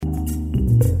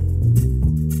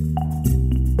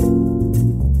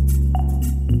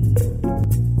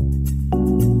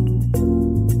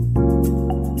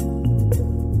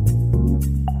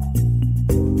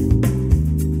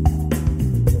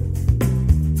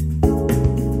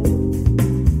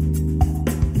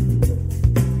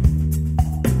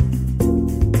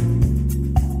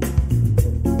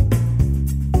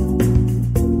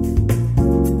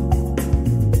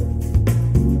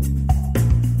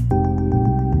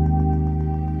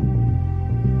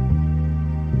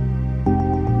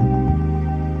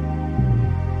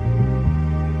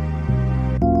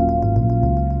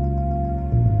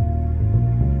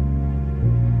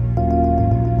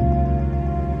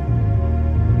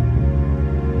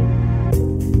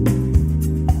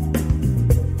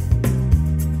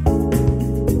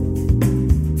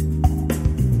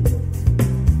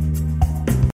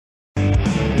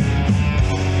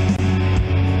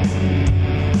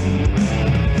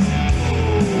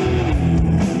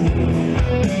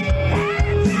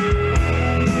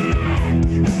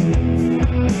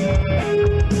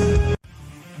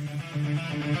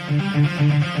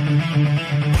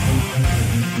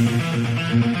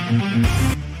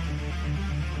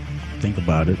Think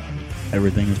about it.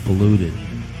 Everything is polluted.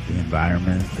 The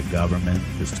environment, the government,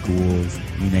 the schools,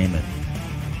 you name it.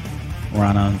 We're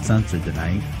on Uncensored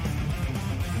tonight.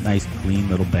 Nice, clean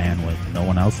little bandwidth. No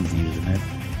one else is using it.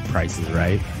 Price is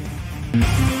right.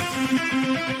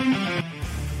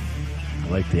 I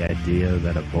like the idea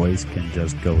that a voice can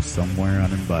just go somewhere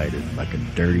uninvited, like a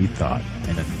dirty thought,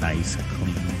 in a nice,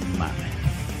 clean mind.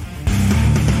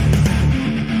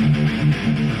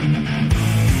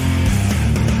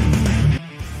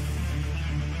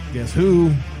 Guess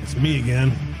who? It's me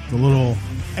again. The little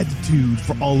attitude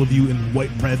for all of you in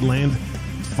white bread land.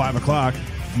 It's 5 o'clock.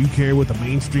 Do you care what the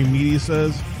mainstream media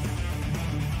says?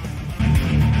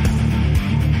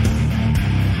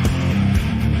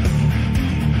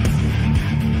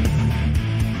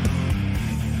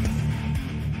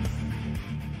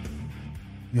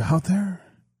 You out there?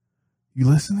 You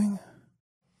listening?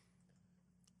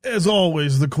 As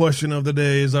always, the question of the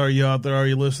day is, are you out there? Are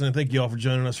you listening? Thank you all for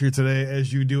joining us here today,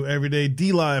 as you do every day.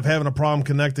 D-Live, having a problem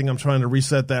connecting. I'm trying to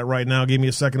reset that right now. Give me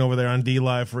a second over there on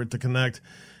D-Live for it to connect,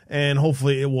 and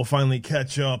hopefully it will finally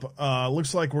catch up.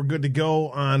 Looks like we're good to go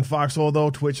on Foxhole, though.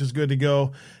 Twitch is good to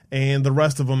go, and the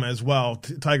rest of them as well.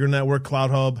 Tiger Network, Cloud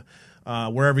Hub,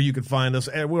 wherever you can find us.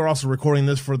 And we're also recording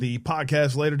this for the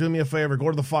podcast later. Do me a favor,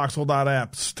 go to the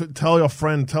foxhole.app. Tell a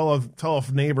friend, tell a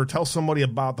neighbor, tell somebody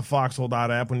about the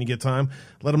foxhole.app when you get time.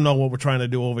 Let them know what we're trying to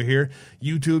do over here.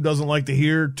 YouTube doesn't like to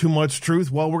hear too much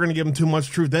truth. Well, we're going to give them too much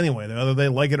truth anyway, whether they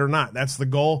like it or not. That's the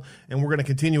goal, and we're going to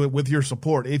continue it with your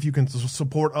support. If you can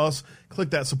support us, click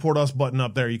that support us button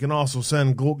up there. You can also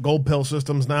send gold pill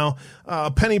systems now. A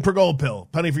penny per gold pill.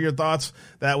 Penny for your thoughts.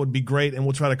 That would be great, and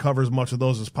we'll try to cover as much of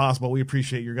those as possible. We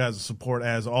appreciate your guys' support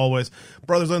as always.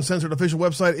 Brothers Uncensored official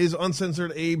website is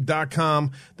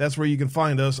uncensoredabe.com. That's where you can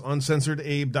find us,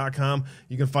 uncensoredabe.com.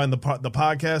 You can find the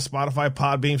podcast, Spotify,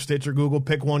 Podbeam, Stitcher, Google.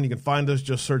 Pick one. You can find us.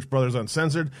 Just search Brothers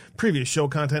Uncensored. Previous show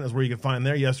content is where you can find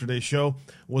there. Yesterday's show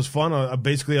was fun.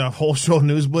 Basically a whole show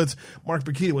news blitz. Mark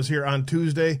Bakita was here on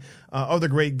Tuesday. Other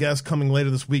great guests coming later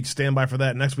this week. Stand by for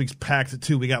that. Next week's packed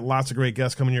too. We got lots of great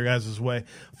guests coming your guys' way.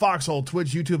 Foxhole, Twitch,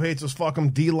 YouTube hates us. Fuck them.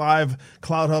 D-Live,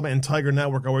 Cloud Hub, and Tiger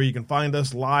Network are where you can find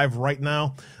us live right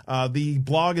now. The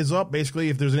blog is up. Basically,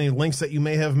 if there's any links that you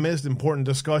may have missed, important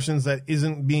discussions that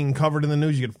isn't being covered in the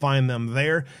news, you can find them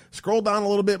there. Scroll down a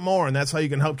little bit more, and that's how you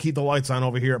can help keep the lights on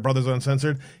over here at Brothers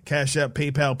Uncensored. Cash App,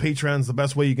 PayPal, Patreon's the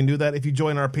best way you can do that. If you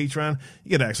join our Patreon, you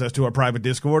get access to our private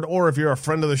Discord, or if you're a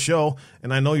friend of the show,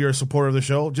 and I know you're a supporter of the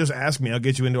show, just ask me. I'll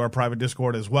get you into our private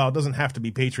Discord as well. It doesn't have to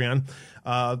be Patreon.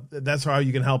 That's how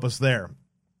you can help us there.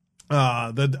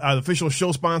 The official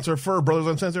show sponsor for Brothers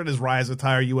Uncensored is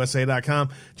RiseAttireUSA.com.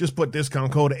 Just put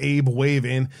discount code AbeWave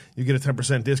in. You get a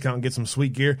 10% discount and get some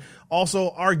sweet gear.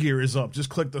 Also, our gear is up. Just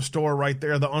click the store right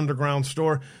there, the underground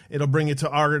store. It'll bring you to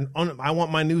our I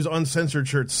Want My News Uncensored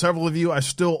shirts. Several of you I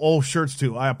still owe shirts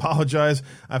to. I apologize.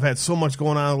 I've had so much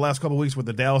going on the last couple of weeks with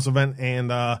the Dallas event and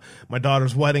my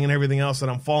daughter's wedding and everything else that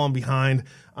I'm falling behind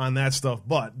on that stuff.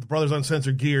 But the Brothers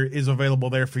Uncensored gear is available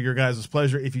there for your guys'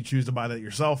 pleasure if you choose to buy that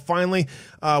yourself. Finally,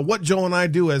 what Joe and I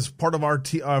do as part of our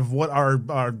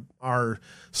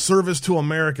service to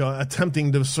America,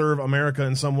 attempting to serve America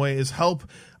in some way, is help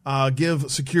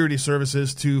give security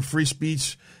services to free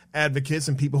speech advocates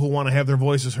and people who want to have their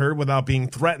voices heard without being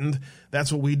threatened.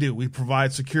 That's what we do. We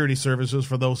provide security services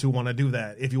for those who want to do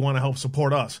that. If you want to help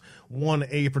support us,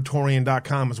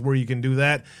 1apraetorian.com is where you can do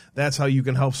that. That's how you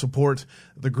can help support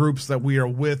the groups that we are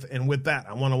with. And with that,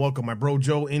 I want to welcome my bro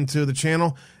Joe into the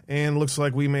channel. And looks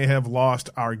like we may have lost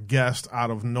our guest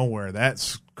out of nowhere.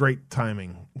 That's great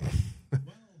timing.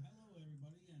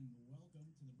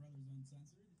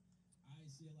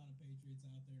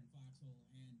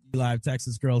 Live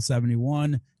Texas Girl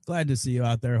 71. Glad to see you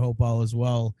out there. Hope all is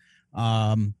well.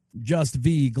 Just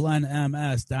V, Glenn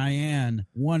MS, Diane,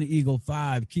 One Eagle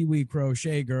 5, Kiwi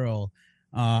Crochet Girl,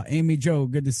 Amy Joe.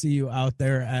 Good to see you out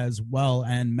there as well,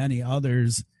 and many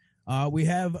others. We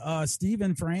have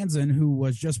Steven Franzen, who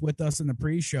was just with us in the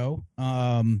pre-show.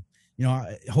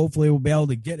 Hopefully we'll be able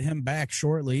to get him back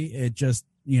shortly. It just,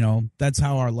 that's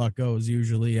how our luck goes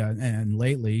usually and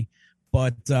lately.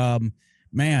 But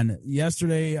man,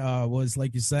 yesterday was,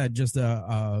 like you said, just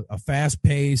a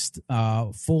fast-paced,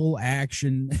 full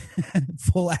action,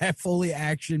 fully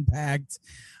action-packed,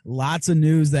 lots of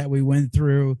news that we went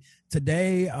through.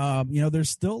 Today, there's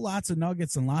still lots of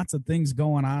nuggets and lots of things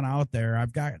going on out there.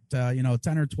 I've got,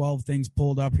 10 or 12 things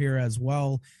pulled up here as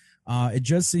well. It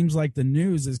just seems like the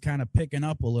news is kind of picking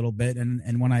up a little bit,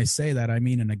 and when I say that, I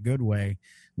mean in a good way.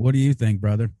 What do you think,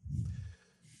 brother?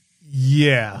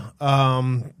 Yeah.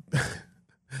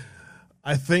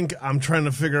 I think I'm trying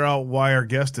to figure out why our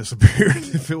guest disappeared.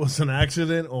 If it was an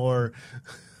accident or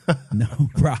No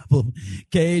problem.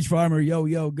 KH Farmer,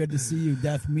 yo, good to see you.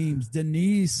 Death Memes.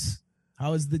 Denise,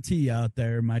 how is the tea out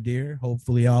there, my dear?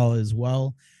 Hopefully all is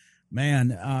well.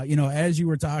 Man, as you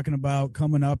were talking about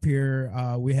coming up here,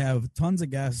 we have tons of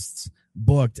guests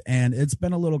booked, and it's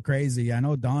been a little crazy. I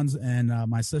know Dawn's and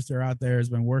my sister out there has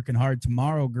been working hard.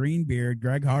 Tomorrow, Greenbeard,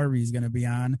 Greg Harvey is going to be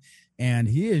on, and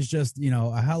he is just,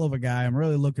 a hell of a guy. I'm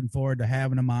really looking forward to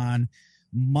having him on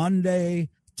Monday,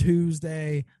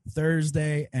 Tuesday,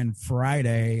 Thursday, and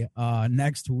Friday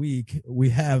next week.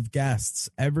 We have guests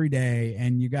every day,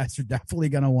 and you guys are definitely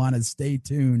going to want to stay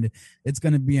tuned. It's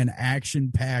going to be an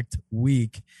action-packed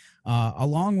week.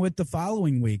 Along with the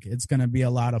following week, it's going to be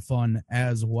a lot of fun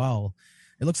as well.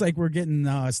 It looks like we're getting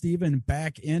Steven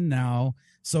back in now.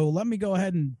 So let me go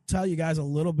ahead and tell you guys a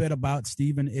little bit about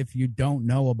Steven if you don't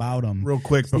know about him. Real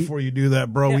quick, before you do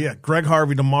that, bro. Yeah, Greg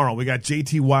Harvey tomorrow. We got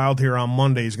JT Wild here on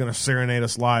Monday. He's going to serenade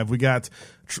us live. We got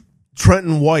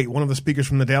Trenton White, one of the speakers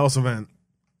from the Dallas event.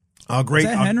 Great.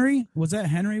 Was that Henry? Was that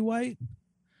Henry White?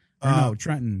 No,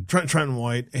 Trenton. Trenton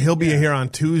White. He'll be here on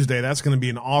Tuesday. That's going to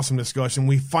be an awesome discussion.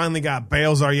 We finally got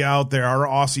Bales. Are you out there? Our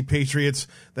Aussie Patriots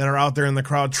that are out there in the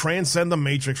crowd. Transcend the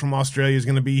Matrix from Australia is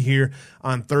going to be here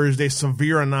on Thursday.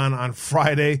 Severe Anon on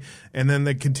Friday. And then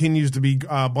there continues to be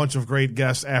a bunch of great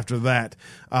guests after that.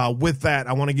 With that,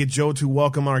 I want to get Joe to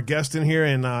welcome our guest in here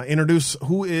and introduce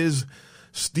who is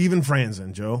Steven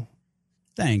Franzen, Joe.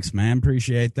 Thanks, man.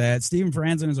 Appreciate that. Steven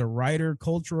Franzen is a writer,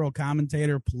 cultural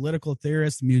commentator, political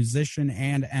theorist, musician,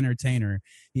 and entertainer.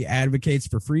 He advocates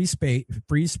for free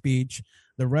speech,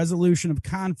 the resolution of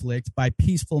conflict by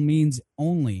peaceful means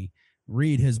only.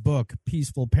 Read his book,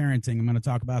 Peaceful Parenting. I'm going to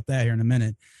talk about that here in a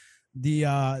minute.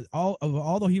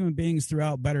 All the human beings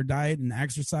throughout better diet and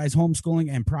exercise,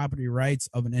 homeschooling, and property rights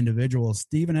of an individual.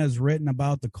 Steven has written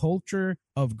about the culture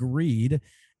of greed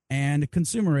and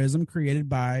consumerism created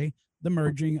by the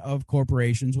merging of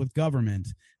corporations with government.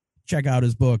 Check out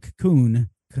his book,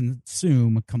 Coon,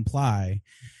 Consume, Comply.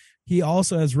 He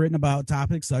also has written about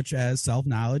topics such as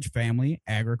self-knowledge, family,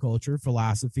 agriculture,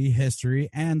 philosophy,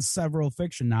 history, and several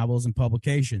fiction novels in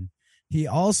publication. He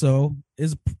also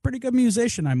is a pretty good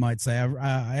musician, I might say.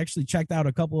 I actually checked out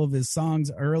a couple of his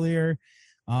songs earlier.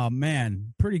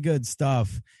 Man, pretty good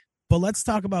stuff. But let's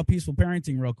talk about Peaceful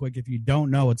Parenting real quick. If you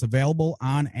don't know, it's available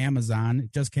on Amazon.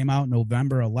 It just came out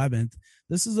November 11th.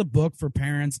 This is a book for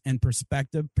parents and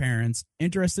prospective parents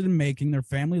interested in making their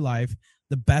family life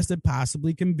the best it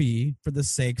possibly can be for the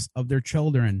sakes of their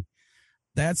children.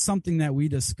 That's something that we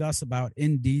discuss about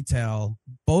in detail.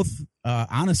 Both,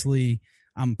 honestly,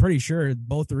 I'm pretty sure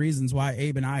both the reasons why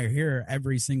Abe and I are here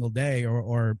every single day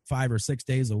or 5 or 6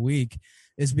 days a week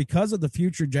is because of the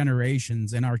future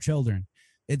generations and our children.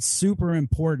 It's super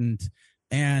important.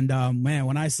 And man,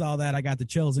 when I saw that, I got the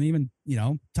chills. And even,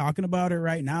 talking about it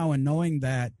right now and knowing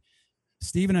that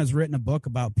Steven has written a book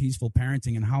about peaceful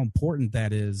parenting and how important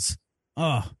that is.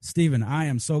 Oh, Steven, I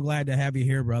am so glad to have you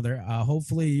here, brother.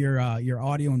 Hopefully your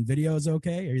audio and video is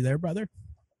okay. Are you there, brother?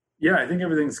 Yeah, I think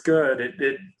everything's good.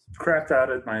 It crapped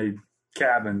out at my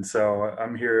cabin, so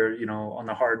I'm here, on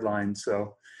the hard line.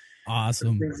 So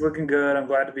awesome. Things looking good. I'm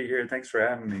glad to be here. Thanks for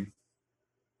having me.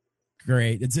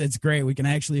 Great. It's great. We can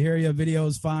actually hear you. Video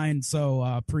is fine. So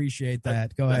appreciate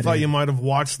that. Go ahead. I thought you might have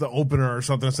watched the opener or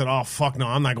something and said, oh, fuck no,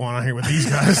 I'm not going on here with these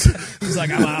guys. He's like,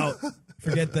 I'm out.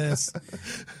 Forget this.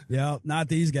 Yep, not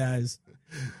these guys.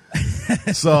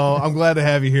 So I'm glad to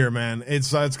have you here, man.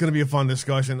 It's going to be a fun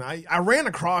discussion. I ran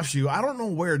across you. I don't know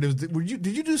where. Did you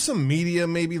do some media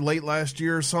maybe late last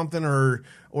year or something, or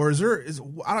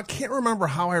I can't remember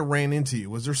how I ran into you.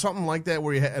 Was there something like that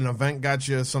where an event got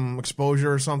you some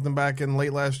exposure or something back in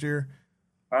late last year?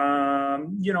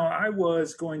 I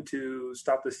was going to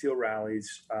Stop the Steal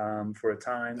rallies for a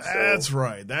time. So. That's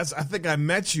right. I think I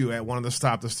met you at one of the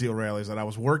Stop the Steal rallies that I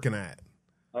was working at.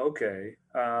 Okay.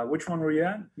 Which one were you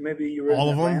at? Maybe you were all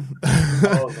of them.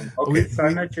 All of them. Okay, so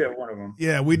I met you at one of them.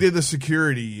 Yeah, we did the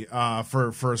security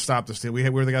for Stop the Steal. We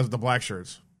were the guys with the black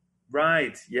shirts.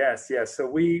 Right. Yes. So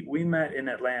we met in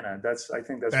Atlanta. I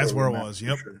think that's where it was.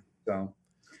 Yep. Sure. So.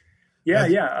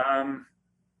 Yeah.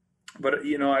 But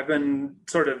I've been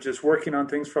sort of just working on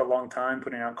things for a long time,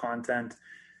 putting out content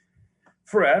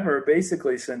forever,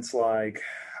 basically since I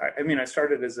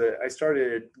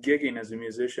started gigging as a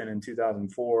musician in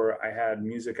 2004. I had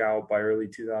music out by early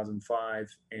 2005,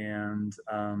 and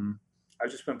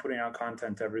I've just been putting out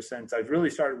content ever since. I've really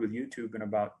started with YouTube in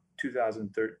about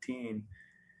 2013,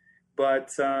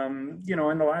 but in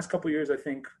the last couple of years, I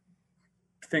think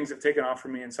things have taken off for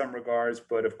me in some regards,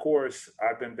 but of course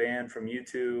I've been banned from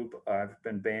YouTube. I've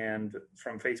been banned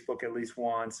from Facebook at least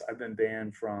once. I've been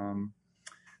banned from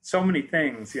so many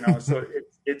things, so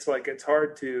it's like, it's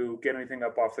hard to get anything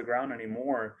up off the ground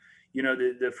anymore.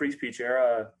 The free speech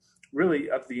era really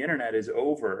of the internet is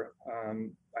over.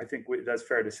 I think that's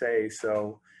fair to say.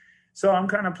 So I'm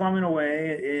kind of plumbing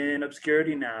away in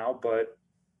obscurity now, but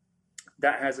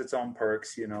that has its own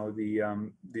perks.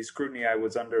 The scrutiny I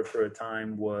was under for a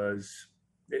time was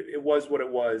what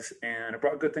it was, and it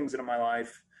brought good things into my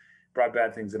life, brought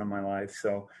bad things into my life.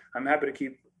 So I'm happy to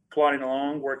keep plodding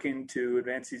along, working to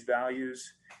advance these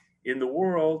values in the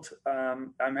world.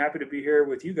 I'm happy to be here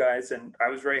with you guys, and I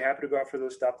was very happy to go out for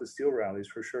those Stop the Steal rallies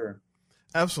for sure.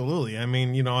 Absolutely. I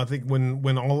mean, I think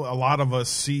when a lot of us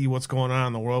see what's going on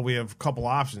in the world, we have a couple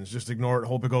options: just ignore it,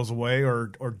 hope it goes away, or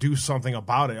do something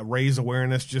about it. Raise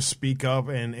awareness, just speak up,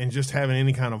 and just having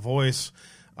any kind of voice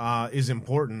is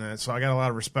important. And so I got a lot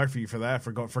of respect for you for that,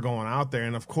 for going out there.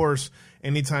 And of course,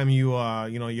 anytime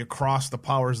you cross the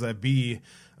powers that be,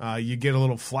 you get a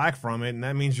little flack from it, and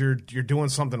that means you're doing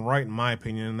something right, in my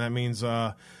opinion. And that means,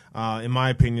 in my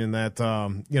opinion, that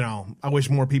I wish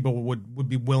more people would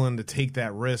be willing to take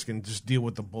that risk and just deal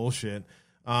with the bullshit.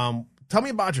 Tell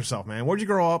me about yourself, man. Where'd you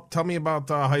grow up? Tell me about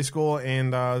high school,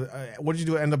 and what did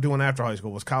you end up doing after high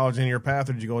school? Was college in your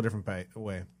path, or did you go a different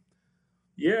way?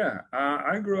 Yeah,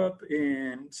 I grew up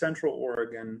in Central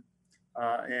Oregon,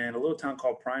 in a little town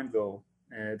called Prineville.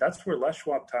 That's where Les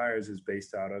Schwab Tires is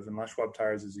based out of. And Les Schwab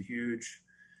Tires is a huge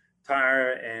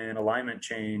tire and alignment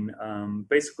chain,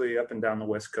 basically up and down the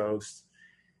West Coast.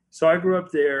 So I grew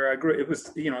up there. It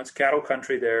was, it's cattle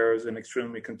country there. It was an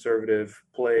extremely conservative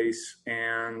place.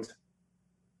 And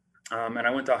I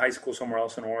went to high school somewhere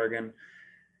else in Oregon.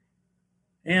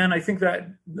 And I think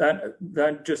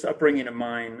that just upbringing of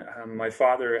mine, my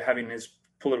father having his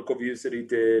political views that he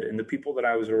did, and the people that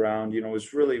I was around,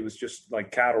 was just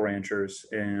like cattle ranchers,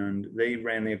 and they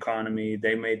ran the economy.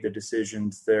 They made the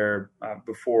decisions there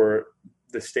before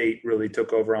the state really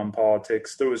took over on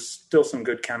politics. There was still some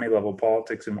good county level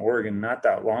politics in Oregon not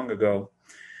that long ago.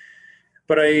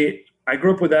 But I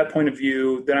grew up with that point of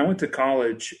view. Then I went to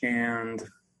college, and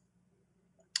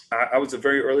I was a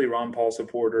very early Ron Paul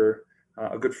supporter.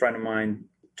 A good friend of mine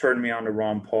turned me on to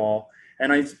Ron Paul.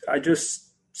 And I just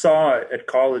saw at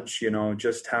college,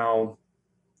 just how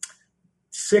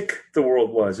sick the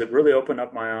world was. It really opened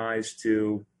up my eyes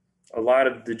to a lot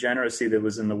of degeneracy that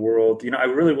was in the world. I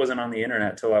really wasn't on the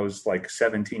internet till I was like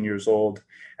 17 years old.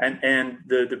 And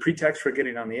the pretext for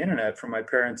getting on the internet from my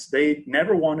parents, they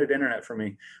never wanted internet for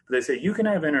me. But they said, you can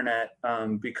have internet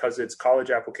because it's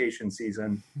college application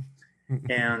season.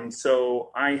 And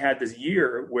so I had this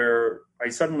year where I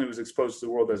suddenly was exposed to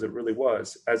the world as it really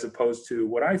was, as opposed to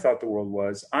what I thought the world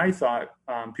was. I thought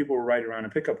people were riding around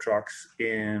in pickup trucks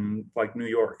in like New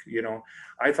York.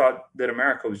 I thought that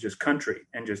America was just country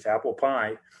and just apple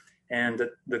pie, and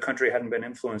that the country hadn't been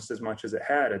influenced as much as it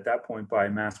had at that point by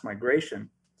mass migration.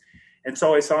 And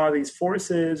so I saw these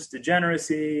forces,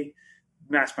 degeneracy,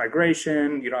 mass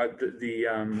migration,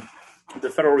 the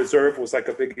Federal Reserve was like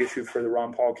a big issue for the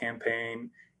Ron Paul campaign.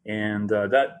 And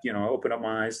that, opened up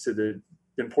my eyes to the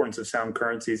importance of sound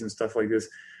currencies and stuff like this.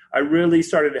 I really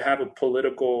started to have a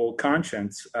political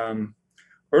conscience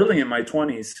early in my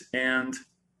 20s. And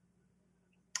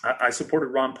I supported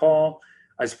Ron Paul.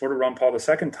 I supported Ron Paul the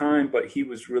second time, but he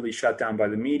was really shut down by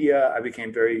the media. I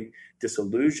became very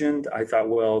disillusioned. I thought,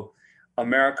 well,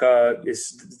 America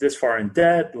is this far in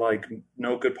debt, like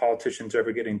no good politicians are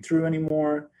ever getting through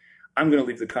anymore. I'm going to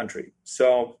leave the country.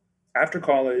 So after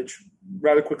college,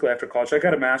 rather quickly after college, I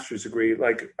got a master's degree.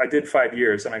 Like I did 5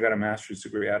 years and I got a master's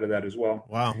degree out of that as well.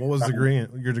 Wow. What was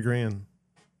your degree in?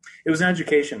 It was in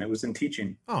education. It was in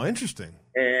teaching. Oh, interesting.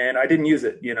 And I didn't use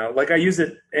it, I use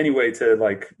it anyway to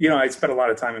I spent a lot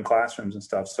of time in classrooms and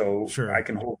stuff. So sure. I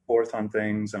can hold forth on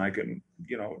things and I can,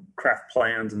 craft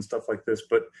plans and stuff like this.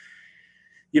 But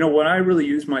what I really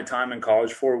used my time in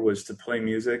college for was to play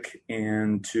music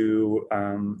and to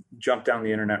jump down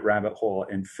the internet rabbit hole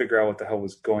and figure out what the hell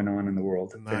was going on in the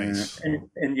world. Nice.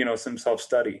 And some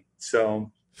self-study.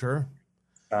 So, sure.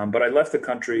 But I left the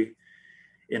country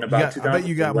in about 2011. I bet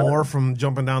you got more from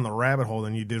jumping down the rabbit hole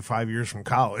than you did 5 years from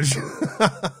college.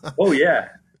 Oh, yeah,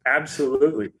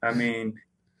 absolutely. I mean,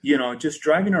 just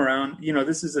driving around,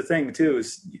 this is the thing too,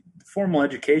 is formal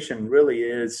education really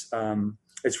is,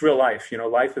 it's real life.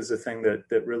 Life is the thing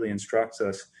that really instructs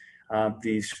us.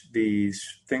 These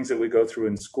things that we go through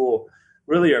in school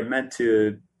really are meant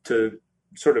to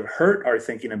sort of hurt our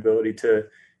thinking ability, to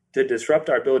disrupt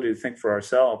our ability to think for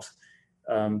ourselves.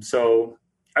 So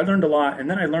I learned a lot, and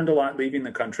then I learned a lot leaving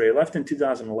the country. I left in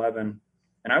 2011,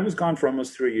 And I was gone for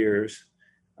almost 3 years.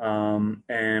 And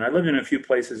I lived in a few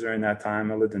places during that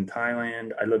time. I lived in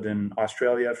Thailand. I lived in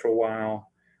Australia for a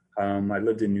while. I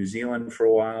lived in New Zealand for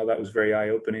a while. That was very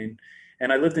eye-opening.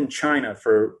 And I lived in China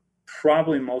for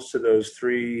probably most of those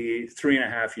three and a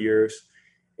half years.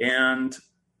 And,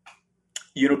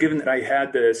 given that I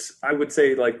had this, I would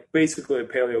say like basically a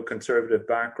paleoconservative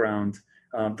background,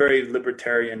 very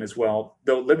libertarian as well.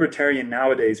 Though libertarian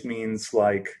nowadays means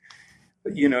like,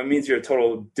 it means you're a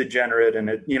total degenerate, and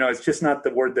it's just not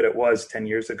the word that it was 10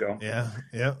 years ago. Yeah.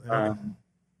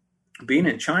 Being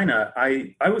in China,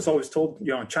 I was always told,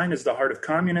 China is the heart of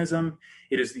communism.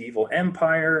 It is the evil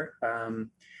empire.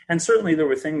 And certainly there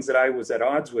were things that I was at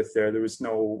odds with there. There's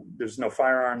no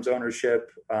firearms ownership.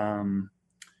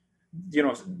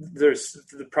 There's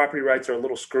the property rights are a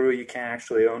little screwy. You can't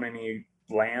actually own any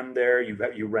land there.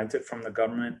 You rent it from the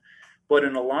government. But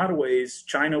in a lot of ways,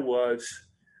 China was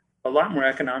a lot more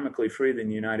economically free than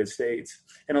the United States,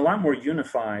 and a lot more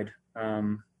unified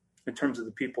in terms of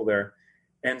the people there.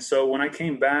 And so when I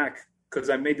came back, because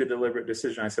I made the deliberate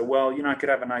decision, I said, well, I could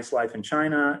have a nice life in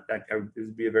China. It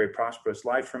would be a very prosperous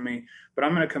life for me. But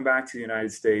I'm going to come back to the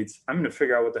United States. I'm going to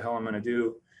figure out what the hell I'm going to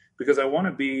do, because I want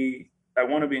to be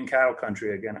in cattle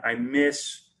country again. I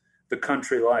miss the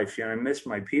country life. I miss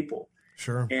my people.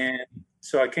 Sure. And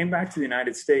so I came back to the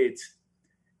United States,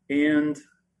 and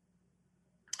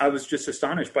I was just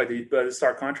astonished by the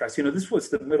stark contrast. This was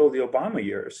the middle of the Obama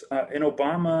years, and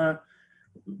Obama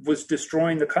was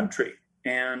destroying the country,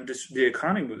 and the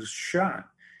economy was shot.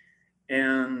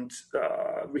 And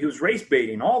he was race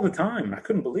baiting all the time. I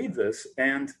couldn't believe this.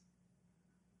 And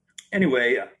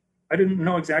anyway, I didn't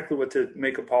know exactly what to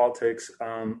make of politics.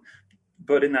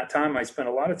 But in that time, I spent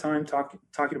a lot of time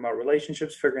talking about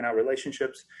relationships, figuring out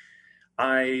relationships.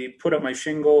 I put up my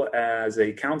shingle as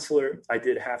a counselor. I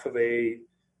did half of a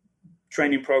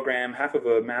training program, half of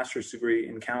a master's degree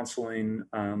in counseling,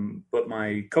 but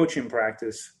my coaching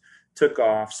practice took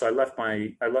off. So I left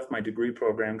my degree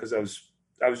program because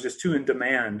I was just too in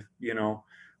demand,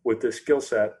 with this skill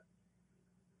set.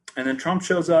 And then Trump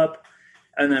shows up,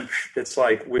 and then it's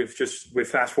like we've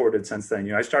fast forwarded since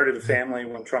then. I started a family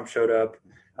when Trump showed up,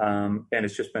 and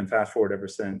it's just been fast forward ever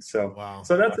since. So, wow.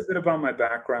 So that's a bit about my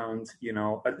background,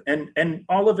 and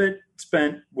all of it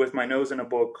spent with my nose in a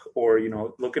book, or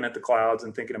looking at the clouds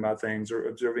and thinking about things, or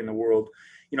observing the world.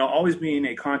 Always being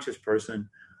a conscious person,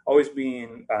 always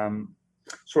being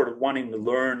sort of wanting to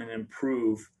learn and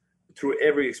improve through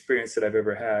every experience that I've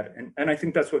ever had, and I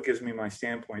think that's what gives me my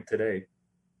standpoint today.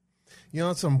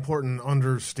 It's an important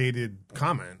understated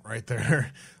comment right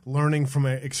there. Learning from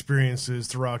experiences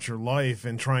throughout your life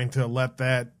and trying to let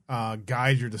that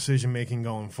guide your decision-making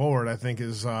going forward, I think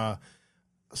is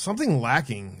something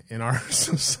lacking in our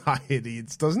society.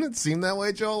 Doesn't it seem that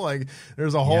way, Joe? Like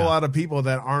there's a whole lot of people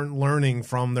that aren't learning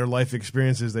from their life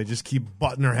experiences. They just keep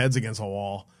butting their heads against a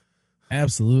wall.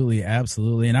 Absolutely.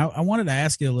 And I wanted to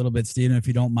ask you a little bit, Stephen, if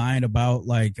you don't mind, about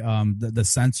like the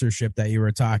censorship that you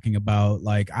were talking about.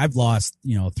 Like I've lost,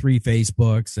 3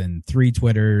 Facebooks and 3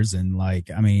 Twitters, and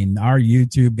like, I mean, our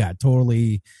YouTube got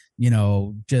totally,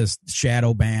 just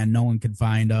shadow banned. No one could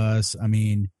find us. I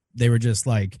mean, they were just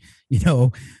like,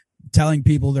 telling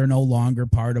people they're no longer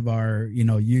part of our,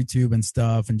 YouTube and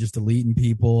stuff, and just deleting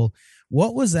people.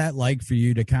 What was that like for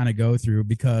you to kind of go through?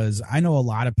 Because I know a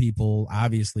lot of people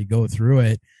obviously go through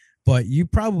it, but you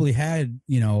probably had,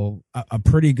 a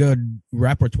pretty good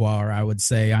repertoire, I would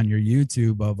say, on your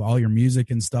YouTube of all your music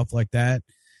and stuff like that.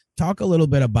 Talk a little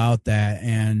bit about that.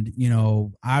 And,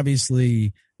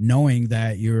 obviously knowing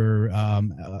that you're,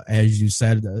 as you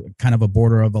said, kind of a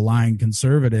border of a line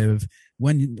conservative,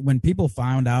 when people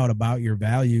found out about your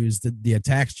values, the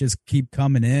attacks just keep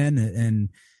coming in,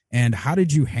 and how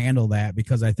did you handle that?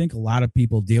 Because I think a lot of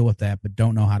people deal with that but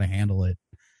don't know how to handle it.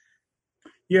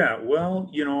 Yeah, well,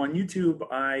 on YouTube,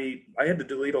 I had to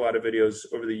delete a lot of videos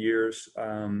over the years,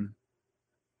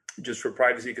 just for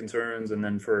privacy concerns, and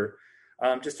then for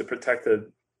just to protect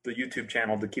the YouTube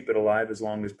channel, to keep it alive as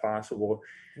long as possible.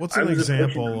 What's an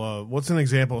example? What's an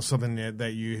example of something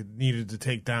that you needed to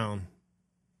take down?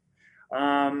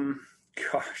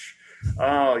 Gosh.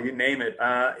 Oh, you name it.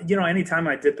 Anytime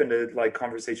I dip into like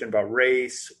conversation about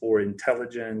race or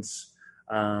intelligence,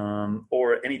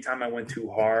 or anytime I went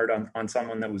too hard on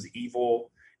someone that was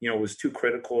evil, was too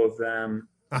critical of them,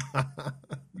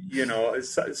 You know,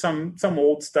 some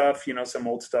old stuff, you know, some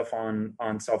old stuff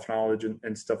on self-knowledge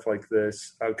and stuff like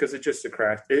this, because it just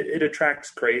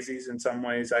attracts crazies in some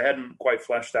ways. I hadn't quite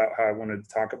fleshed out how I wanted to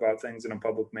talk about things in a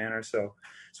public manner, so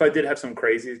I did have some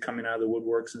crazies coming out of the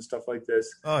woodworks and stuff like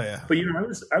this. Oh yeah. But you know,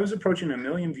 I was approaching 1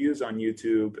 million views on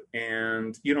YouTube,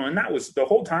 and you know, and that was the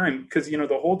whole time, because you know,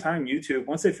 the whole time YouTube,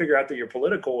 once they figure out that you're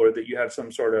political or that you have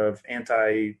some sort of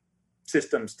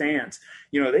anti-system stance,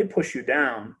 you know, they push you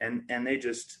down, and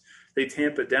they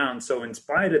tamp it down. So in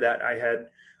spite of that, I had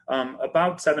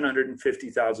about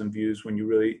 750,000 views when you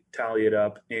really tally it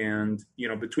up. And, you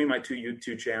know, between my 2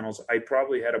 YouTube channels, I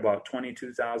probably had about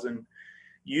 22,000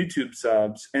 YouTube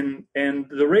subs. And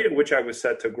the rate at which I was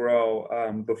set to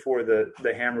grow before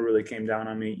the hammer really came down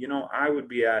on me, you know, I would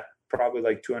be at probably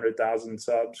like 200,000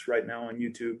 subs right now on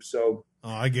YouTube. So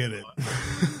I get it.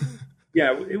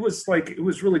 Yeah, it was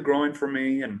really growing for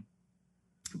me.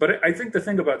 But I think the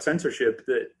thing about censorship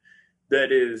that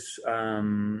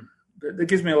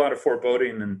gives me a lot of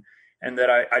foreboding and that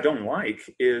I don't like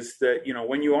is that, you know,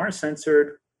 when you are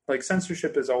censored, like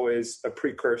censorship is always a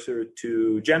precursor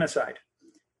to genocide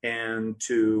and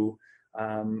to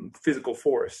physical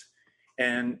force.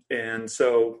 And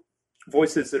so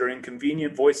voices that are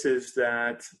inconvenient, voices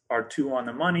that are too on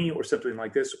the money or something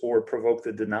like this, or provoke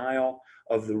the denial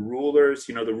of the rulers.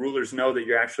 You know, the rulers know that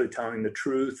you're actually telling the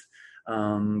truth,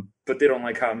 but they don't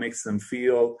like how it makes them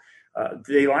feel.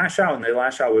 They lash out, and they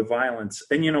lash out with violence.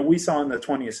 And, you know, we saw in the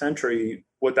 20th century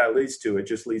what that leads to. It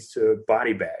just leads to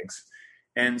body bags.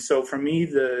 And so for me,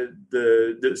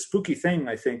 the spooky thing,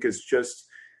 I think, is just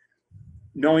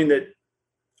knowing that,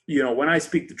 you know, when I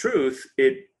speak the truth,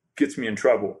 it gets me in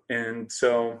trouble. And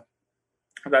so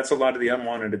that's a lot of the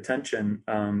unwanted attention.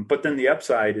 But then the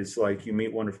upside is, like, you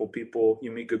meet wonderful people,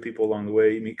 you meet good people along the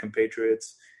way, you meet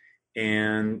compatriots,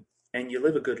 and you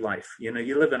live a good life. You know,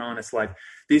 you live an honest life.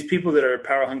 These people that are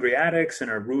power hungry addicts and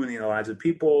are ruining the lives of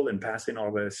people and passing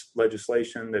all this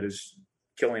legislation that is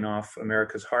killing off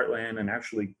America's heartland and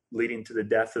actually leading to the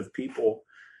death of people,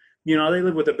 you know, they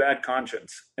live with a bad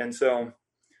conscience. And so,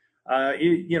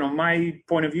 you know, my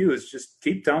point of view is just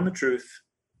keep telling the truth,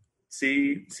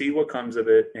 see what comes of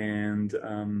it. And,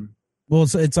 well,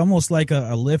 it's almost like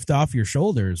a lift off your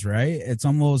shoulders, right? It's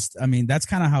almost, I mean, that's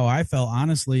kind of how I felt,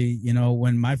 honestly. You know,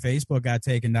 when my Facebook got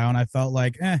taken down, I felt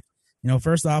like, you know,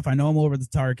 first off, I know I'm over the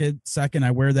target. Second,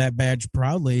 I wear that badge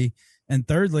proudly. And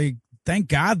thirdly, thank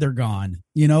God they're gone.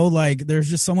 You know, like, there's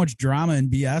just so much drama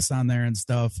and BS on there and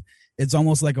stuff. It's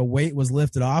almost like a weight was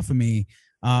lifted off of me.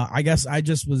 I guess I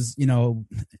just was, you know,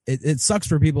 it sucks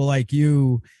for people like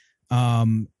you,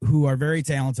 who are very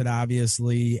talented,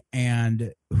 obviously,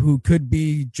 and who could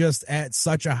be just at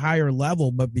such a higher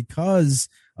level, but because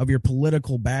of your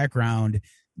political background,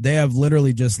 they have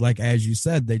literally just, like, as you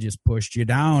said, they just pushed you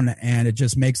down, and it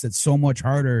just makes it so much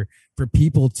harder for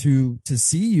people to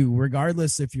see you,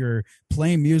 regardless if you're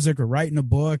playing music or writing a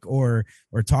book or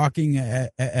talking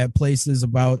at places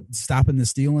about stopping the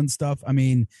stealing stuff. I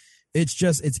mean, it's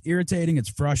irritating. It's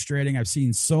frustrating. I've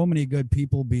seen so many good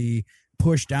people be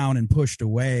pushed down and pushed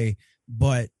away,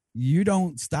 but you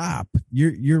don't stop.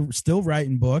 You're still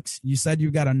writing books. You said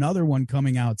you got another one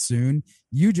coming out soon.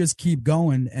 You just keep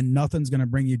going, and nothing's going to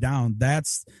bring you down.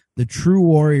 That's the true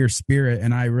warrior spirit,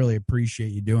 and I really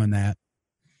appreciate you doing that.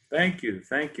 Thank you.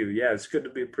 Yeah, it's good to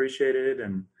be appreciated,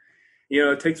 and, you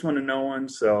know, it takes one to know one,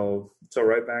 so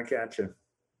right back at you.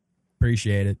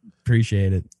 Appreciate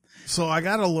it. So I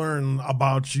got to learn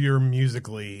about you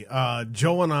musically.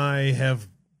 Joe and I have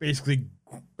basically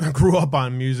grew up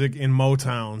on music in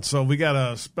Motown, so we got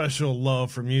a special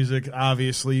love for music.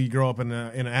 Obviously, you grow up in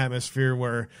an atmosphere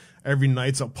where every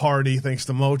night's a party thanks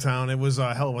to Motown. It was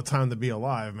a hell of a time to be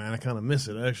alive, man. I kind of miss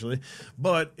it, actually.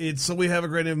 But so we have a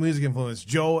great music influence.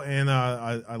 Joe and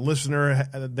a listener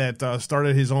that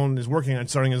is working on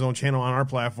starting his own channel on our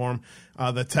platform,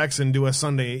 the Texan, do a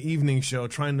Sunday evening show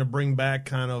trying to bring back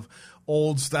kind of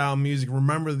old style music.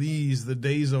 Remember the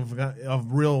days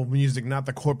of real music, not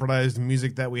the corporatized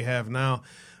music that we have now.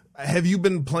 Have you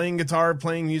been playing guitar,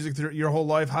 playing music through your whole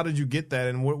life? How did you get that,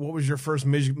 and what was your first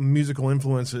musical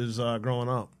influences growing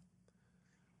up?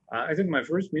 I think my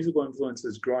first musical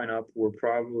influences growing up were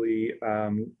probably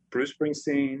Bruce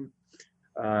Springsteen,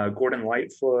 Gordon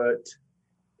Lightfoot,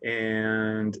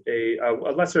 and a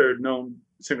lesser known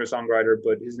singer-songwriter,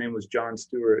 but his name was Jon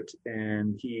Stewart,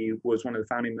 and he was one of the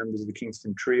founding members of the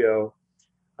Kingston Trio.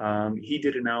 He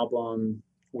did an album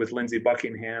with Lindsey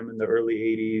Buckingham in the early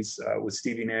 80s, with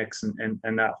Stevie Nicks and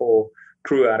that whole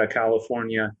crew out of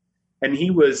California. And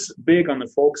he was big on the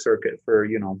folk circuit for,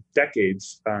 you know,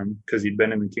 decades, because he'd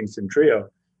been in the Kingston Trio.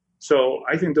 So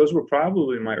I think those were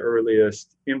probably my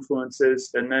earliest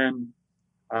influences. And then,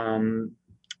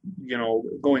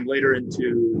 going later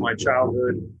into my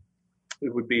childhood,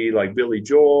 it would be like Billy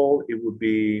Joel. It would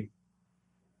be,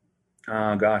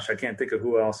 I can't think of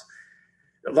who else.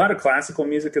 A lot of classical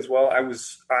music as well. I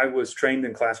was trained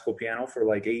in classical piano for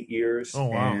like 8 years. Oh,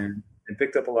 wow. And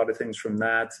picked up a lot of things from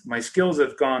that. My skills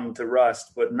have gone to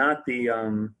rust, but not the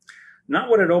not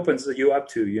what it opens you up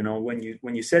to.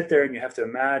 When you sit there and you have to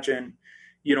imagine,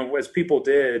 as people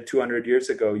did 200 years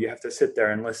ago, you have to sit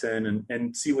there and listen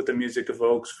and see what the music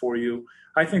evokes for you.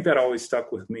 I think that always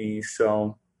stuck with me.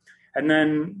 So, and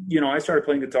then, I started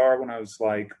playing guitar when I was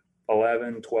like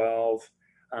 11, 12.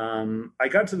 I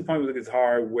got to the point with the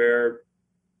guitar where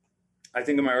I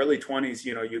think in my early 20s,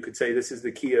 you could say this is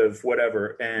the key of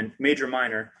whatever, and major,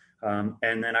 minor,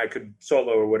 and then I could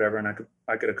solo or whatever, and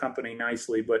I could accompany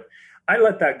nicely. But I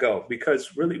let that go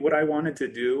because really what I wanted to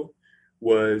do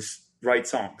was write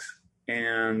songs.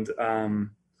 And I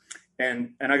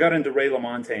got into Ray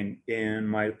LaMontagne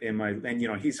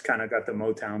and he's kind of got the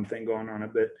Motown thing going on a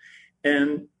bit.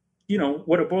 And,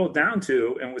 what it boiled down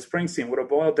to, and with Springsteen, what it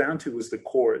boiled down to was the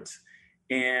chords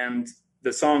and the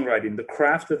songwriting, the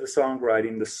craft of the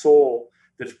songwriting, the soul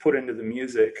that is put into the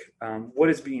music, what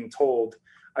is being told.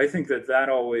 I think that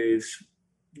always,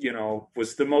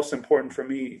 was the most important for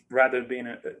me, rather than being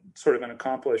a sort of an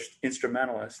accomplished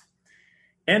instrumentalist.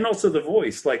 And also the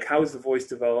voice, like how is the voice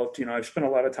developed? I've spent a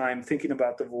lot of time thinking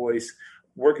about the voice,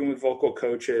 working with vocal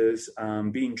coaches,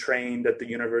 being trained at the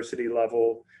university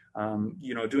level,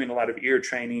 doing a lot of ear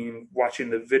training, watching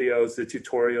the videos, the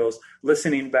tutorials,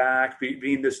 listening back,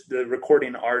 being the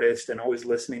recording artist and always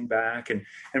listening back and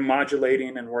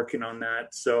modulating and working on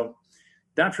that. So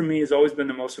that for me has always been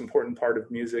the most important part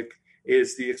of music,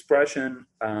 is the expression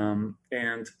and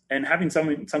having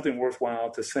something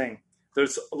worthwhile to sing.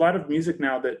 There's a lot of music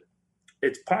now that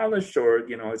it's polished or,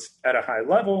 it's at a high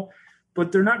level,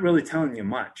 but they're not really telling you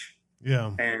much.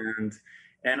 Yeah.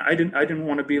 And I didn't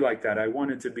want to be like that. I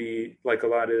wanted to be like a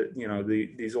lot of,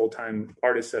 these old time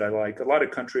artists that I like, a lot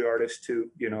of country artists too,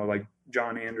 like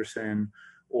John Anderson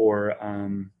or,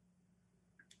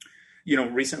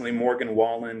 recently Morgan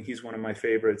Wallen. He's one of my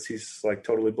favorites. He's like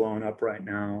totally blowing up right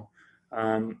now.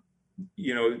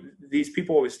 These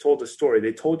people always told a story.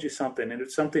 They told you something, and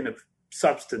it's something of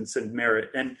substance and merit.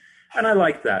 And I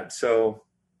like that. So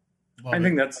I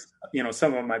think that's,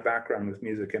 some of my background with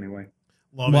music anyway.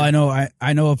 Well,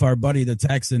 I know if our buddy the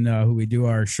Texan who we do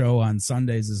our show on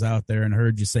Sundays is out there and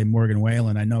heard you say Morgan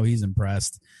Wallen, I know he's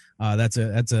impressed. That's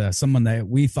someone that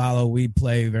we follow. We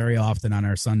play very often on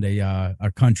our Sunday,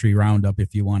 our country roundup,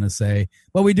 if you want to say.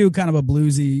 But we do kind of a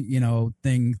bluesy,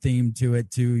 theme to it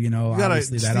too.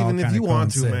 Obviously that Steven, all if you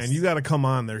want coincides. to, man, you got to come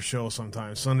on their show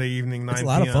sometime, Sunday evening, 9 It's a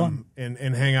lot of fun. p.m.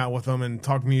 and hang out with them and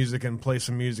talk music and play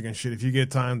some music and shit. If you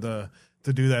get time to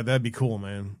do that, that'd be cool,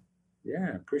 man.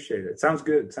 Yeah, appreciate it. Sounds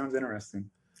good. Sounds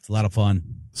interesting. It's a lot of fun.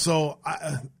 So,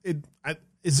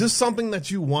 is this something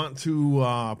that you want to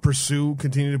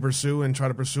continue to pursue, and try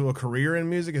to pursue a career in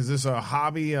music? Is this a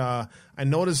hobby? I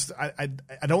noticed I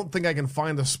don't think I can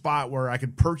find a spot where I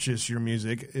could purchase your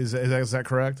music. Is that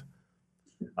correct?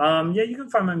 Yeah, you can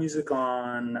find my music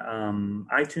on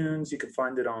iTunes. You can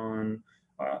find it on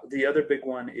the other big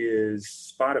one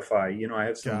is Spotify. I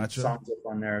have some songs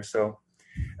up on there. So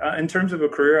in terms of a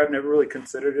career, I've never really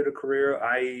considered it a career.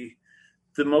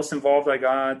 The most involved I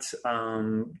got,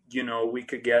 we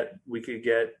could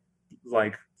get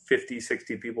like 50,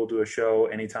 60 people to a show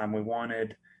anytime we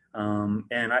wanted.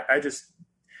 And I just,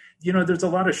 there's a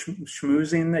lot of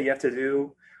schmoozing that you have to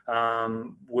do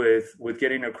with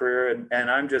getting a career.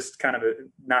 And I'm just kind of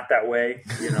not that way.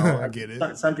 I get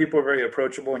it. Some people are very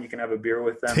approachable and you can have a beer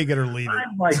with them. Take it or leave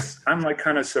it. I'm like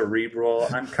kind of cerebral.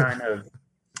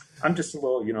 I'm just a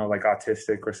little, like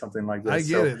autistic or something like that. I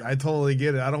get it. I totally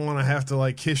get it. I don't want to have to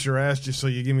like kiss your ass just so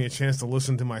you give me a chance to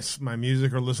listen to my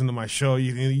music or listen to my show.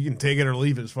 You can take it or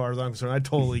leave it as far as I'm concerned. I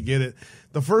totally get it.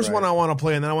 The first one I want to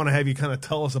play, and then I want to have you kind of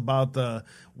tell us about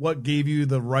what gave you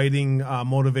the writing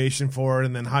motivation for it,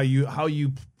 and then how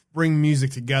you bring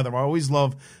music together. I always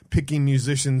love picking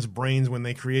musicians' brains when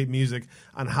they create music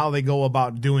on how they go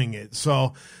about doing it.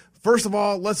 So, first of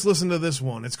all, let's listen to this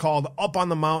one. It's called Up on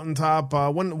the Mountaintop.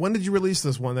 When did you release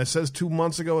this one? That says 2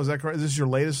 months ago. Is that correct? Is this your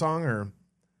latest song? Or?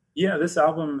 Yeah, this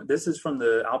is from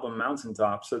the album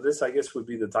Mountaintop. So this, I guess, would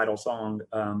be the title song.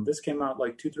 This came out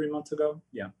like 2-3 months ago.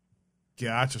 Yeah.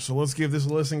 Gotcha. So let's give this a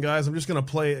listen, guys. I'm just going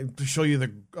to play to show you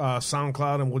the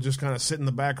SoundCloud, and we'll just kind of sit in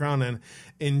the background and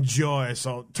enjoy.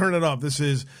 So turn it up. This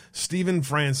is Steven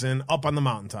Franson, Up on the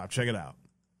Mountaintop. Check it out.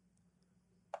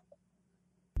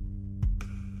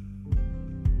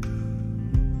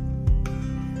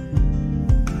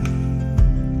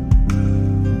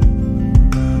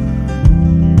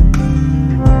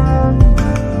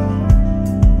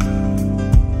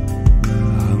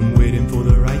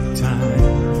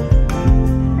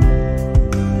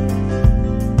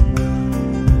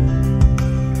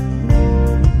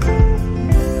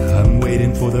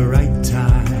 the right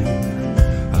time.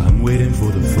 I'm waiting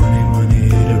for the funny money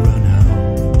to run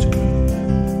out.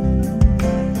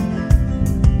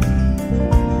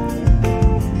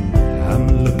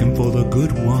 I'm looking for the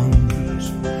good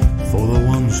ones, for the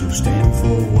ones who stand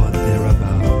for what they're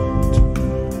about.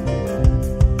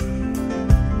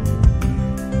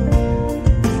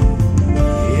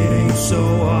 It ain't so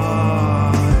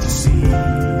hard to see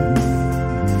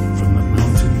from the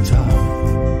mountaintop.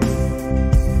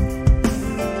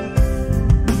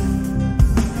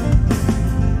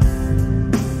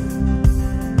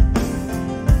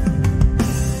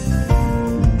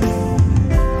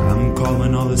 I'm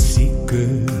calling all the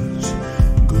seekers,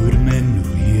 good men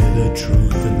who hear the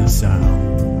truth and the sound.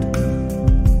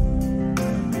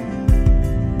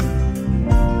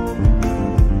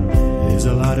 There's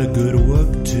a lot of good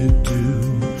work to do,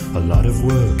 a lot of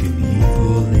work and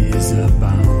evil is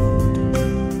abound.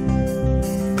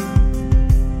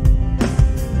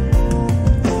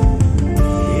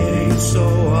 It ain't so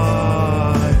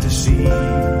hard to see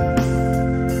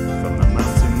from the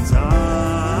mountaintop.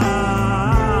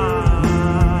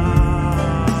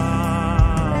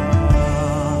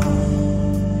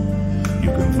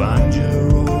 You can find your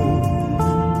own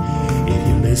if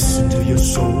you listen to your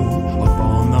soul up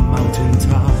on the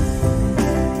mountaintop.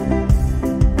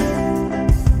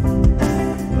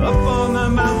 Up on the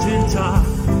mountaintop.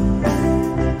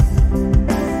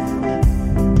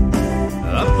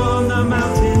 Up on the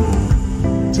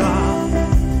mountaintop.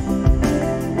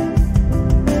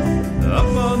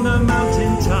 Up on the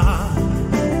mountaintop.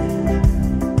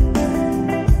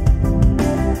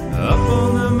 Up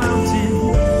on the mountain.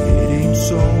 It ain't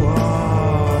so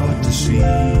hard to see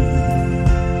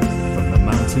from the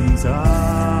mountaintop.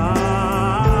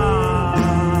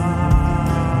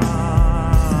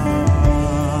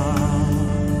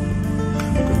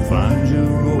 You can find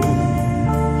your own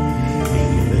if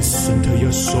you listen to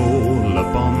your soul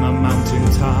up on the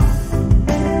mountaintop.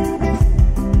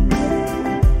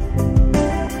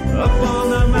 Up on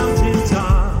the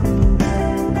mountaintop.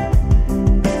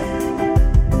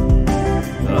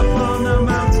 Up on the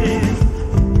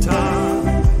mountaintop.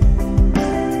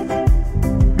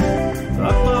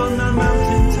 Up on the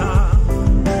mountaintop.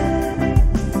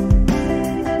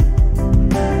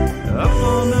 Up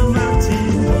on the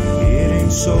mountain. It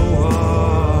ain't so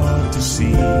hard to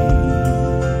see.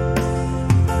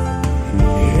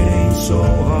 It ain't so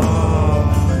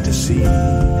hard to see.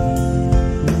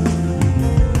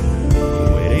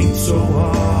 Oh, it ain't so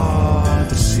hard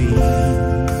to see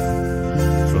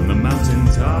from the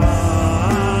mountaintop.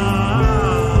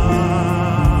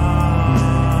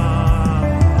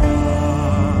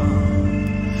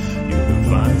 You can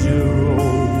find your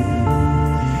own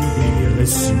if you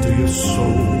listen to your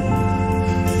soul.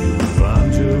 You can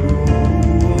find your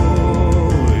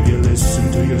own if you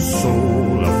listen to your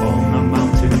soul up on the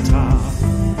mountaintop.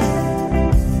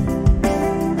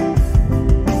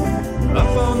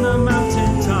 Up on the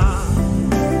mountaintop.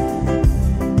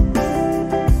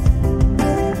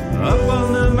 Up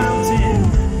on the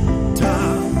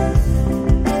mountaintop.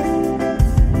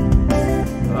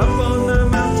 Up on the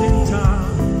mountaintop.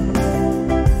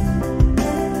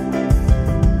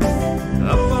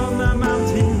 Up on the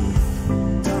mountaintop.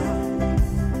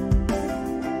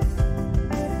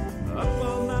 Up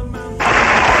on the mountain.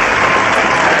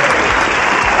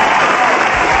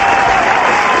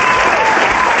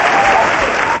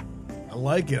 I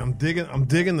like it. I'm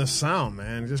digging the sound,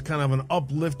 man. Just kind of an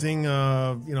uplifting,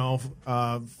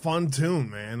 fun tune,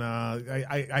 man.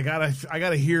 I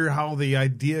gotta hear how the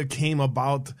idea came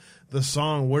about the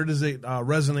song. Where does it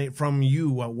resonate from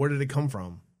you? Where did it come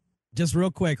from? Just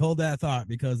real quick, hold that thought,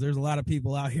 because there's a lot of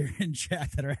people out here in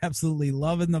chat that are absolutely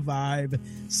loving the vibe.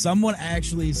 Someone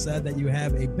actually said that you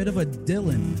have a bit of a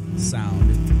Dylan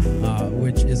sound,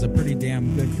 which is a pretty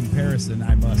damn good comparison,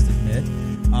 I must admit.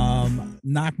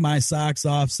 Knock My Socks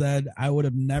Off said, I would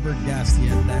have never guessed he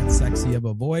had that sexy of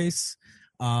a voice.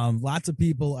 Lots of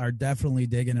people are definitely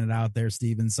digging it out there,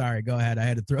 Steven. Sorry, go ahead. I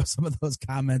had to throw some of those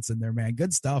comments in there, man.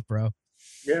 Good stuff, bro.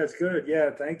 Yeah, it's good.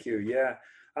 Yeah, thank you. Yeah.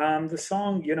 The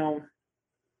song,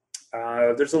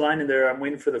 there's a line in there, I'm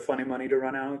waiting for the funny money to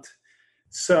run out.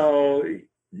 So,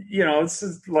 it's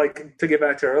just like, to get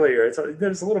back to earlier,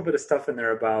 there's a little bit of stuff in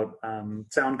there about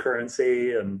sound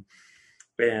currency and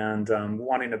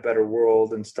wanting a better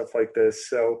world and stuff like this.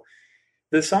 So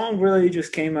the song really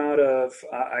just came out of,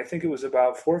 I think it was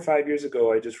about 4 or 5 years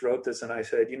ago. I just wrote this and I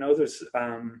said, there's,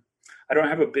 I don't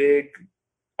have a big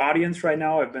audience right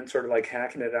now. I've been sort of like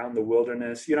hacking it out in the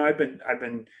wilderness. I've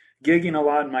been gigging a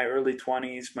lot in my early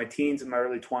 20s, my teens and my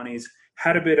early 20s,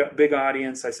 had a big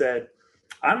audience. I said,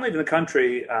 I'm leaving the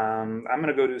country. I'm going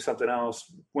to go do something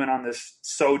else. Went on this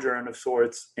sojourn of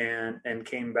sorts and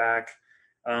came back.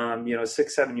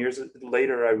 6-7 years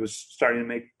later, I was starting to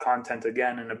make content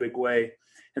again in a big way.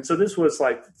 And so this was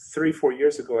like 3-4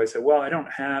 years ago. I said, well, I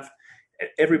don't have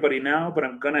everybody now, but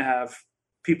I'm going to have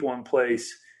people in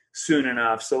place soon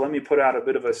enough. So let me put out a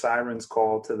bit of a siren's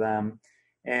call to them.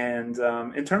 And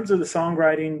in terms of the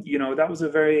songwriting,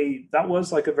 that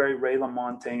was like a very Ray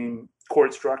LaMontagne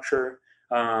chord structure,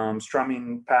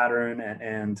 strumming pattern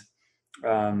and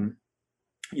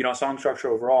song structure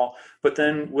overall. But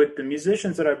then with the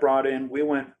musicians that I brought in, we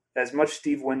went as much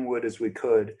Steve Winwood as we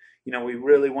could. We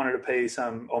really wanted to pay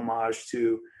some homage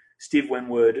to Steve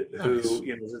Winwood, who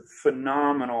is a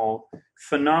phenomenal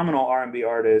R&B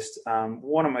artist,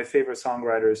 one of my favorite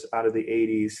songwriters out of the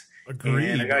 80s.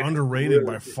 Agreed. Underrated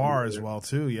by far as well,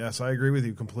 too. Yes, I agree with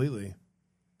you completely.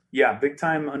 Yeah, big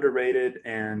time underrated.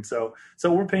 And so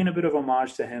we're paying a bit of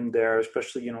homage to him there,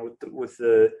 especially, with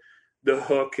the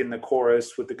hook in the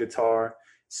chorus with the guitar.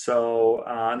 So,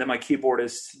 and then my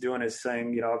keyboardist doing his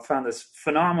thing. I found this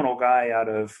phenomenal guy out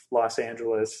of Los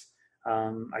Angeles.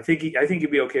 I think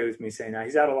he'd be okay with me saying that.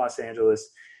 He's out of Los Angeles.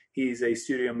 He's a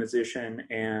studio musician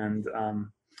and,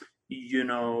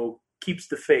 keeps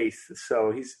the faith.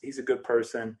 So he's a good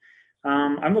person.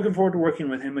 I'm looking forward to working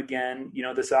with him again.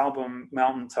 This album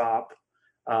Mountaintop,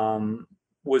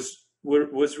 was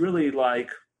really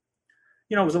like,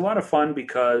 it was a lot of fun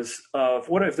because of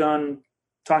what I've done,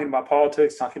 talking about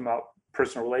politics, talking about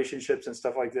personal relationships and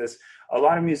stuff like this. A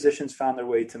lot of musicians found their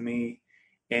way to me,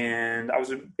 and I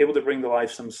was able to bring to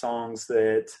life some songs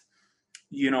that,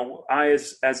 I,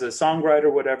 as a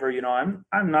songwriter, whatever,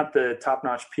 I'm not the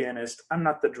top-notch pianist. I'm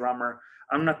not the drummer.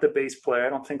 I'm not the bass player. I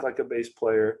don't think like a bass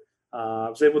player. I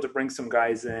was able to bring some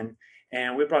guys in,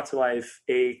 and we brought to life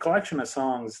a collection of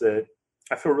songs that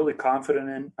I feel really confident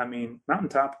in. I mean,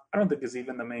 Mountaintop, I don't think is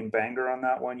even the main banger on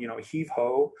that one. Heave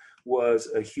Ho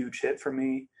was a huge hit for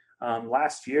me.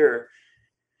 Last year,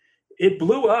 it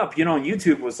blew up, and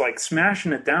YouTube was like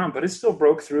smashing it down, but it still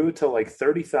broke through to like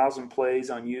 30,000 plays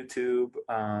on YouTube.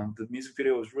 The music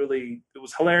video was it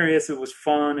was hilarious. It was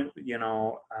fun,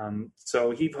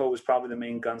 so Heave Ho was probably the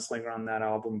main gunslinger on that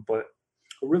album, but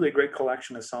a really great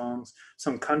collection of songs,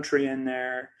 some country in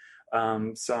there,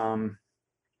 some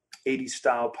 80s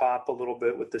style pop a little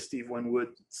bit with the Steve Winwood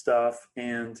stuff,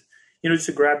 and just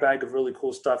a grab bag of really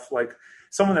cool stuff. Like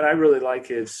someone that I really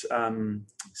like is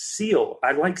Seal.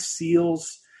 I like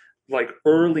Seal's like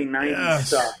early 90s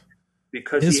stuff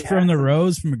because it's from the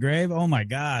Rose from a Grave. Oh my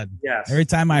God! Yes. Every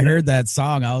time I heard that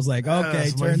song, I was like, okay,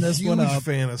 turn this one up. I'm a huge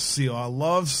fan of Seal. I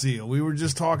love Seal. We were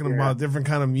just talking about different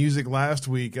kind of music last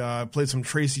week. I played some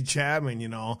Tracy Chapman.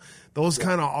 Those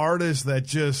kind of artists that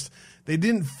just. They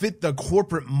didn't fit the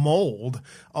corporate mold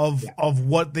of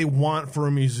what they want for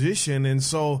a musician. And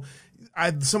so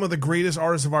some of the greatest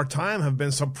artists of our time have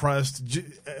been suppressed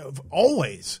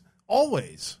always. Oh,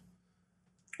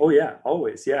 yeah,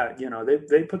 always. Yeah,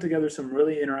 they put together some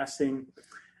really interesting,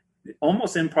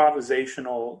 almost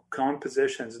improvisational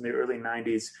compositions in the early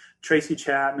 90s. Tracy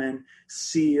Chapman,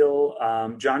 Seal,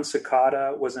 John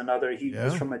Cicada was another. He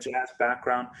was from a jazz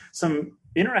background. Some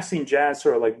interesting jazz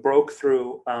sort of like broke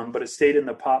through, but it stayed in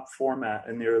the pop format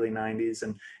in the early 90s.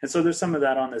 And so there's some of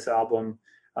that on this album.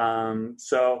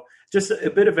 So just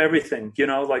a bit of everything,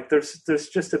 like there's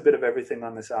just a bit of everything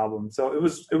on this album. So it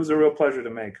was a real pleasure to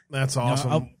make. That's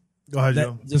awesome. Go ahead,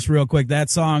 Joe. Just real quick, that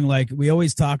song, like we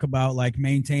always talk about like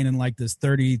maintaining like this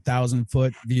 30,000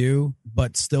 foot view,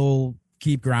 but still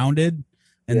keep grounded.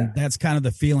 And that's kind of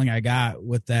the feeling I got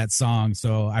with that song.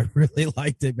 So I really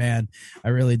liked it, man. I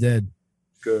really did.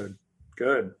 Good.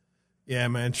 Yeah,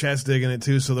 man. Chat's digging it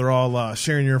too. So they're all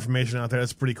sharing your information out there.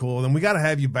 That's pretty cool. And we got to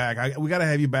have you back. We got to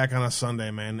have you back on a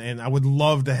Sunday, man. And I would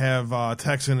love to have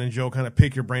Texan and Joe kind of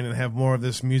pick your brain and have more of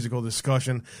this musical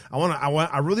discussion.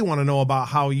 I really want to know about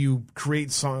how you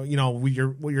create song, what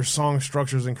your song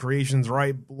structures and creations,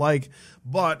 right?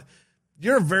 But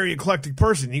you're a very eclectic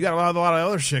person. You got a lot of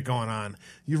other shit going on.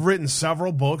 You've written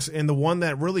several books, and the one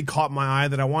that really caught my eye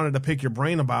that I wanted to pick your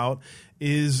brain about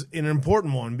is an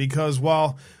important one because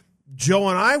while Joe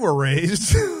and I were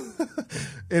raised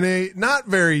in a not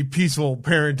very peaceful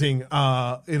parenting,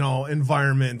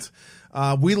 environment.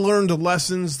 We learned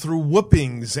lessons through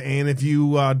whoopings, and if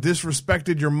you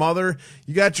disrespected your mother,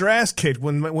 you got your ass kicked.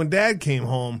 When Dad came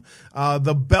home,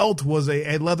 the belt was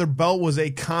a leather belt was a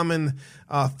common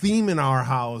theme in our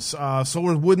house. So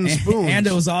were wooden spoons, and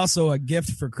it was also a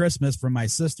gift for Christmas from my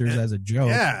sisters as a joke.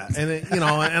 Yeah, and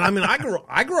I mean, I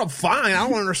grew up fine. I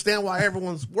don't understand why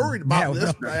everyone's worried about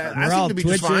this. We're all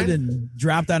twitching and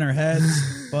dropped on our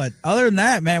heads, but other than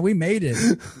that, man, we made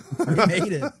it. We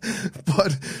made it.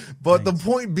 But the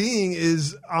point being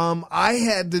is, I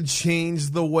had to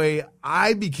change the way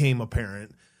I became a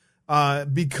parent.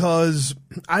 Because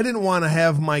I didn't want to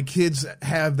have my kids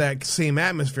have that same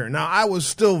atmosphere. Now, I was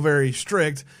still very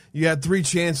strict. You had 3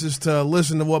 chances to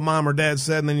listen to what mom or dad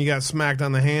said, and then you got smacked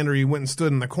on the hand, or you went and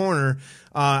stood in the corner.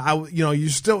 I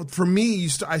still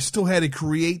had to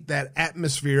create that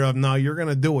atmosphere of, no, you're going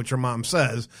to do what your mom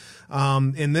says,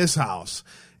 in this house.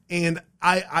 And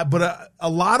but a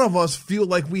lot of us feel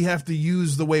like we have to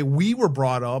use the way we were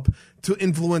brought up to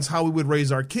influence how we would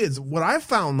raise our kids. What I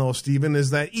found, though, Stephen, is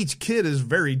that each kid is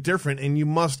very different, and you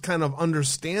must kind of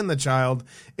understand the child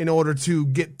in order to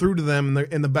get through to them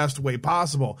in the best way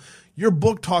possible. Your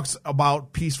book talks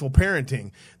about peaceful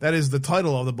parenting. That is the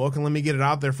title of the book, and let me get it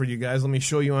out there for you guys. Let me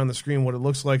show you on the screen what it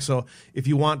looks like. So if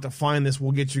you want to find this,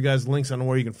 we'll get you guys links on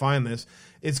where you can find this.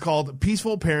 It's called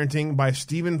Peaceful Parenting by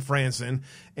Stephen Franson.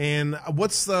 And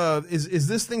is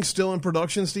this thing still in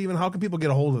production, Stephen? How can people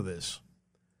get a hold of this?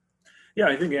 Yeah,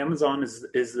 I think Amazon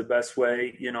is the best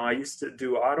way. I used to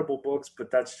do Audible books, but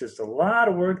that's just a lot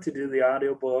of work to do the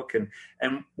audiobook.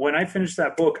 And when I finish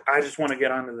that book, I just want to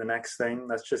get on to the next thing.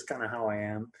 That's just kind of how I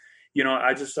am.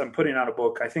 I'm putting out a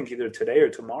book, I think either today or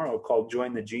tomorrow, called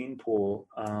Join the Gene Pool.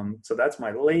 So that's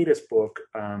my latest book.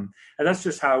 And that's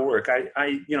just how I work.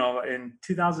 In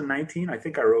 2019, I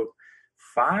think I wrote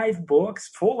 5 books,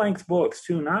 full-length books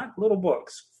too, not little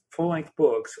books, full-length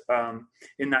books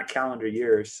in that calendar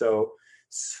year.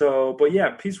 But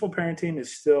yeah, Peaceful Parenting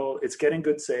is still, it's getting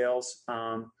good sales.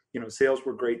 Sales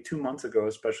were great 2 months ago,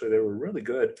 especially. They were really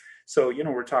good. So,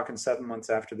 we're talking 7 months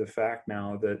after the fact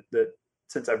now that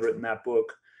since I've written that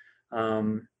book.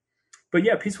 But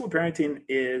yeah, Peaceful Parenting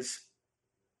is,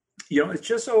 it's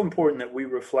just so important that we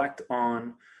reflect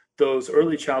on those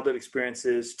early childhood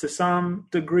experiences to some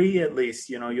degree, at least.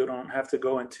 You don't have to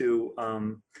go into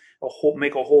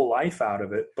make a whole life out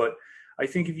of it. But I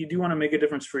think if you do want to make a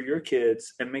difference for your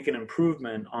kids and make an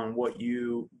improvement on what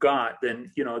you got,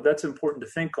 then, that's important to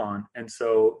think on. And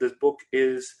so this book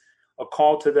is a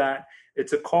call to that.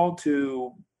 It's a call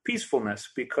to peacefulness,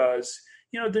 because,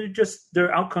 there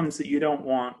are outcomes that you don't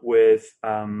want with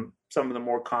some of the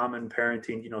more common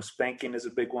parenting. Spanking is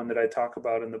a big one that I talk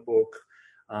about in the book.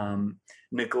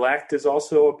 Neglect is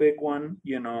also a big one.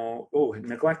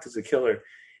 Neglect is a killer.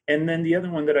 And then the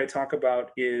other one that I talk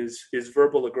about is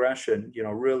verbal aggression,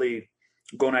 really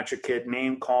going at your kid,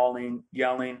 name calling,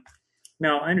 yelling.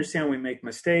 Now, I understand we make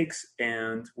mistakes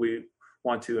and we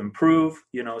want to improve,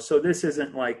 so this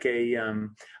isn't like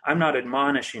I'm not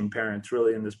admonishing parents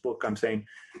really in this book. I'm saying,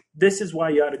 this is why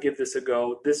you ought to give this a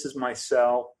go. This is my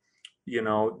sell.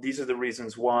 These are the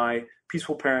reasons why.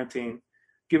 Peaceful Parenting,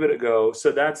 give it a go.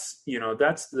 So that's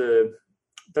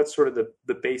sort of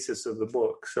the basis of the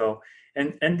book. So,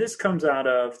 and this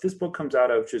book comes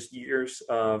out of just years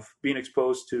of being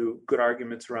exposed to good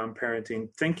arguments around parenting,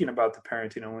 thinking about the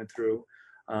parenting I went through.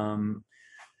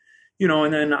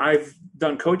 And then I've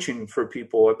done coaching for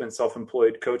people. I've been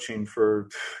self-employed coaching for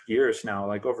years now,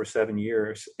 like over 7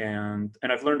 years. And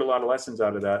I've learned a lot of lessons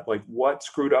out of that, like what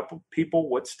screwed up people,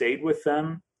 what stayed with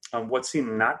them, what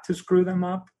seemed not to screw them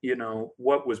up,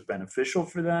 what was beneficial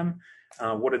for them,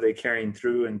 what are they carrying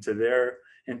through into their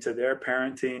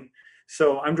parenting.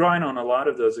 So I'm drawing on a lot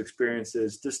of those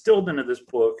experiences distilled into this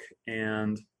book,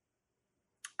 and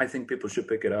I think people should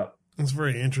pick it up. It's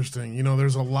very interesting.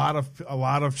 There's a lot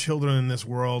of children in this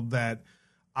world that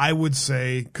I would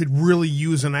say could really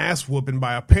use an ass whooping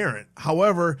by a parent.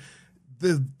 However,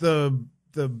 the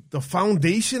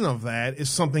foundation of that is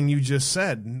something you just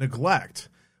said, neglect.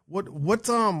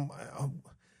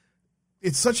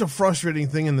 It's such a frustrating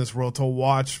thing in this world to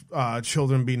watch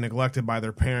children be neglected by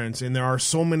their parents, and there are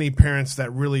so many parents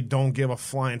that really don't give a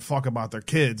flying fuck about their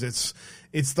kids.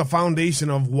 It's the foundation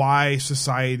of why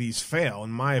societies fail, in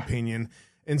my opinion.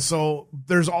 And so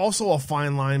there's also a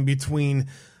fine line between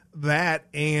that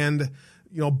and,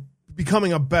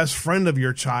 becoming a best friend of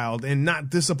your child and not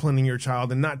disciplining your child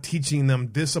and not teaching them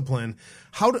discipline.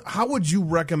 How would you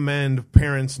recommend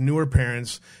parents, newer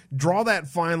parents, draw that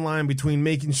fine line between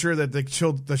making sure that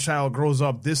the child grows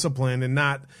up disciplined and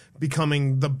not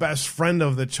becoming the best friend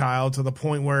of the child to the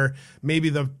point where maybe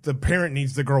the parent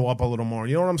needs to grow up a little more?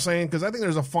 You know what I'm saying? Because I think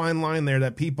there's a fine line there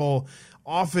that people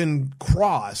often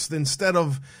cross. Instead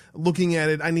of looking at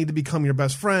it, I need to become your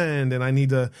best friend and I need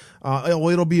to,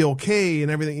 it'll be okay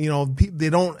and everything. They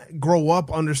don't grow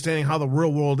up understanding how the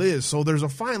real world is. So there's a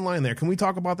fine line there. Can we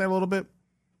talk about that a little bit?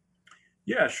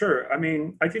 Yeah, sure. I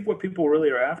mean, I think what people really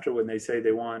are after when they say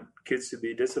they want kids to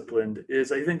be disciplined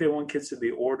is I think they want kids to be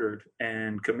ordered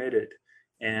and committed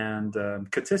and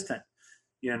consistent,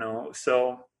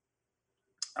 So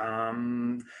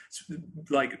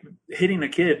like hitting a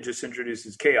kid just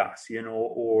introduces chaos,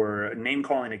 or name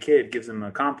calling a kid gives them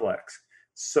a complex.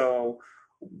 So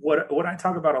what I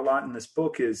talk about a lot in this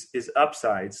book is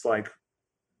upsides, like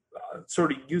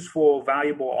sort of useful,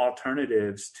 valuable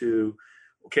alternatives to,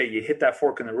 okay, you hit that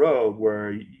fork in the road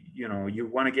where, you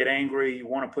want to get angry, you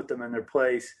want to put them in their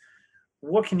place.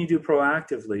 What can you do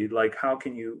proactively? Like, how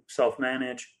can you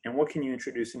self-manage, and what can you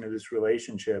introduce into this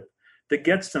relationship that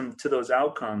gets them to those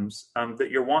outcomes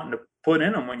that you're wanting to put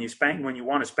in them when you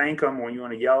want to spank them, or when you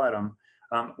want to yell at them?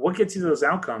 What gets you those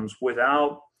outcomes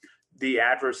without the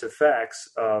adverse effects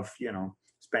of,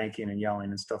 spanking and yelling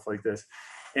and stuff like this?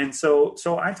 And so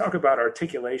I talk about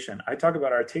articulation. I talk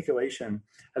about articulation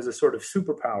as a sort of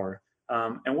superpower.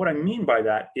 And what I mean by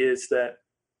that is that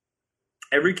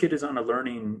every kid is on a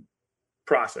learning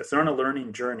process. They're on a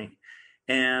learning journey.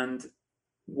 And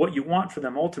what you want for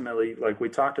them ultimately, like we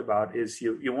talked about, is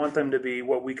you want them to be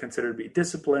what we consider to be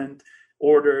disciplined,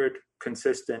 ordered,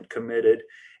 consistent, committed.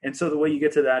 And so the way you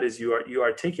get to that is you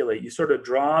articulate, you sort of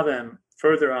draw them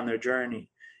further on their journey.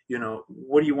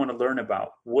 What do you want to learn about?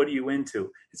 What are you into?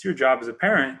 It's your job as a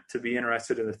parent to be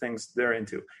interested in the things they're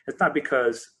into. It's not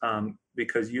because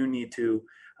you need to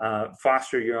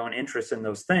foster your own interest in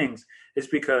those things. It's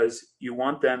because you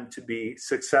want them to be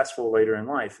successful later in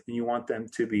life, and you want them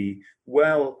to be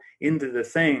well into the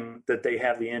thing that they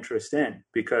have the interest in.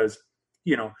 Because,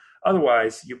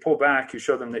 otherwise you pull back, you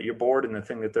show them that you're bored in the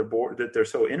thing that they're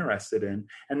so interested in.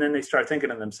 And then they start thinking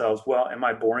to themselves, well, am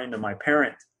I boring to my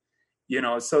parent?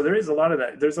 So there is a lot of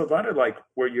that. There's a lot of like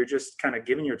where you're just kind of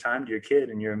giving your time to your kid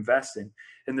and you're investing.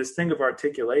 And this thing of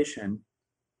articulation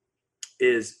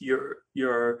is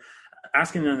you're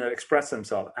asking them to express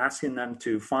themselves, asking them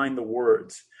to find the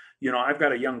words. I've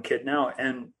got a young kid now,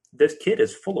 and this kid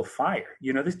is full of fire.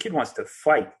 This kid wants to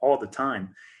fight all the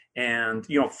time and,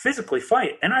 physically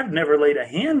fight. And I've never laid a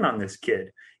hand on this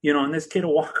kid, and this kid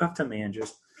will walk up to me and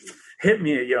just hit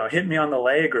me on the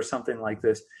leg or something like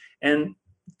this. And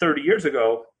 30 years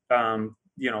ago,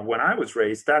 when I was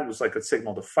raised, that was like a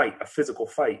signal to fight, a physical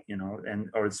fight,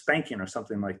 or spanking or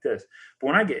something like this. But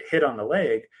when I get hit on the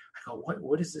leg, I go,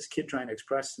 what is this kid trying to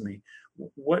express to me?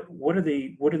 What do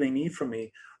they need from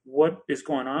me? What is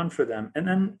going on for them? And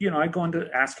then, I go into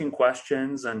asking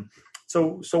questions. And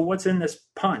so what's in this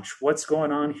punch? What's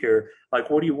going on here? Like,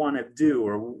 what do you want to do?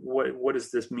 Or what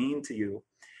does this mean to you?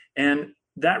 And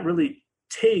that really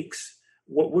takes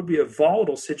what would be a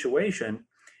volatile situation,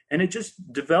 and it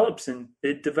just develops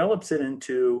it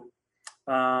into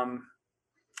a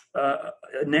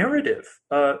narrative,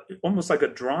 almost like a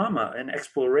drama, an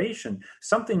exploration,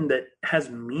 something that has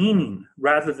meaning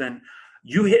rather than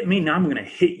you hit me, now I'm going to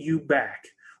hit you back.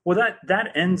 Well,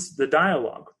 that ends the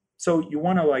dialogue. So you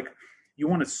want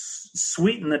to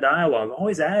sweeten the dialogue,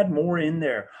 always add more in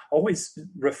there, always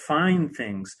refine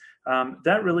things.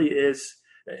 That really is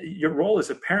your role as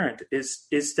a parent,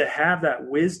 is to have that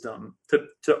wisdom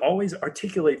to always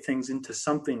articulate things into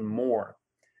something more.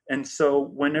 And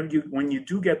so when you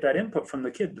do get that input from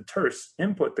the kid, the terse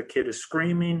input, the kid is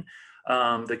screaming,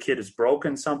 the kid has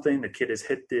broken something, the kid has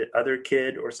hit the other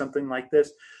kid or something like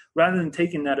this, rather than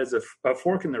taking that as a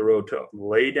fork in the road to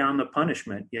lay down the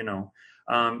punishment,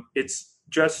 it's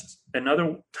just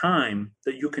another time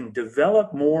that you can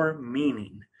develop more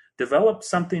meaning, develop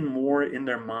something more in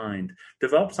their mind,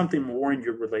 develop something more in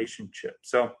your relationship.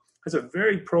 So it's a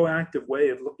very proactive way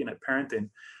of looking at parenting.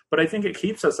 But I think it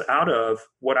keeps us out of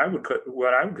what I would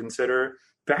consider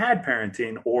bad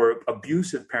parenting or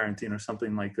abusive parenting or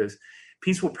something like this.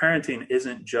 Peaceful parenting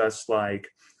isn't just like,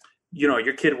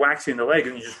 your kid whacks you in the leg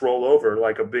and you just roll over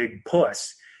like a big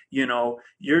puss. You're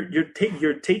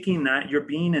taking that, you're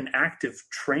being an active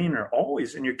trainer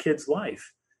always in your kid's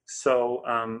life. So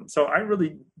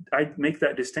I make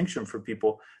that distinction for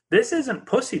people. This isn't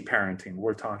pussy parenting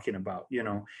we're talking about.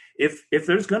 If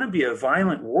there's going to be a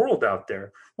violent world out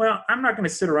there, well, I'm not going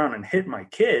to sit around and hit my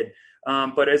kid.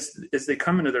 But as they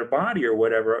come into their body or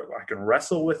whatever, I can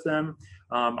wrestle with them.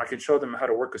 I can show them how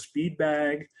to work a speed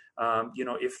bag.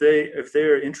 If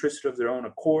they're interested of their own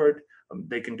accord,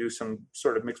 they can do some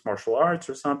sort of mixed martial arts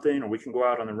or something, or we can go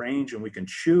out on the range and we can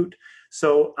shoot.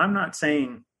 So I'm not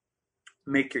saying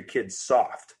make your kids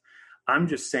soft. I'm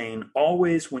just saying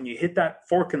always when you hit that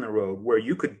fork in the road where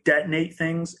you could detonate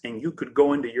things and you could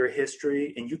go into your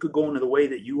history and you could go into the way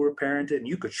that you were parented and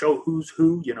you could show who's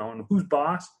who, and who's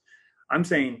boss. I'm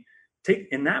saying take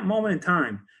in that moment in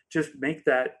time, just make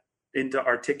that into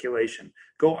articulation.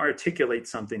 Go articulate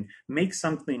something, make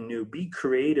something new, be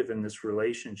creative in this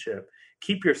relationship.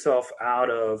 Keep yourself out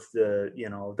of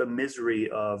the misery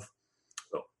of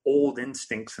old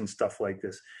instincts and stuff like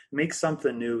this. Make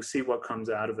something new, see what comes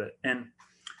out of it. And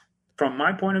from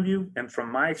my point of view and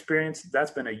from my experience,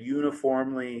 that's been a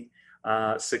uniformly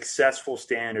successful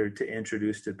standard to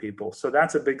introduce to people. So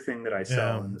that's a big thing that I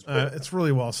sell in this book. It's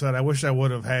really well said. I wish I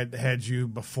would have had you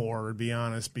before, to be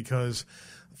honest, because,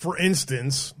 for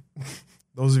instance,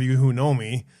 those of you who know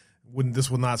me, this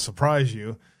would not surprise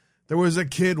you. There was a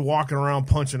kid walking around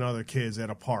punching other kids at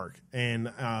a park, and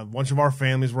a bunch of our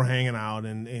families were hanging out,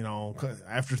 and,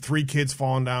 after 3 kids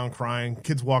falling down crying,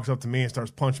 kids walks up to me and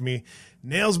starts punching me,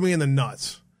 nails me in the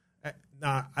nuts.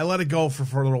 I let it go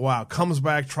for a little while, comes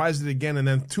back, tries it again, and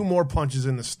then 2 more punches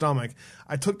in the stomach.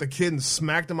 I took the kid and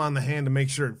smacked him on the hand to make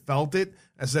sure it felt it.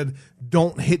 I said,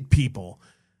 don't hit people.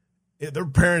 Their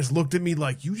parents looked at me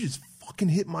like, you just fucking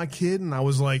hit my kid? And I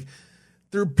was like,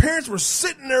 their parents were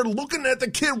sitting there looking at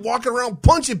the kid walking around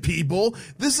punching people.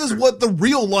 This is what the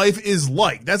real life is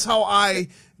like. That's how I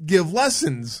give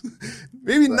lessons.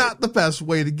 Maybe not the best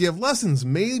way to give lessons.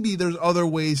 Maybe there's other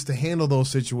ways to handle those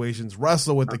situations.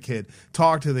 Wrestle with the kid,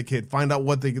 talk to the kid, find out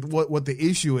what the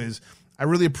issue is. I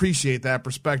really appreciate that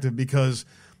perspective, because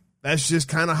that's just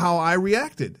kind of how I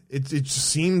reacted. It just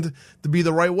seemed to be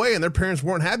the right way, and their parents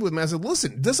weren't happy with me. I said,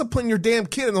 listen, discipline your damn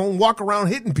kid and don't walk around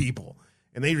hitting people.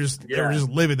 And they were just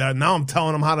livid. Now I'm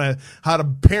telling them how to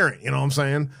parent. You know what I'm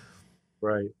saying?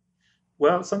 Right.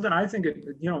 Well, something I think,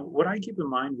 what I keep in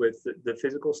mind with the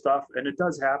physical stuff, and it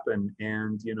does happen.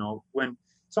 And, when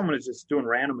someone is just doing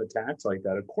random attacks like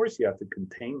that, of course you have to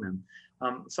contain them.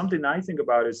 Something I think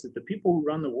about is that the people who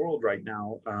run the world right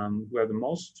now, who have the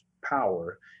most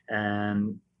power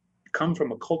and come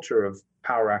from a culture of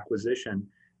power acquisition,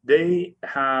 they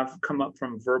have come up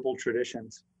from verbal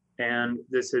traditions. And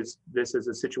this is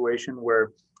a situation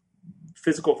where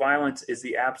physical violence is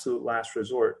the absolute last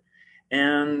resort.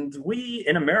 And we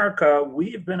in America,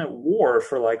 we've been at war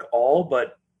for like all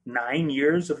but 9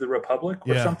 years of the Republic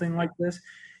or something like this.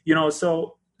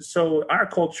 So our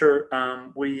culture,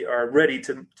 we are ready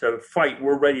to fight.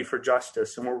 We're ready for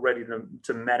justice, and we're ready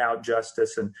to met out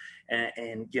justice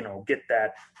and get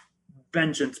that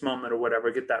vengeance moment or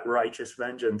whatever, get that righteous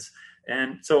vengeance.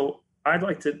 And so I'd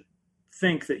like to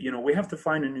think that, we have to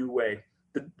find a new way.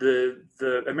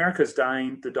 The America's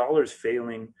dying, the dollar's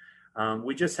failing.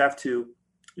 We just have to,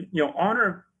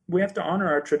 honor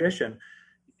our tradition.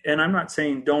 And I'm not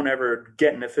saying don't ever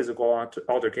get in a physical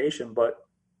altercation, but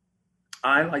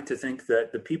I like to think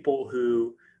that the people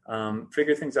who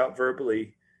figure things out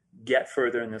verbally get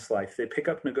further in this life. They pick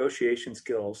up negotiation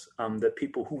skills that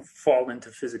people who fall into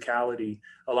physicality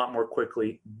a lot more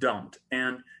quickly don't.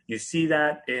 And you see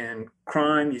that in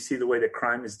crime. You see the way that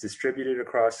crime is distributed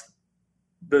across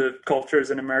the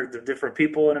cultures in America, the different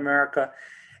people in America.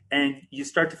 And you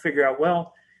start to figure out,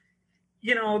 well,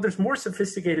 there's more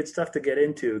sophisticated stuff to get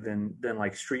into than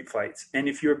like street fights. And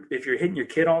if you're hitting your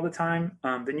kid all the time,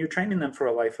 then you're training them for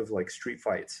a life of like street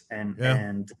fights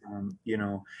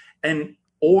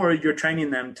or you're training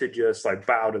them to just like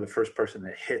bow to the first person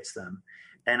that hits them.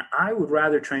 And I would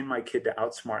rather train my kid to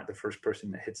outsmart the first person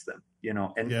that hits them,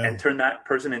 and turn that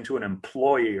person into an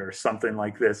employee or something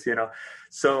like this,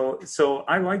 So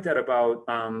I like that about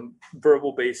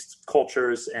verbal based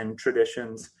cultures and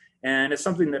traditions. And it's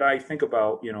something that I think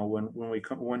about,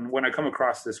 when I come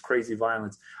across this crazy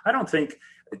violence. I don't think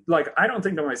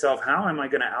to myself, how am I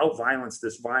going to out-violence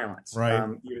this violence? Right.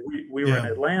 We were in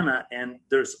Atlanta, and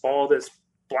there's all this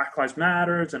Black Lives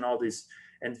Matters and all these,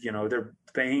 and they're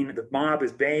baying, the mob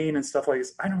is baying and stuff like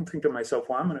this. I don't think to myself,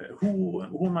 well, who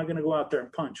am I going to go out there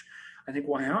and punch? I think,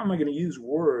 well, how am I going to use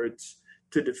words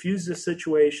to diffuse this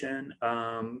situation,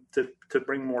 to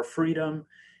bring more freedom?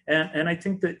 And I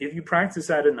think that if you practice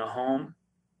that in the home,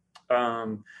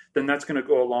 then that's going to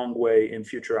go a long way in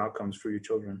future outcomes for your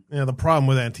children. Yeah, the problem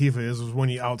with Antifa is when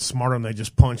you outsmart them, they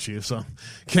just punch you. So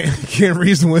can't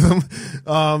reason with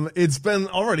them. It's been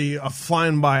already a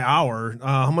flying by hour.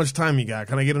 How much time you got?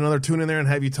 Can I get another tune in there and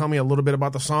have you tell me a little bit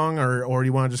about the song, or do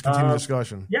you want to just continue the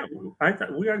discussion? Yeah,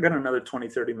 we got another 20,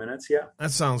 30 minutes. Yeah.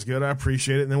 That sounds good. I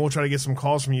appreciate it. And then we'll try to get some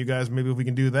calls from you guys. Maybe if we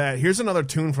can do that. Here's another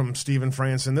tune from Stephen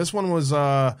Franson. This one was,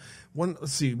 when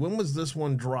was this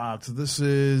one dropped? This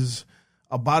is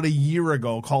about a year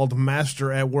ago, called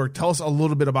Master at Work. Tell us a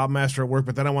little bit about Master at Work,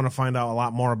 but then I want to find out a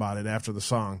lot more about it after the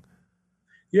song.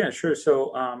 Yeah, sure.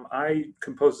 So I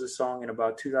composed this song in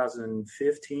about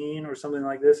 2015 or something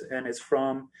like this, and it's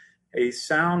from a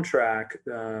soundtrack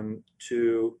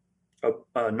to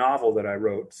a novel that I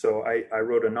wrote. So I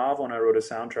wrote a novel and I wrote a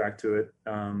soundtrack to it.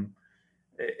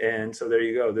 And so there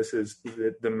you go. This is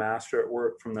the Master at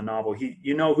Work from the novel.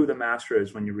 You know who the master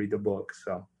is when you read the book.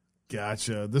 So.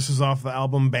 Gotcha. This is off the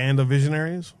album Band of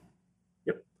Visionaries?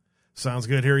 Yep. Sounds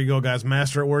good. Here you go, guys.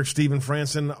 Master at Work, Stephen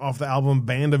Franson off the album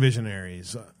Band of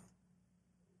Visionaries.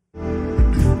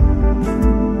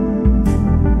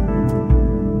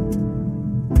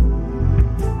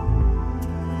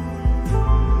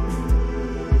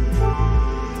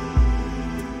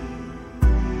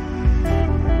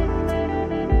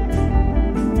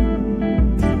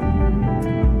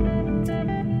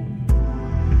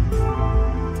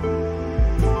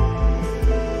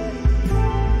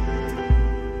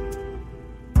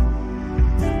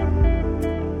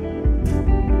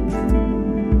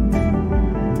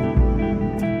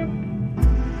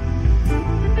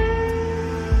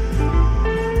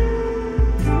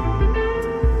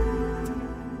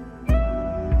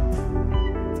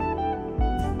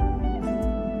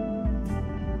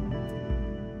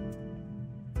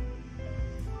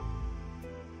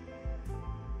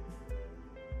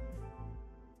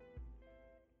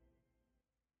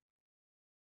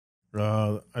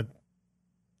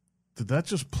 Did that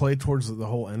just play towards the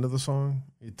whole end of the song?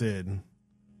 It did.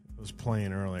 It was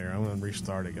playing earlier. I'm going to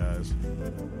restart it, guys.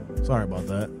 Sorry about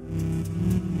that.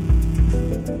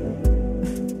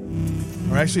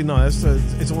 Or actually, no,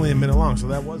 it's only a minute long, so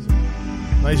that wasn't.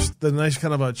 The nice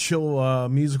kind of a chill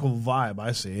musical vibe,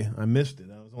 I see. I missed it.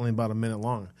 That was only about a minute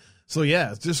long. So,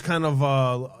 yeah, it's just kind of,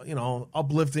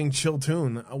 uplifting, chill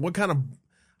tune. What kind of...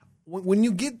 When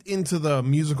you get into the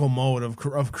musical mode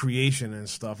of creation and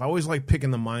stuff, I always like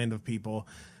picking the mind of people.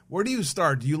 Where do you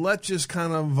start? Do you let just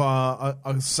kind of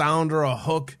a sound or a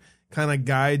hook kind of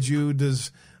guide you?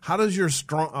 How does your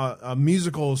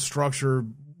musical structure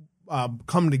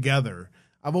come together?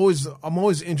 I'm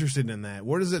always interested in that.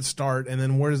 Where does it start, and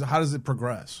then how does it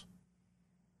progress?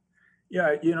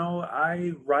 Yeah,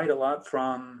 I write a lot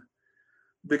from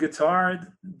the guitar.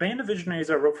 Band of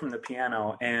Visionaries I wrote from the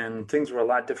piano, and things were a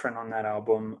lot different on that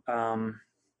album.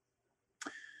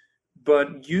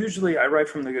 But usually I write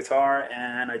from the guitar,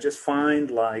 and I just find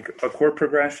like a chord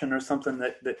progression or something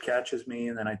that catches me,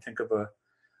 and then I think of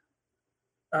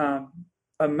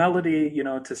a melody,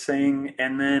 to sing,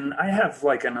 and then I have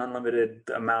like an unlimited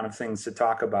amount of things to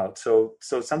talk about. So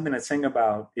something to sing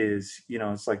about is,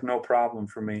 it's like no problem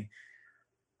for me.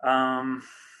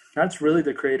 That's really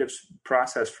the creative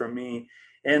process for me.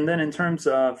 And then in terms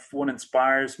of what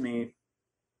inspires me,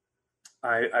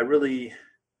 I'm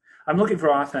looking for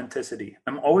authenticity.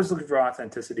 I'm always looking for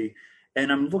authenticity.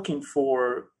 And I'm looking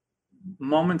for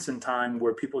moments in time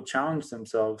where people challenge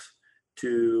themselves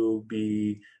to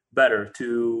be better,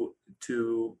 to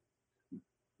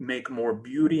make more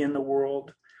beauty in the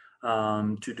world,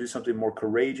 to do something more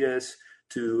courageous,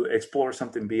 to explore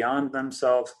something beyond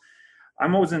themselves.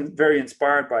 I'm always very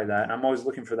inspired by that. I'm always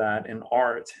looking for that in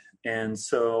art. And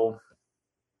so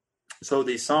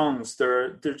these songs,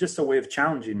 they're just a way of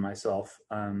challenging myself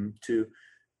to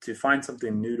find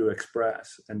something new to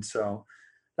express. And so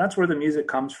that's where the music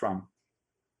comes from.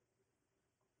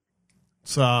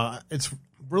 It's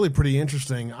really pretty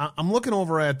interesting. I'm looking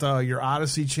over at your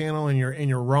Odyssey channel and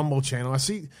your Rumble channel. I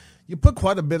see you put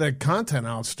quite a bit of content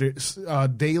out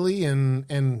daily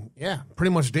and yeah,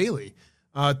 pretty much daily.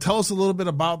 Tell us a little bit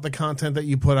about the content that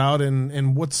you put out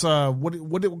and what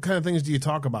kind of things do you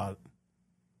talk about?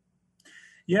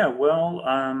 Yeah, well,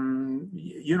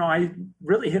 I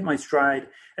really hit my stride.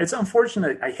 It's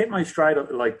unfortunate. I hit my stride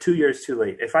like 2 years too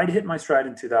late. If I'd hit my stride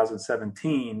in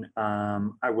 2017,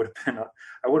 I would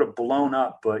have blown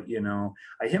up. But,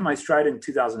 I hit my stride in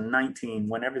 2019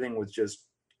 when everything was just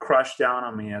crushed down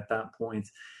on me at that point.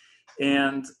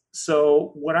 And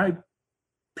so what I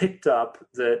picked up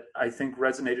that I think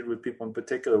resonated with people in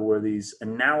particular were these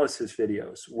analysis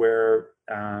videos where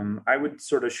I would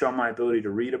sort of show my ability to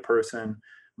read a person,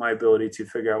 my ability to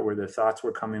figure out where their thoughts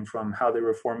were coming from, how they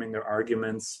were forming their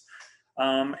arguments,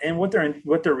 and what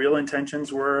their real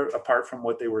intentions were apart from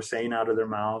what they were saying out of their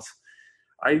mouths.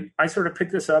 I sort of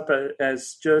picked this up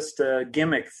as just a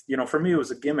gimmick. For me, it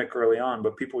was a gimmick early on,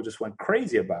 but people just went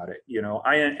crazy about it.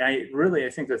 I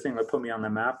think the thing that put me on the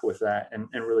map with that and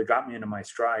really got me into my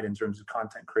stride in terms of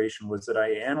content creation was that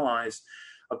I analyzed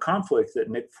a conflict that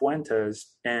Nick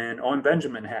Fuentes and Owen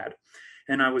Benjamin had.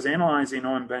 And I was analyzing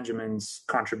Owen Benjamin's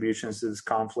contributions to this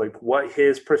conflict, what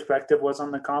his perspective was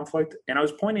on the conflict. And I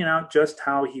was pointing out just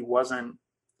how he wasn't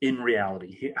in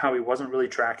reality, how he wasn't really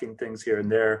tracking things here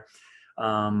and there.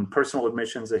 Personal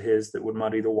admissions of his that would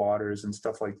muddy the waters and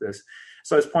stuff like this.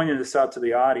 So I was pointing this out to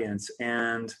the audience,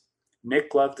 and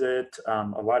Nick loved it.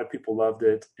 A lot of people loved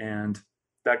it, and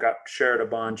that got shared a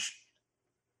bunch.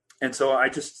 And so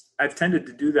I've tended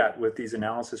to do that with these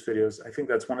analysis videos. I think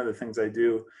that's one of the things I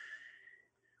do.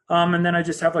 And then I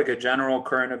just have like a general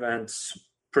current events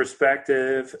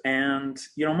perspective, and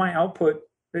my output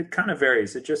It kind of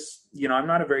varies. It just, I'm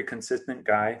not a very consistent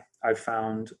guy. I've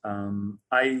found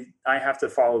I have to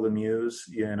follow the muse,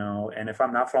 and if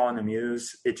I'm not following the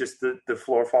muse, it just the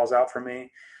floor falls out for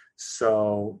me.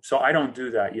 So I don't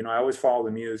do that. I always follow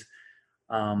the muse.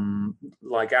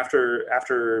 Like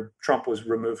after Trump was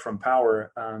removed from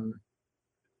power,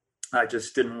 I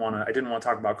just didn't want to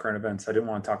talk about current events. I didn't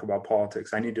want to talk about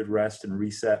politics. I needed rest and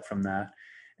reset from that.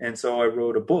 And so I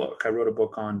wrote a book. I wrote a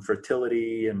book on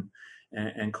fertility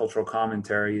and cultural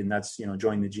commentary, and that's,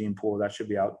 Join the Gene Pool. That should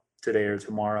be out today or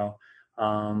tomorrow.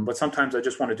 But sometimes I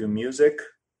just want to do music,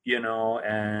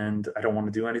 and I don't want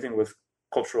to do anything with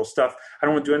cultural stuff. I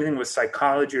don't want to do anything with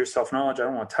psychology or self-knowledge. I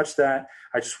don't want to touch that.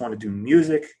 I just want to do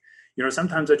music.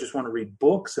 Sometimes I just want to read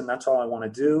books, and that's all I want to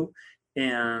do.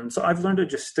 And so I've learned to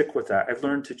just stick with that. I've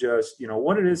learned to just,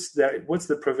 what's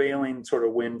the prevailing sort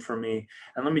of wind for me?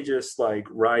 And let me just like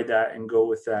ride that and go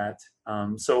with that.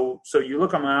 So you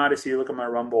look on my Odyssey, you look at my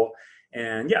Rumble,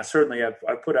 and yeah, certainly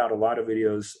I've put out a lot of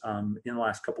videos in the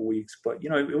last couple of weeks, but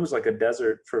it was like a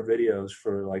desert for videos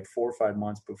for like 4 or 5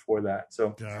 months before that.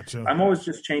 So Gotcha. I'm always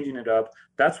just changing it up.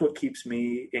 That's what keeps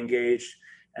me engaged.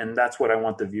 And that's what I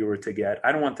want the viewer to get.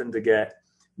 I don't want them to get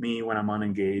me when I'm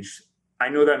unengaged. I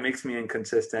know that makes me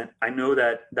inconsistent. I know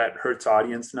that hurts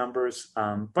audience numbers,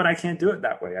 but I can't do it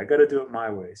that way. I got to do it my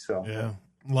way. So yeah,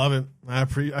 love it. I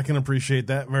can appreciate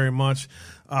that very much.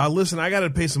 Listen, I got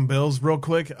to pay some bills real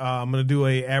quick. I'm going to do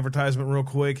a advertisement real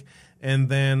quick, and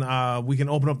then we can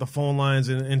open up the phone lines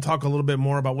and talk a little bit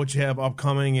more about what you have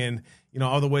upcoming and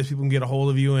other ways people can get a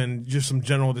hold of you and just some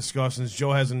general discussions.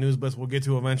 Joe has a news blitz we'll get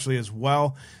to eventually as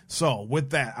well. So with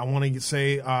that, I want to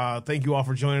say thank you all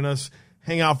for joining us.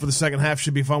 Hang out for the second half.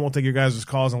 Should be fun. We'll take your guys'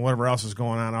 calls and whatever else is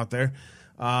going on out there.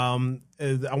 I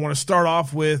want to start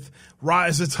off with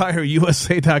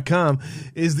RiseAttireUSA.com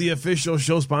is the official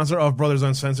show sponsor of Brothers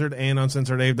Uncensored and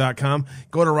UncensoredAbe.com.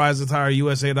 Go to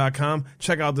RiseAttireUSA.com.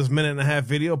 Check out this 1.5-minute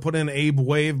video. Put in Abe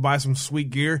Wave. Buy some sweet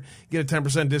gear. Get a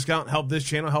 10% discount. Help this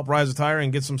channel. Help Rise Attire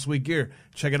and get some sweet gear.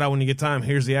 Check it out when you get time.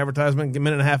 Here's the advertisement. Get a 1.5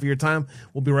 minutes of your time.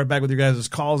 We'll be right back with your guys'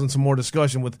 calls and some more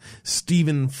discussion with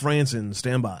Stephen Franson.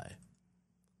 Stand by.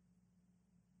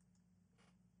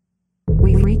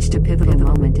 We've reached a pivotal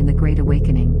moment in the Great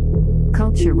Awakening.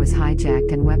 Culture was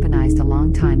hijacked and weaponized a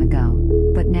long time ago,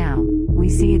 but now, we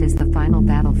see it as the final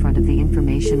battlefront of the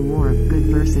information war of good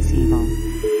versus evil.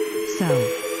 So,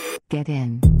 get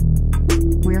in.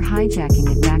 We're hijacking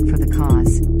it back for the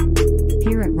cause.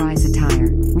 Here at Rise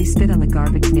Attire, we spit on the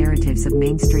garbage narratives of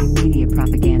mainstream media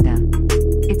propaganda.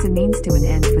 It's a means to an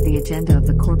end for the agenda of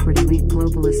the corporate elite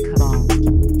globalist cabal.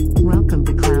 Welcome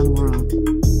to Clown World.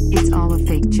 It's all a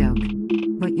fake joke.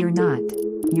 But you're not.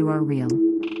 You are real.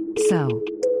 So,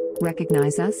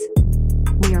 recognize us?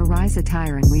 We are Rise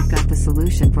Attire and we've got the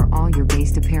solution for all your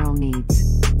based apparel needs.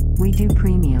 We do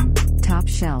premium, top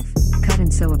shelf, cut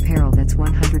and sew apparel that's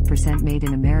 100% made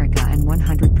in America and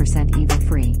 100%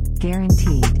 evil-free,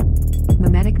 guaranteed.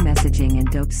 Mimetic messaging and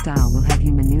dope style will have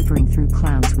you maneuvering through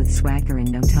clowns with swagger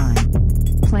in no time.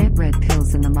 Plant red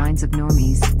pills in the minds of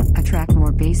normies, attract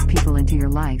more base people into your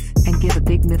life, and give a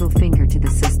big middle finger to the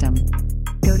system.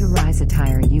 Go to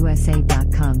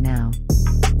RiseAttireUSA.com now.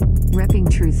 Repping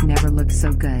truth never looked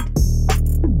so good.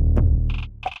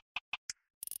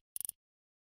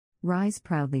 Rise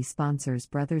proudly sponsors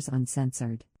Brothers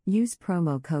Uncensored. Use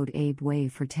promo code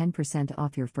ABEWAVE for 10%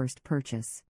 off your first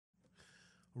purchase.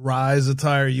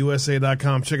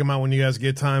 RiseAttireUSA.com. Check them out when you guys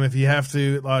get time. If you have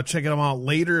to check them out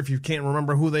later, if you can't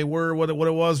remember who they were, what it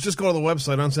was, just go to the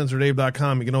website,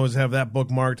 UncensoredAbe.com. You can always have that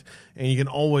bookmarked, and you can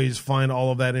always find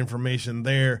all of that information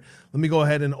there. Let me go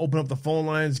ahead and open up the phone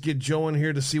lines, get Joe in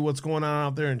here to see what's going on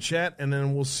out there in chat, and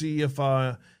then we'll see if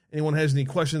anyone has any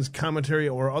questions, commentary,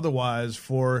 or otherwise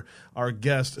for our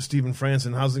guest, Stephen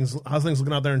Franson. How's things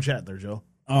looking out there in chat there, Joe?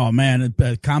 Oh, man,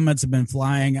 comments have been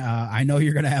flying. I know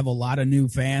you're going to have a lot of new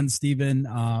fans, Stephen.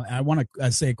 I want to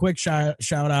say a quick shout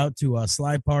out to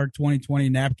Sly Park 2020,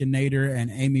 Napkin Nader, and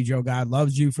Amy Jo God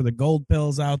Loves You for the gold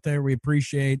pills out there. We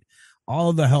appreciate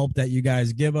all of the help that you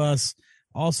guys give us.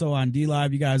 Also on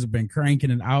D-Live, you guys have been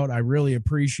cranking it out. I really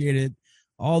appreciate it.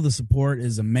 All the support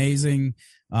is amazing.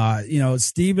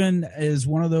 Stephen is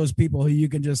one of those people who you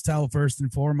can just tell first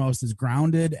and foremost is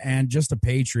grounded and just a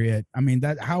patriot. I mean,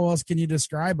 how else can you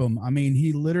describe him? I mean,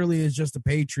 he literally is just a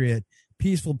patriot,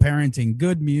 peaceful parenting,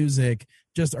 good music,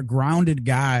 just a grounded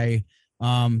guy.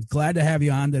 Glad to have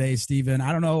you on today, Stephen.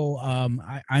 I don't know.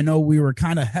 I know we were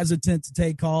kind of hesitant to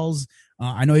take calls.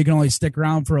 I know you can only stick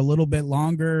around for a little bit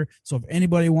longer. So if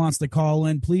anybody wants to call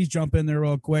in, please jump in there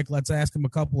real quick. Let's ask him a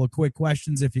couple of quick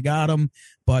questions if you got them.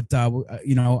 But,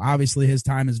 obviously his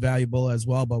time is valuable as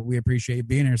well, but we appreciate you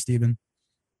being here, Stephen.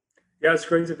 Yeah, it's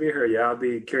great to be here. Yeah, I'll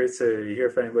be curious to hear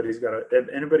if anybody's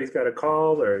got a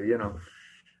call, or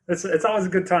it's always a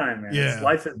good time, man. Yeah.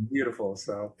 Life is beautiful.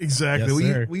 So Exactly.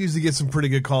 Yes, sir. We usually get some pretty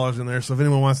good callers in there. So if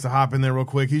anyone wants to hop in there real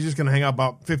quick, he's just going to hang out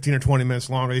about 15 or 20 minutes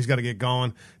longer. He's got to get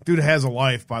going. Dude has a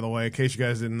life, by the way, in case you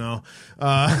guys didn't know.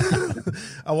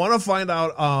 I want to find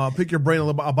out, pick your brain a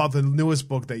little bit about the newest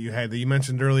book that you had that you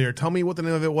mentioned earlier. Tell me what the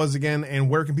name of it was again, and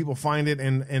where can people find it,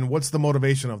 and what's the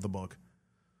motivation of the book?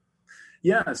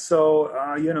 yeah, so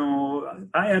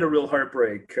I had a real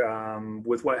heartbreak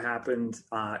with what happened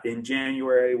in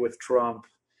January with Trump.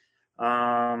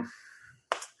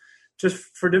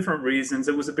 Just for different reasons,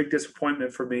 it was a big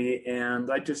disappointment for me,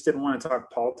 and I just didn't want to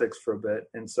talk politics for a bit.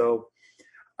 And so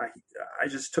I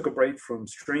just took a break from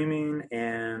streaming,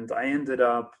 and I ended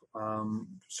up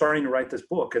starting to write this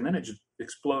book, and then it just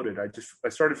exploded. I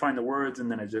started finding the words,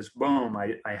 and then it just boom,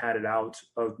 I had it out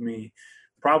of me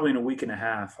probably in a week and a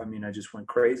half. I mean, I just went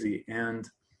crazy. And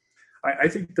I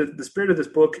think the spirit of this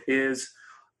book is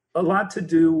a lot to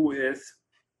do with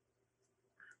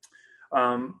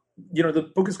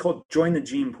the book is called Join the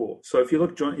Gene Pool. So if you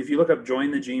look up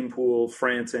Join the Gene Pool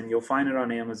Franzen, you'll find it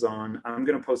on Amazon. I'm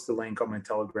going to post the link on my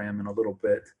Telegram in a little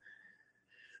bit.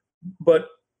 But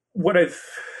what I've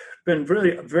been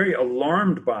really very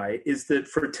alarmed by is that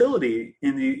fertility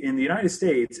in the United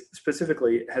States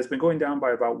specifically has been going down by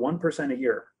about 1% a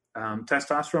year.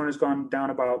 Testosterone has gone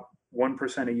down about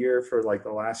 1% a year for like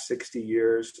the last 60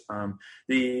 years.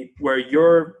 Where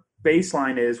your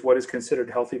baseline is what is considered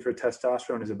healthy for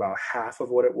testosterone is about half of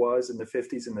what it was in the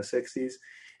 50s and the 60s.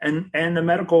 And the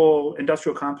medical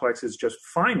industrial complex is just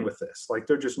fine with this. Like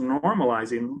they're just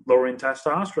normalizing lowering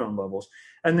testosterone levels.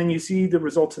 And then you see the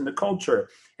results in the culture.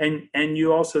 And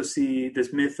you also see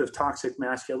this myth of toxic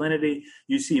masculinity.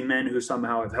 You see men who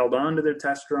somehow have held on to their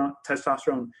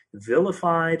testosterone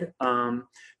vilified.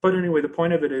 But anyway, the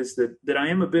point of it is that I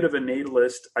am a bit of a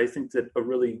natalist. I think that a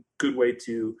really good way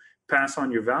to pass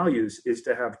on your values is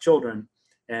to have children.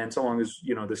 And so long as,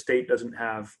 the state doesn't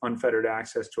have unfettered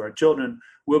access to our children,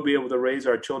 we'll be able to raise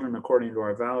our children according to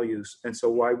our values. And so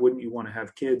why wouldn't you want to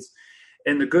have kids?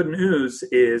 And the good news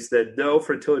is that though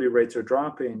fertility rates are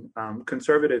dropping,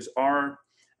 conservatives are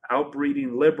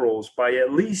outbreeding liberals by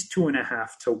at least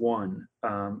 2.5 to 1.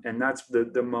 And that's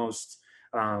the most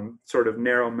sort of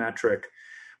narrow metric.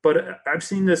 But I've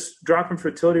seen this drop in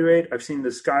fertility rate. I've seen the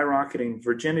skyrocketing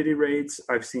virginity rates.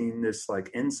 I've seen this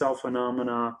like incel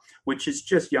phenomena, which is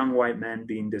just young white men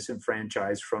being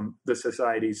disenfranchised from the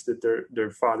societies that their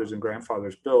fathers and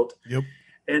grandfathers built. Yep.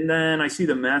 And then I see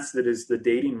the mess that is the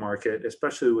dating market,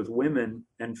 especially with women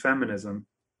and feminism.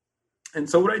 And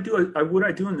so what I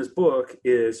do in this book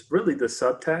is really the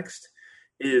subtext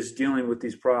is dealing with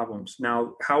these problems.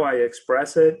 Now, how I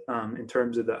express it in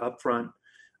terms of the upfront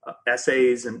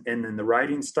essays and then the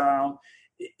writing style,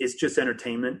 it's just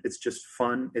entertainment. It's just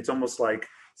fun. It's almost like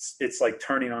it's like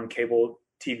turning on cable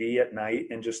TV at night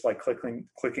and just like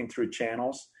clicking through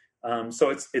channels. So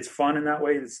it's fun in that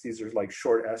way. These are like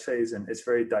short essays and it's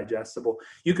very digestible.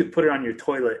 You could put it on your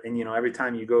toilet and, every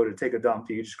time you go to take a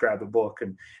dump, you just grab the book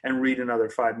and read another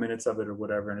 5 minutes of it or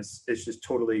whatever. And it's just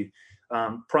totally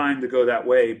primed to go that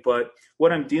way. But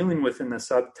what I'm dealing with in the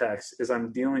subtext is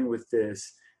I'm dealing with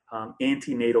this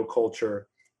antenatal culture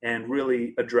and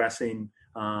really addressing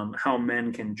how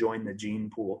men can join the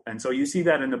gene pool. And so you see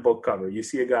that in the book cover. You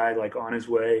see a guy like on his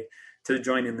way to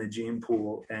joining the gene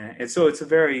pool. And so it's a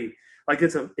very, like,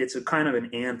 it's a kind of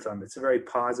an anthem. It's a very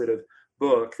positive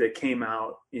book that came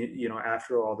out,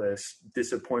 after all this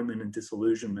disappointment and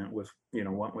disillusionment with,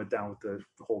 what went down with the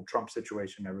whole Trump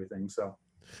situation and everything. So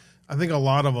I think a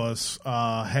lot of us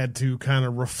had to kind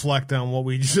of reflect on what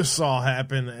we just saw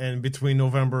happen in between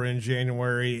November and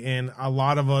January. And a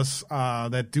lot of us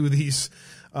that do these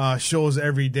shows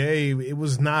every day, it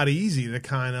was not easy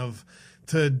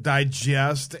to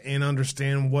digest and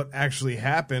understand what actually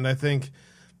happened. I think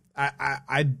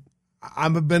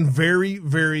I've been very,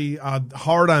 very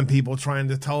hard on people trying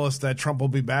to tell us that Trump will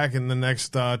be back in the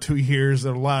next 2 years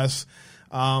or less.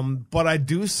 But I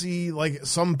do see like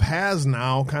some paths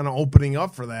now kind of opening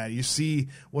up for that. You see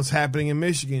what's happening in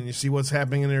Michigan. You see what's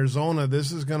happening in Arizona.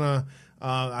 This is going to,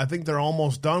 I think they're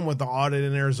almost done with the audit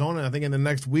in Arizona. I think in the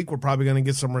next week, we're probably going to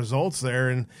get some results there.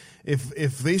 And if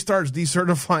they start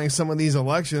decertifying some of these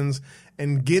elections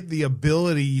and get the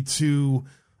ability to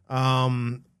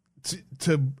have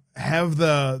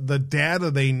the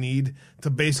data they need to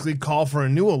basically call for a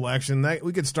new election, that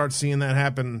we could start seeing that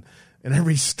happen in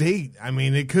every state. I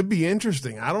mean, it could be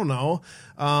interesting. I don't know.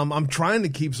 I'm trying to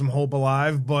keep some hope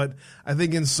alive, but I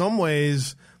think in some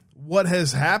ways what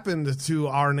has happened to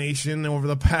our nation over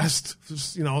the past,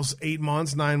 8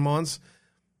 months, 9 months,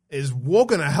 is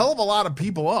woken a hell of a lot of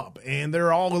people up, and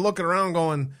they're all looking around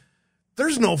going,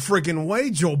 there's no freaking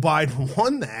way Joe Biden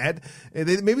won that.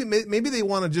 And maybe they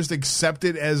want to just accept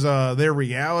it as their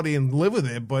reality and live with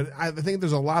it. But I think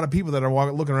there's a lot of people that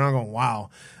are looking around going, wow.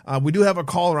 We do have a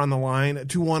caller on the line,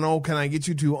 210. Can I get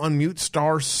you to unmute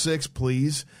 *6,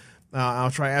 please? I'll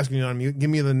try asking you to unmute. Give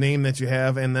me the name that you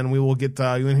have, and then we will get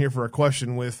you in here for a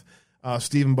question with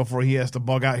Stephen before he has to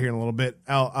bug out here in a little bit.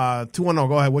 210,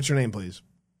 go ahead. What's your name, please?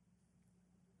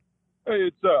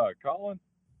 Hey, it's Colin.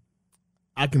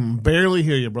 I can barely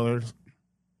hear you, brother.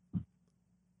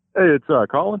 Hey, it's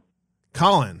Colin.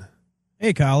 Colin.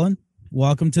 Hey, Colin.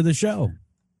 Welcome to the show.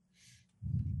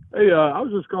 Hey, I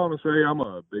was just calling to say I'm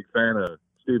a big fan of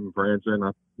Stephen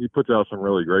Franson. He puts out some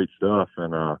really great stuff,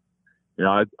 and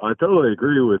I totally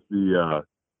agree with the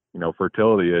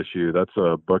fertility issue. That's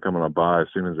a book I'm going to buy as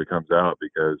soon as it comes out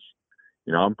because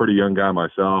I'm a pretty young guy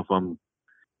myself. I'm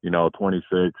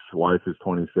 26. Wife is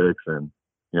 26, and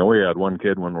we had one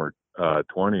kid when we're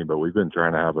 20, but we've been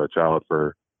trying to have a child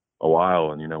for a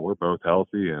while, and we're both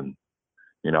healthy, and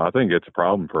I think it's a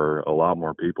problem for a lot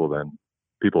more people than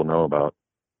people know about.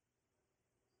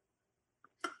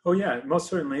 Oh yeah, it most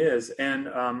certainly is, and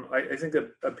I think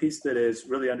that a piece that is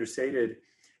really understated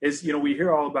is we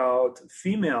hear all about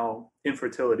female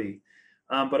infertility,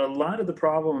 but a lot of the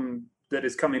problem that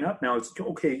is coming up now is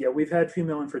okay. Yeah, we've had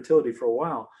female infertility for a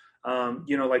while.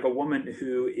 Like a woman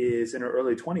who is in her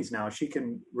early 20s now, she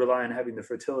can rely on having the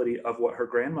fertility of what her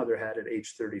grandmother had at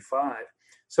age 35.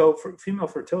 So female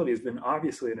fertility has been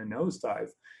obviously in a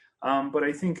nosedive. But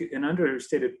I think an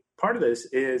understated part of this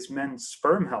is men's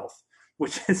sperm health,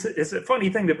 which is a funny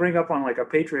thing to bring up on like a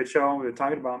Patriot show. We're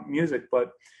talking about music,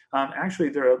 but actually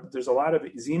there's a lot of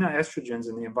xenoestrogens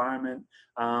in the environment.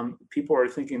 People are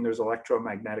thinking there's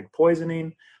electromagnetic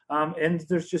poisoning, and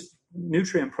there's just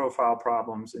nutrient profile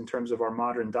problems in terms of our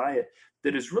modern diet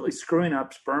that is really screwing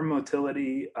up sperm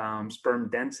motility, sperm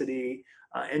density,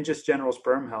 and just general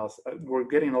sperm health. We're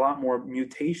getting a lot more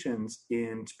mutations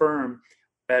in sperm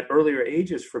at earlier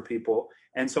ages for people.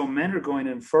 And so men are going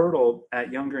infertile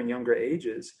at younger and younger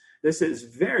ages. This is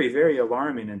very, very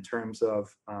alarming in terms of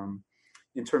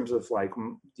like,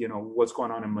 what's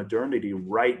going on in modernity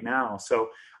right now. So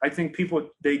I think people,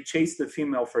 they chase the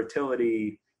female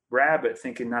fertility rabbit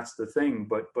thinking that's the thing,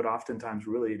 but oftentimes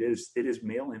really it is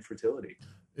male infertility.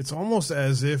 It's almost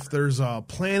as if there's a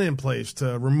plan in place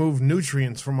to remove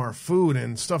nutrients from our food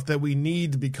and stuff that we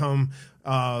need to become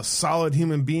solid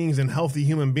human beings and healthy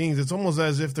human beings. It's almost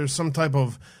as if there's some type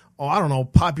of,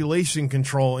 population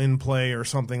control in play or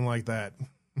something like that.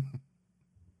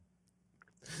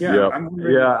 Yeah. I'm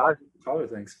wondering what the caller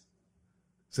thinks.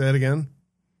 Say that again.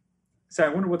 So I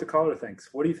wonder what the caller thinks.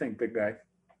 What do you think, big guy?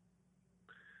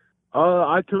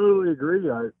 I totally agree.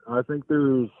 I think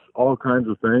there's all kinds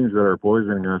of things that are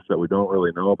poisoning us that we don't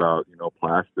really know about,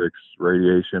 plastics,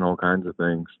 radiation, all kinds of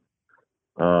things.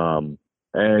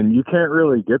 And you can't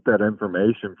really get that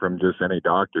information from just any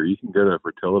doctor. You can get a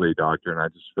fertility doctor, and I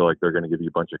just feel like they're going to give you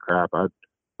a bunch of crap. I'd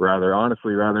rather I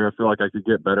feel like I could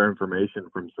get better information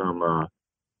from some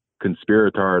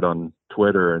conspiratard on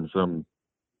Twitter and some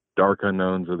dark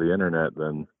unknowns of the internet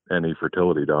than any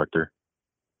fertility doctor.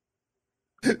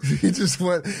 He just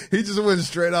went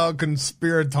straight out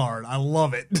conspiratard. I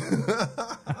love it.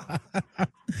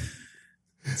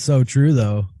 It's so true,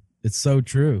 though. It's so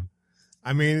true.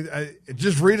 I mean,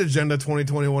 just read Agenda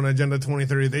 2021, Agenda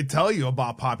 2030. They tell you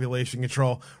about population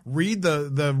control. Read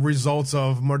the results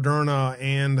of Moderna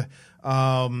and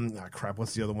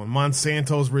what's the other one?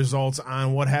 Monsanto's results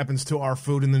on what happens to our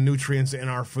food and the nutrients in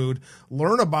our food.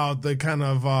 Learn about the kind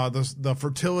of the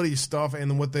fertility stuff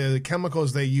and what the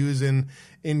chemicals they use in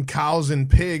cows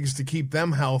and pigs to keep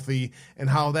them healthy, and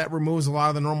how that removes a lot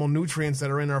of the normal nutrients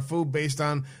that are in our food based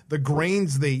on the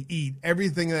grains they eat.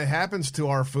 Everything that happens to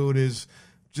our food is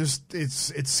just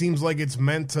it seems like it's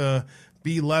meant to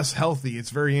be less healthy. It's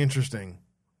very interesting.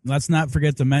 Let's not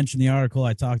forget to mention the article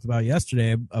I talked about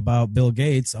yesterday about Bill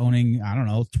Gates owning,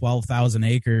 12,000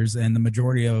 acres, and the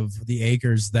majority of the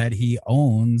acres that he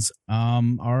owns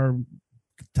are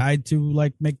tied to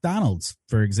like McDonald's,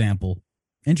 for example.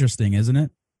 Interesting, isn't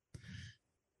it?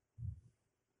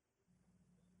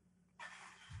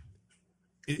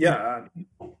 Yeah.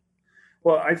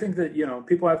 Well, I think that,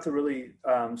 people have to really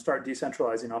start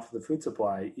decentralizing off of the food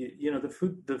supply.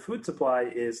 The food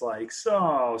supply is like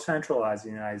so centralized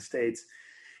in the United States.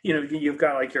 You've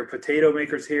got like your potato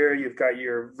makers here, you've got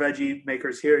your veggie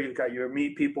makers here, you've got your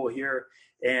meat people here,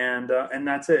 and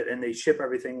that's it. And they ship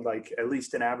everything like at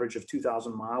least an average of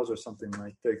 2,000 miles or something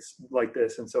like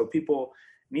this. And so people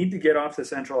need to get off the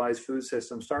centralized food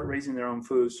system, start raising their own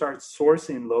food, start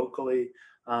sourcing locally.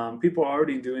 People are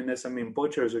already doing this. I mean,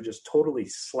 butchers are just totally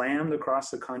slammed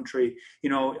across the country. You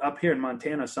know, up here in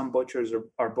Montana, some butchers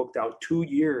are booked out 2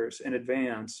 years in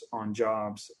advance on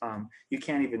jobs. You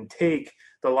can't even take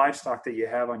the livestock that you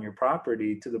have on your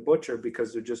property to the butcher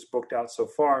because they're just booked out so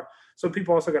far. So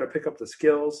people also got to pick up the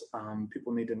skills.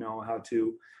 People need to know how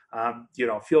to,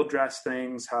 field dress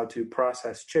things, how to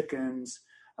process chickens,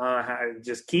 how to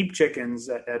just keep chickens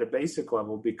at a basic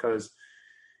level, because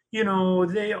you know,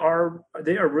 they are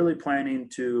really planning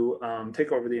to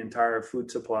take over the entire food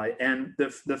supply, and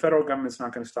the federal government's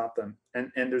not going to stop them.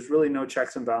 And there's really no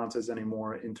checks and balances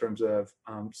anymore in terms of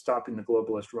stopping the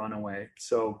globalist runaway.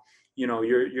 So, you know,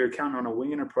 you're counting on a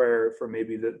wing and a prayer for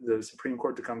maybe the Supreme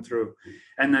Court to come through.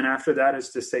 And then after that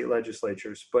is the state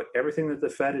legislatures. But everything that the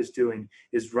Fed is doing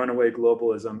is runaway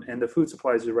globalism, and the food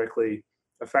supply is directly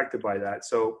affected by that.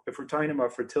 So if we're talking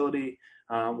about fertility,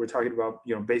 we're talking about,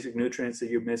 you know, basic nutrients that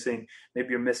you're missing.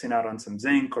 Maybe you're missing out on some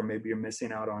zinc, or maybe you're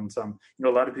missing out on some, you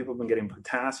know, a lot of people have been getting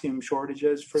potassium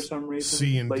shortages for some reason.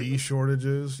 C and D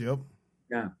shortages. Yep.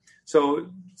 Yeah. So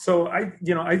I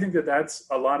think that's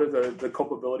a lot of the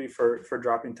culpability for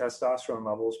dropping testosterone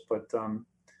levels, but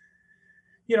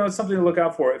it's something to look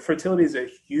out for. Fertility is a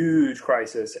huge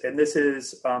crisis, and this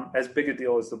is as big a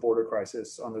deal as the border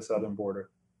crisis on the southern border.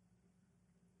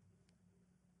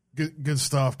 Good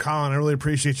stuff. Colin, I really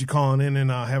appreciate you calling in and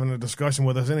having a discussion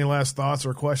with us. Any last thoughts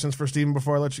or questions for Stephen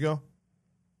before I let you go?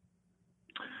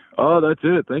 Oh, that's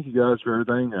it. Thank you guys for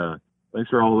everything. Thanks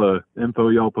for all the info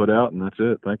y'all put out, and that's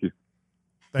it. Thank you.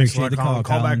 Thanks a lot,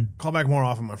 Colin. Call back more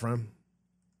often, my friend.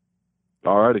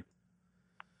 All righty.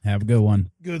 Have a good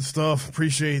one. Good stuff.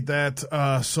 Appreciate that.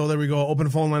 So there we go. Open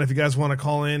phone line if you guys want to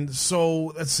call in. So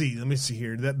let's see. Let me see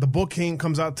here. The book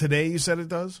comes out today, you said it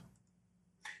does?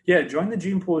 Yeah, Join the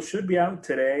Gene Pool should be out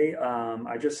today.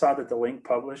 I just saw that the link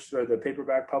published, or the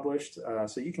paperback published,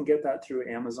 so you can get that through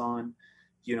Amazon.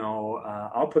 You know,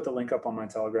 I'll put the link up on my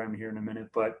Telegram here in a minute,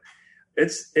 but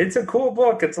it's a cool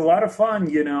book. It's a lot of fun.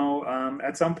 You know,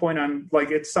 at some point I'm like,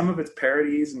 some of it's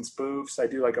parodies and spoofs. I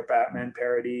do like a Batman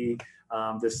parody.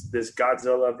 This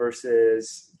Godzilla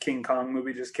versus King Kong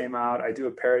movie just came out. I do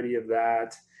a parody of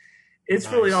that. It's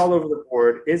nice. Really all over the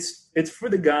board. It's for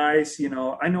the guys, you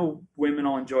know. I know women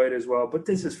will enjoy it as well, but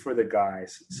this is for the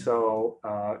guys. So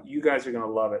you guys are going to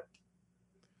love it.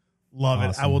 Love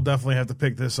awesome. It. I will definitely have to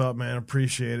pick this up, man.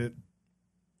 Appreciate it.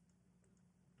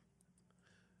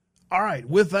 All right.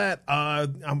 With that,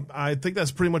 I think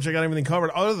that's pretty much I got everything covered,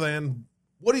 other than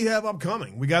what do you have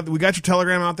upcoming? We got your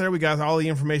Telegram out there. We got all the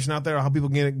information out there, how people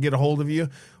can get a hold of you.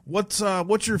 What's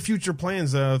your future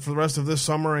plans for the rest of this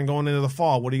summer and going into the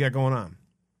fall? What do you got going on?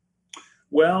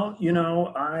 Well, you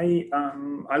know, I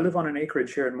live on an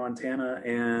acreage here in Montana,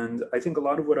 and I think a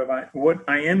lot of what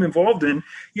I am involved in,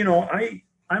 you know,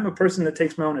 I'm a person that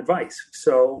takes my own advice.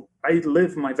 So I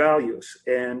live my values,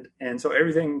 and so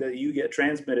everything that you get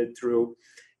transmitted through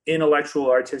intellectual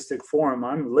artistic form,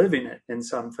 I'm living it in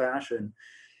some fashion.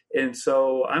 And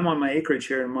so I'm on my acreage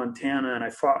here in Montana, and I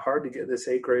fought hard to get this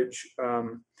acreage.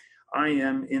 I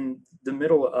am in the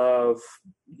middle of,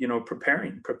 you know,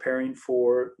 preparing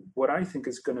for what I think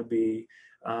is going to be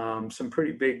some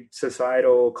pretty big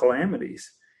societal calamities.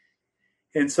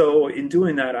 And so in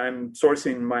doing that, I'm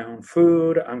sourcing my own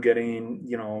food. I'm getting,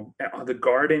 you know, the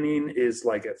gardening is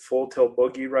like at full tilt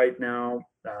boogie right now.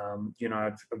 You know,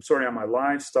 I'm sorting out my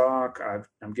livestock.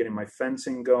 I'm getting my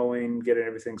fencing going, getting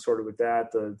everything sorted with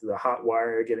that, the hot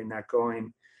wire, getting that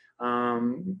going.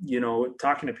 You know,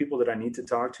 talking to people that I need to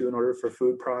talk to in order for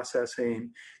food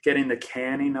processing, getting the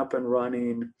canning up and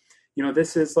running. You know,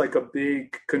 this is like a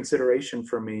big consideration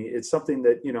for me. It's something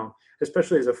that, you know,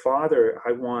 especially as a father,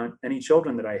 I want any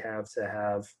children that I have to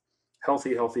have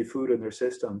healthy food in their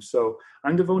system. So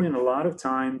I'm devoting a lot of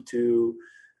time to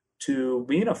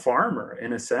being a farmer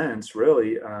in a sense,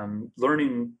 really,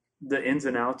 learning the ins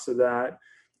and outs of that,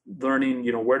 learning,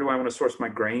 you know, where do I want to source my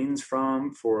grains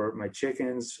from for my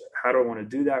chickens? How do I want to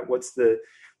do that?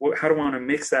 How do I want to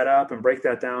mix that up and break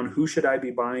that down? Who should I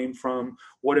be buying from?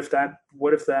 What if that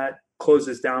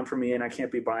closes down for me and I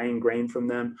can't be buying grain from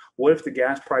them? What if the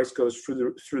gas price goes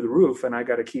through the roof and I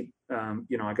got to keep, I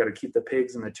got to keep the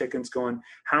pigs and the chickens going?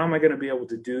 How am I going to be able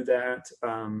to do that?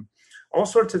 All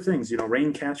sorts of things, you know,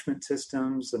 rain catchment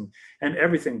systems and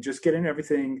everything, just getting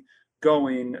everything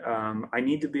going. I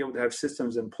need to be able to have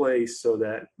systems in place so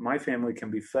that my family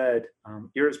can be fed,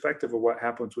 irrespective of what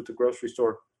happens with the grocery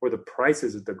store or the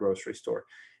prices at the grocery store.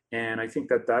 And I think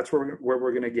that's where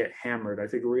we're going to get hammered. I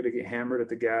think we're going to get hammered at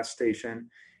the gas station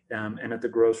and at the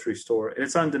grocery store. And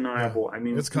it's undeniable. Yeah, I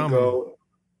mean, it's coming.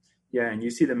 And you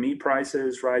see the meat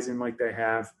prices rising like they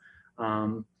have.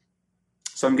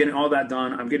 So I'm getting all that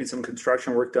done. I'm getting some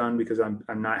construction work done because I'm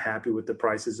not happy with the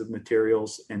prices of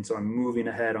materials. And so I'm moving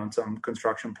ahead on some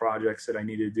construction projects that I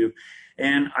need to do.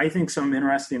 And I think some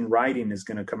interesting writing is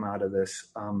going to come out of this.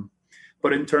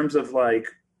 But in terms of like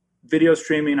video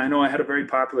streaming, I know I had a very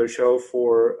popular show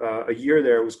for a year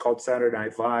there. It was called Saturday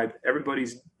Night Vibe.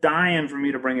 Everybody's dying for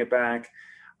me to bring it back.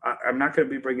 I'm not going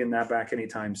to be bringing that back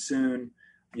anytime soon.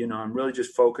 You know, I'm really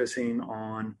just focusing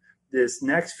on this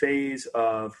next phase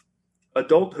of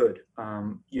adulthood.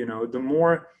 You know, the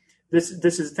more this is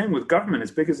the thing with government,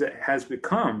 as big as it has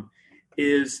become,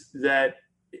 is that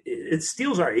it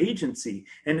steals our agency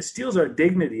and it steals our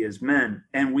dignity as men.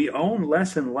 And we own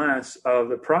less and less of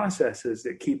the processes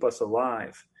that keep us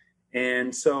alive.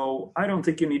 And so I don't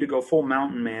think you need to go full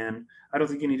mountain man. I don't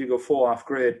think you need to go full off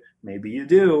grid. Maybe you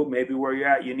do. Maybe where you're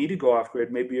at, you need to go off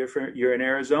grid. Maybe if you're in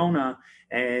Arizona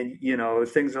and, you know,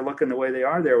 things are looking the way they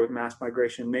are there with mass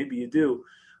migration, maybe you do.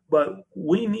 But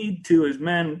we need to, as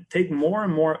men, take more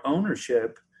and more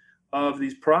ownership of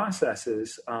these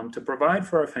processes to provide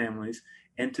for our families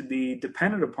and to be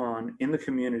dependent upon in the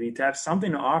community, to have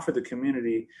something to offer the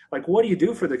community. Like, what do you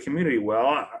do for the community?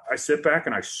 Well, I sit back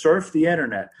and I surf the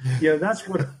internet. You know, that's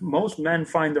what most men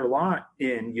find their lot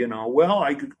in, you know. Well,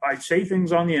 I say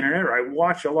things on the internet, or I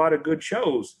watch a lot of good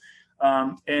shows.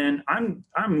 And I'm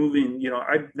moving, you know,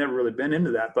 I've never really been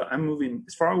into that, but I'm moving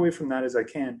as far away from that as I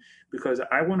can, because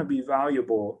I want to be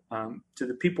valuable to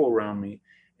the people around me.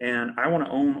 And I want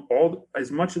to own as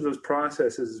much of those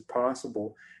processes as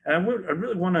possible. And I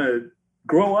really want to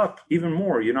grow up even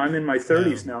more. You know, I'm in my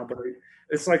 30s now, but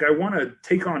it's like I want to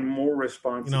take on more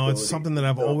responsibility. You know, it's something that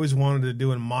I've always wanted to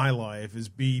do in my life, is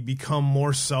become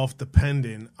more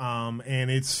self-dependent.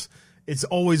 And it's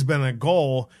always been a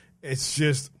goal. It's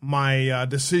just my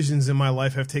decisions in my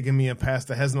life have taken me a path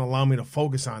that hasn't allowed me to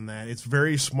focus on that. It's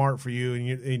very smart for you,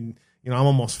 and you know, I'm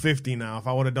almost 50 now. If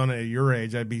I would have done it at your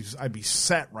age, I'd be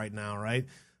set right now, right?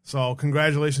 So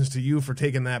congratulations to you for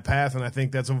taking that path, and I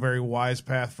think that's a very wise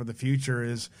path for the future.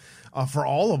 Is for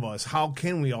all of us, how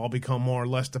can we all become more or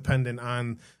less dependent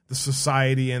on the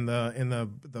society and the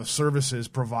services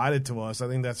provided to us? I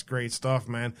think that's great stuff,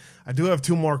 man. I do have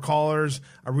two more callers.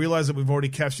 I realize that we've already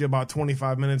kept you about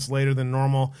 25 minutes later than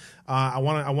normal. I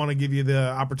want to give you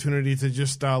the opportunity to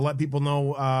just let people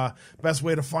know best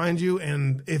way to find you,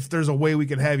 and if there's a way we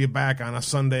could have you back on a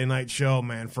Sunday night show,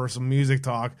 man, for some music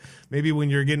talk. Maybe when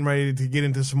you're getting ready to get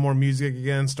into some more music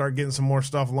again, start getting some more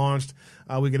stuff launched,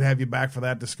 we could have you back for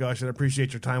that discussion. I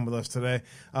appreciate your time with us today.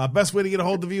 Best way to get a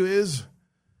hold of you is?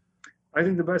 I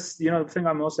think the best, you know, the thing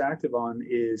I'm most active on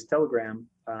is Telegram,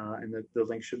 and the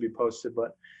link should be posted.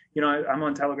 But, you know, I'm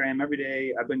on Telegram every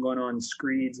day. I've been going on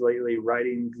screeds lately,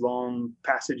 writing long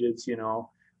passages, you know,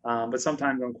 but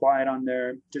sometimes I'm quiet on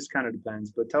there. Just kind of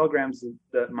depends. But Telegram's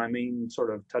my main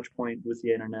sort of touch point with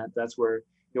the internet. That's where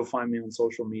you'll find me on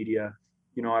social media.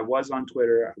 You know, I was on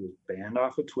Twitter. I was banned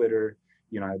off of Twitter.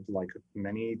 You know, I had like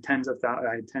many tens of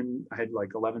thousands. I had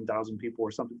like 11,000 people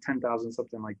or something, 10,000,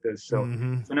 something like this. So,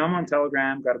 so now I'm on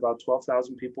Telegram. Got about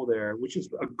 12,000 people there, which is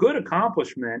a good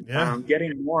accomplishment. Yeah.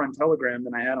 Getting more on Telegram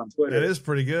than I had on Twitter. It is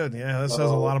pretty good. Yeah, that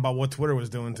says a lot about what Twitter was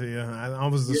doing to you. I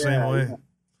was the same way.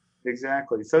 Yeah,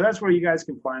 exactly. So that's where you guys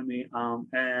can find me.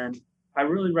 And I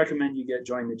really recommend you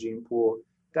join the Gene Pool.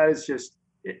 That is just,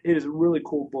 it is a really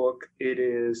cool book. It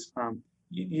is,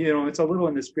 you know, it's a little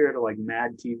in the spirit of like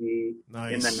Mad TV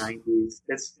in the 90s.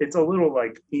 It's a little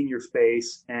like in your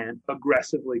face and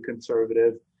aggressively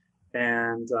conservative,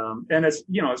 and it's,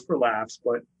 you know, it's for laughs,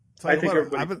 but I think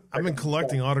I've been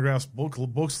collecting autographs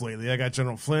books lately. I got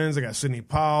General Flynn's, I got Sidney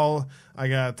Powell, I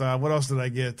got what else did I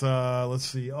get? Let's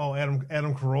see. Oh, Adam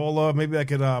Carolla. Maybe I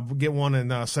could get one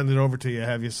and send it over to you.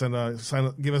 Have you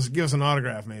give us an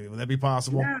autograph? Maybe would that be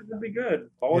possible? Yeah, that'd be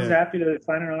good. Always happy to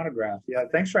sign an autograph. Yeah,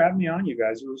 thanks for having me on, you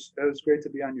guys. It was great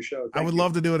to be on your show. I would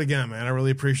love to do it again, man. I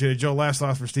really appreciate it. Joe, last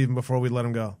thoughts for Stephen before we let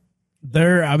him go.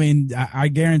 I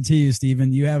guarantee you,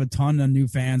 Stephen, you have a ton of new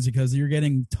fans because you're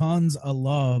getting tons of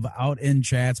love out in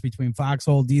chats between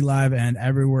Foxhole, DLive, and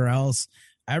everywhere else.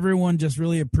 Everyone just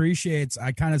really appreciates.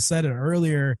 I kind of said it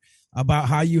earlier about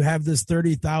how you have this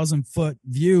 30,000-foot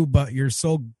view, but you're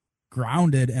so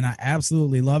grounded, and I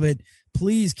absolutely love it.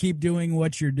 Please keep doing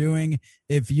what you're doing.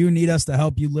 If you need us to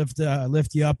help you lift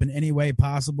you up in any way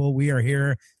possible, we are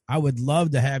here. I would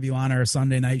love to have you on our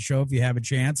Sunday night show if you have a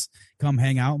chance. Come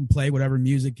hang out and play whatever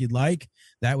music you'd like.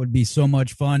 That would be so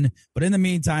much fun. But in the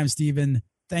meantime, Stephen,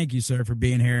 thank you, sir, for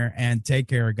being here, and take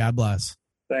care. God bless.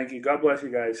 Thank you. God bless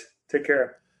you guys. Take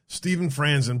care. Stephen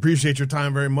Franzen, appreciate your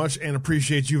time very much and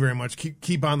appreciate you very much.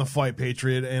 Keep on the fight,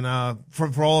 Patriot. And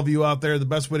for all of you out there, the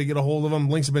best way to get a hold of him,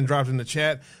 links have been dropped in the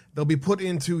chat. they'll be put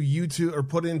into YouTube or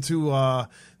put into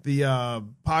the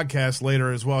podcast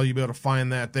later as well. You'll be able to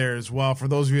find that there as well. For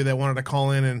those of you that wanted to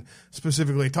call in and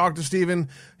specifically talk to Steven,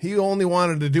 he only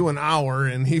wanted to do an hour,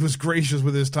 and he was gracious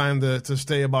with his time to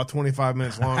stay about 25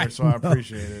 minutes longer, so I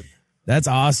appreciate it. That's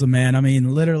awesome, man. I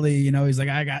mean, literally, he's like,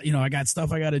 I got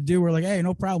stuff I got to do. We're like, hey,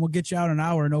 no problem. We'll get you out an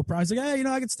hour. No problem. He's like, hey,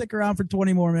 I can stick around for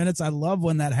 20 more minutes. I love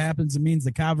when that happens. It means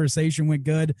the conversation went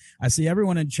good. I see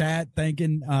everyone in chat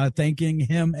thanking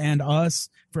him and us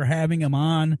for having him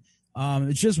on.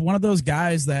 It's just one of those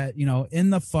guys that,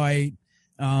 in the fight,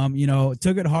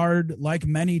 took it hard like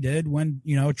many did when,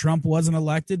 Trump wasn't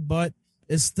elected, but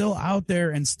is still out there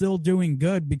and still doing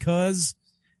good because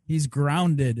he's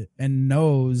grounded and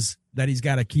knows that he's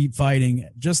got to keep fighting,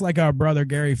 just like our brother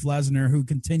Gary Flesner, who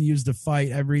continues to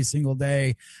fight every single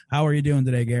day. How are you doing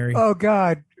today, Gary? Oh,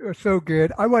 God, so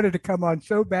good. I wanted to come on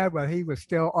so bad while he was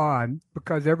still on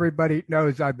because everybody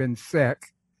knows I've been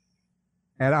sick.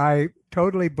 And I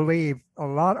totally believe a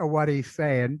lot of what he's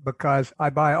saying because I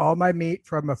buy all my meat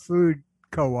from a food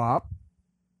co-op.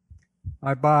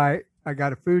 I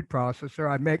got a food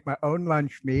processor. I make my own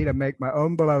lunch meat. I make my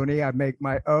own bologna. I make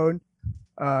my own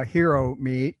hero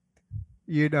meat.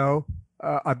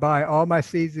 I buy all my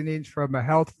seasonings from a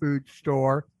health food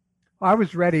store. I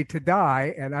was ready to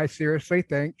die, and I seriously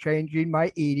think changing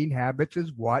my eating habits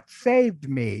is what saved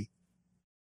me.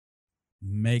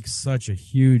 Makes such a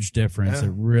huge difference. Yeah.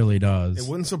 It really does. It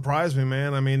wouldn't surprise me,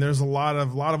 man. I mean, there's a lot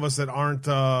of us that aren't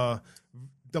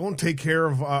don't take care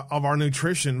of our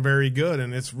nutrition very good,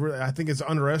 and I think it's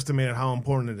underestimated how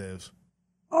important it is.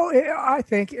 Oh, I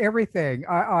think everything.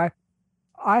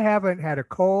 I haven't had a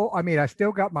cold. I mean, I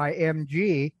still got my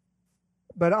MG,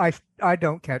 but I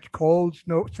don't catch colds.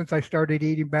 No, since I started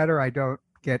eating better, I don't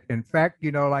get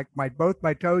infected. Like both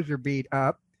my toes are beat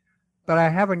up, but I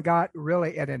haven't got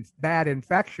really a bad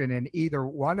infection in either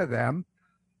one of them.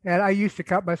 And I used to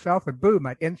cut myself, and boom,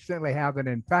 I'd instantly have an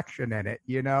infection in it.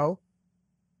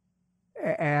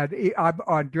 And I'm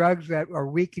on drugs that are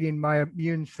weakening my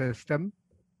immune system.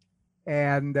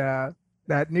 And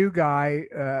that new guy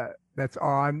that's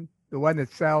on, the one that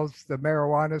sells the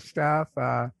marijuana stuff,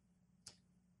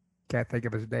 can't think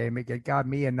of his name. It got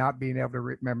me in not being able to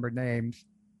remember names.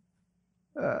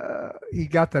 He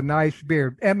got the nice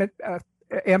beard.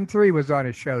 M3 was on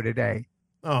his show today.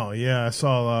 Oh, yeah. I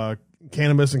saw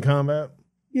Cannabis in Combat.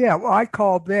 Yeah, well, I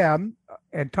called them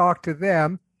and talked to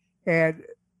them, and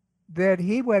then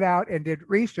he went out and did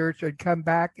research and come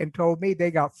back and told me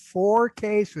they got 4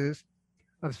 cases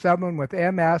of someone with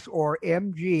MS or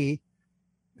MG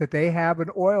that they have an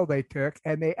oil they took,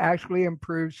 and they actually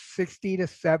improved 60 to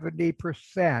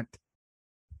 70%.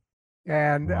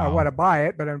 And wow. I want to buy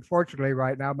it, but unfortunately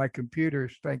right now my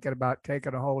computer's thinking about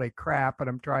taking a holy crap, and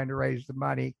I'm trying to raise the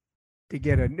money to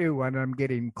get a new one, and I'm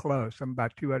getting close. I'm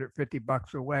about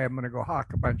 $250 away. I'm going to go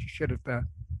hawk a bunch of shit at the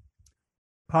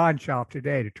pawn shop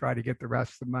today to try to get the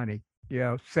rest of the money.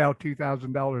 Sell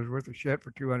 $2,000 worth of shit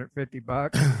for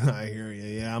 $250. I hear you.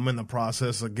 Yeah, I'm in the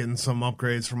process of getting some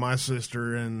upgrades for my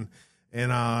sister and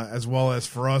as well as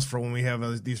for us for when we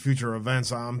have these future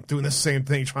events. I'm doing the same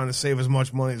thing, trying to save as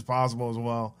much money as possible as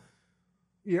well.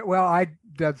 Yeah, well, I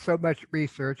done so much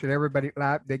research, and everybody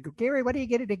laughed. They go, Gary, what are you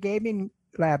getting a gaming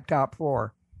laptop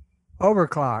for?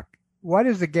 Overclock. What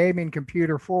is the gaming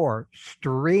computer for?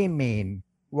 Streaming.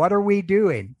 What are we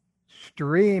doing?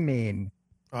 Streaming.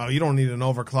 Oh, you don't need an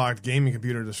overclocked gaming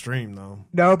computer to stream, though.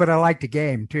 No, but I like to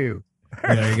game, too.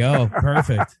 There you go.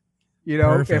 Perfect.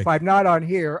 If I'm not on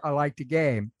here, I like to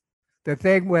game. The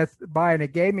thing with buying a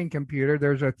gaming computer,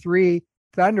 there's a 3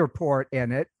 Thunder port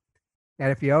in it.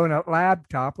 And if you own a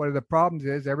laptop, one of the problems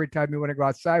is every time you want to go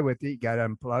outside with it, you got to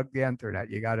unplug the internet.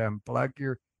 You got to unplug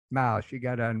your mouse. You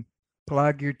got to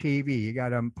unplug your TV. You got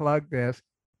to unplug this.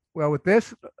 Well, with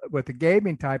the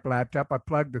gaming type laptop, I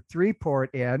plugged the 3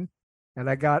 port in. And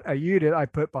I got a unit I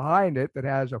put behind it that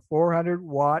has a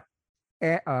 400-watt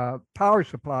power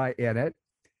supply in it.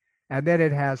 And then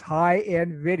it has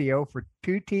high-end video for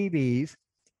 2 TVs.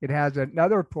 It has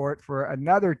another port for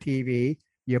another TV.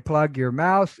 You plug your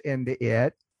mouse into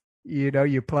it.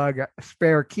 You plug a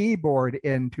spare keyboard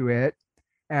into it.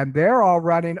 And they're all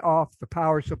running off the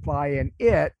power supply in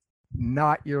it,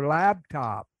 not your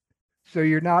laptop. So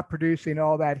you're not producing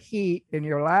all that heat in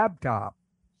your laptop.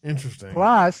 Interesting.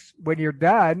 Plus, when you're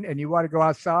done and you want to go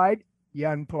outside, you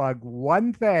unplug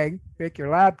one thing, pick your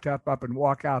laptop up, and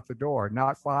walk out the door,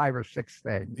 not 5 or 6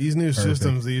 things. These new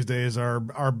systems these days are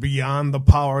beyond the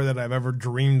power that I've ever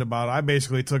dreamed about. I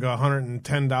basically took a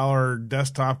 $110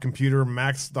 desktop computer,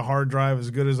 maxed the hard drive as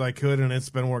good as I could, and it's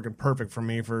been working perfect for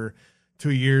me for 2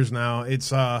 years now.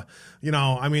 It's I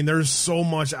mean, there's so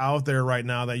much out there right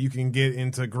now that you can get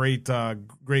into great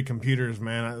computers,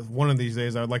 man. One of these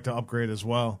days I would like to upgrade as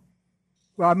well.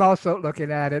 Well, I'm also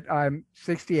looking at it. I'm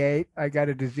 68. I got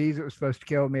a disease that was supposed to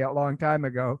kill me a long time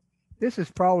ago. This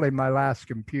is probably my last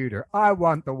computer. I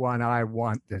want the one I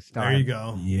want this time. There you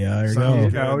go. Yeah, there you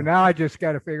Sounds go. good. Now I just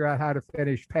got to figure out how to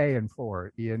finish paying for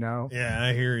it, Yeah,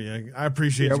 I hear you. I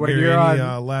appreciate you, when Gary. you're Any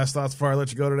on- last thoughts before I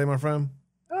let you go today, my friend?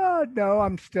 No,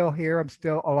 I'm still here. I'm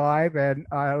still alive. And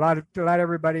to let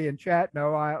everybody in chat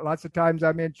know, lots of times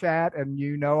I'm in chat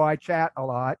and I chat a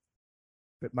lot.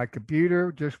 But my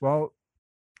computer just won't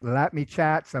let me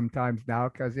chat sometimes now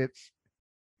because it's,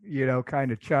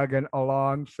 kind of chugging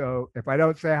along. So if I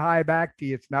don't say hi back to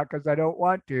you, it's not because I don't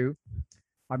want to.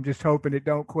 I'm just hoping it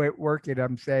don't quit working.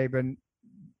 I'm saving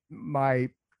my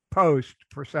post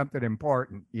for something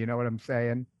important. You know what I'm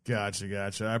saying?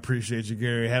 Gotcha. I appreciate you,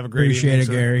 Gary. Have a great Appreciate evening, it,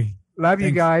 sir. Gary. Love you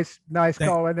Thanks. guys. Nice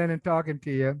calling in and talking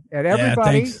to you. And Yeah,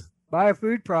 everybody, thanks. buy a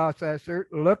food processor.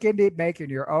 Look into making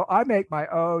your own. I make my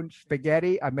own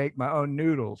spaghetti. I make my own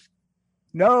noodles.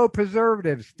 No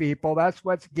preservatives, people. That's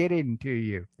what's getting to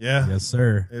you. Yeah, Yes,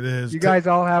 sir. it is. You guys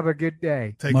all have a good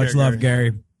day. Take Much care, love,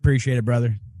 Gary. Appreciate it,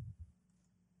 brother.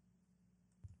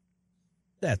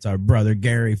 That's our brother,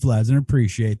 Gary Flesner.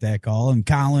 Appreciate that call. And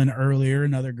Colin earlier,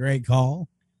 another great call.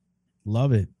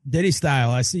 Love it. Diddy Style,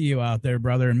 I see you out there,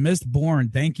 brother. And Mist Born,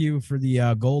 thank you for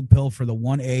the gold pill for the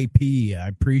 1 AP. I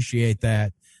appreciate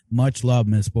that. Much love,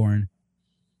 Mist Born.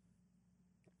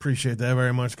 Appreciate that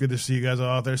very much. Good to see you guys all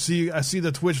out there. I see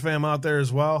the Twitch fam out there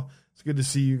as well. It's good to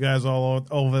see you guys all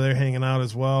over there hanging out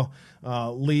as well.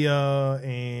 Leah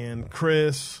and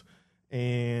Chris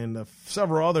and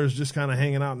several others just kind of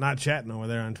hanging out, not chatting over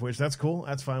there on Twitch. That's cool.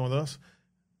 That's fine with us.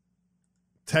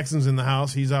 Texan's in the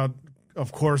house. He's out,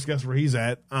 of course. Guess where he's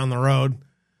at? On the road.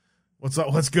 What's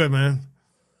up? What's good, man?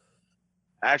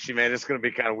 Actually, man, it's going to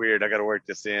be kind of weird. I got to work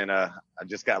this in. I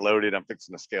just got loaded. I'm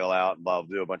fixing to scale out and blah,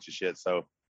 do a bunch of shit. So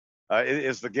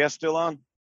is the guest still on?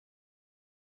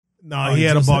 No, he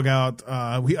had a bug out.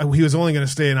 He was only going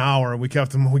to stay an hour. We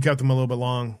kept him a little bit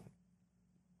long.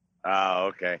 Oh,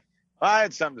 okay. Well, I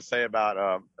had something to say about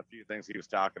a few things he was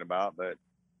talking about, but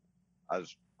I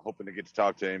was hoping to get to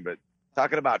talk to him. But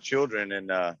talking about children and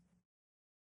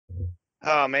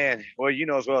oh man, well, you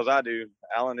know as well as I do,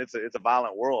 Alan, it's a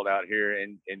violent world out here,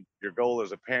 and your goal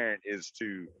as a parent is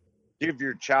to give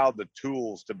your child the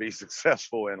tools to be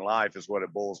successful in life is what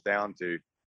it boils down to.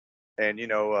 And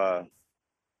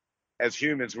as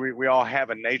humans, we all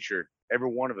have a nature. Every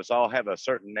one of us all have a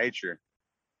certain nature.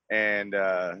 And,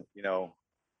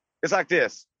 it's like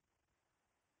this,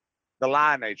 the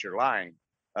lying,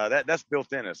 that's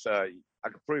built in us. I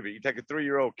can prove it. You take a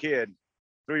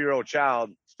 3-year-old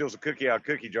child, steals a cookie out of a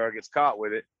cookie jar, gets caught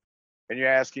with it. And you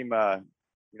ask him,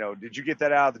 did you get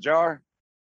that out of the jar?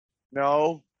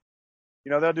 No.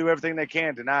 They'll do everything they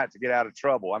can tonight to get out of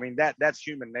trouble. I mean, that's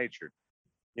human nature,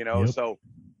 Yep. So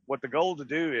what the goal to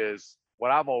do is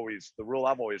the rule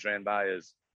I've always ran by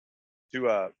is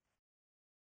to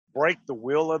break the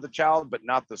will of the child, but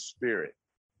not the spirit.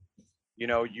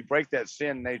 You break that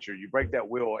sin nature, you break that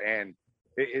will, and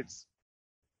it's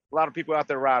a lot of people out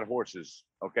there ride horses.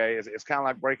 Okay. It's kind of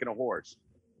like breaking a horse.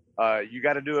 You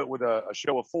got to do it with a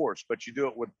show of force, but you do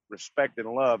it with respect and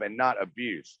love and not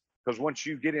abuse. Because once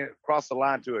you get across the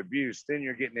line to abuse, then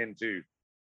you're getting into,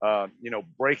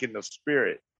 breaking the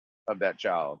spirit of that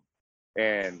child.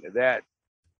 And that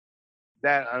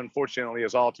unfortunately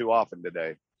is all too often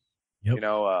today. Yep.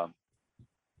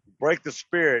 Break the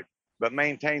spirit, but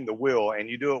maintain the will, and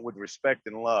you do it with respect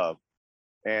and love.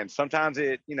 And sometimes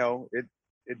it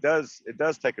does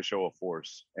take a show of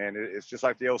force. And it's just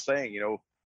like the old saying,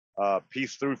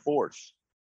 peace through force.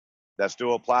 That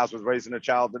still applies with raising a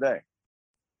child today.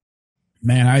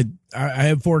 Man, I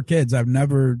have 4 kids. I've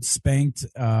never spanked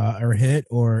or hit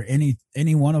or any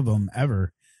one of them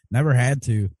ever. Never had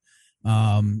to.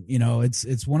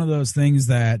 It's one of those things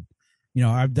that,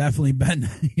 I've definitely been,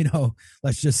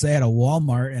 let's just say at a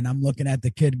Walmart, and I'm looking at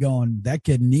the kid going, that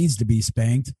kid needs to be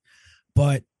spanked.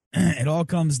 But it all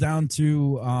comes down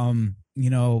to,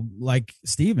 like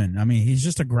Steven. I mean, he's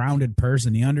just a grounded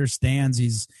person. He understands.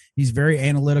 He's very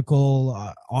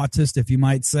analytical, autist, if you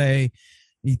might say.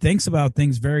 He thinks about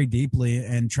things very deeply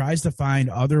and tries to find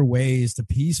other ways to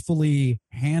peacefully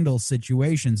handle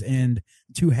situations and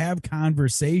to have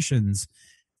conversations.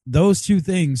 Those two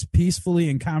things, peacefully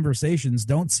and conversations,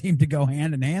 don't seem to go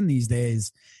hand in hand these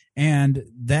days. And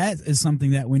that is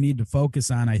something that we need to focus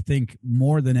on, I think,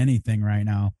 more than anything right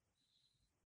now.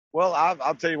 Well,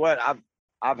 I'll tell you what,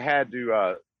 I've had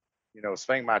to,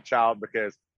 spank my child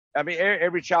because, I mean,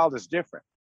 every child is different,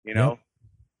 Yep.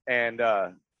 and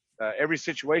every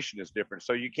situation is different.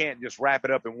 So you can't just wrap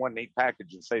it up in one neat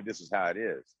package and say this is how it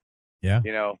is. Yeah.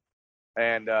 You know,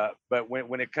 and but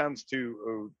when it comes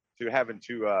to having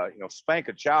to spank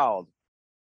a child,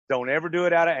 don't ever do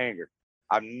it out of anger.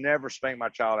 I've never spanked my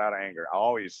child out of anger. I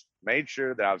always made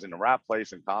sure that I was in the right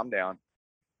place and calmed down.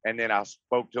 And then I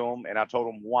spoke to him and I told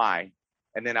him why.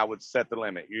 And then I would set the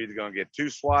limit. You're either going to get 2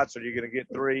 swats or you're going to get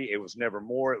 3. It was never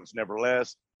more. It was never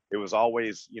less. It was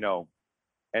always,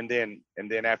 and then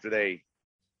after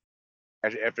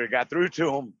it got through to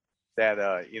them that,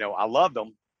 I loved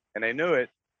them and they knew it.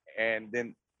 And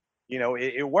then,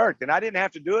 it worked. And I didn't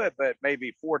have to do it, but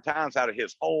maybe 4 times out of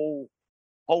his whole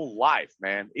life,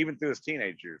 man, even through his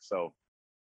teenage years. So,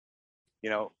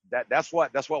 that's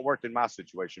what worked in my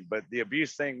situation. But the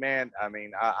abuse thing, man, I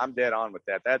mean, I'm dead on with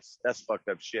that. That's fucked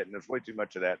up shit. And there's way too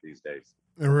much of that these days.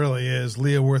 It really is.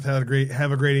 Leah Worth, have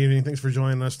a great evening. Thanks for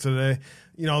joining us today.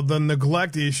 The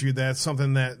neglect issue, that's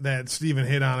something that Stephen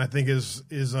hit on, I think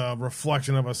is a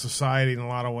reflection of a society in a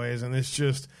lot of ways. And there's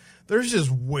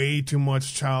just way too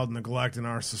much child neglect in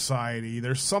our society.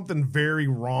 There's something very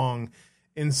wrong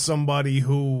in somebody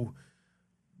who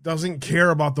doesn't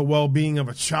care about the well-being of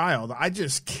a child. I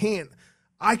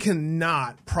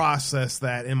cannot process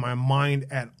that in my mind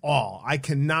at all. I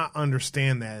cannot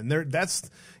understand that. And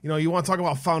you want to talk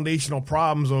about foundational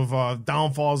problems of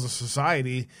downfalls of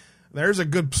society. There's a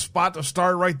good spot to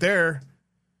start right there.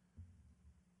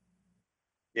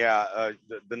 Yeah,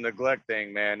 the neglect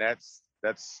thing, man, that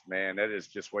is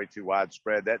just way too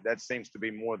widespread. That seems to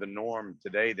be more the norm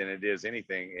today than it is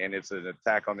anything. And it's an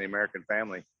attack on the American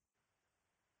family.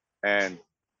 And,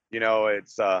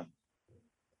 it's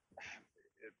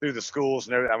through the schools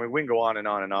and everything. I mean, we can go on and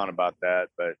on and on about that,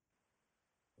 but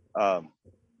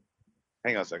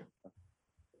hang on a second.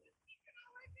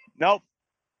 Nope.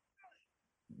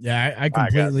 Yeah, I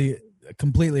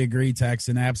completely agree,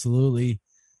 Texan. Absolutely.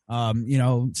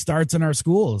 Starts in our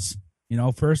schools,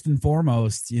 first and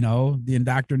foremost, the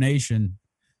indoctrination.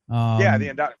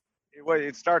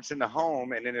 It starts in the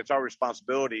home, and then it's our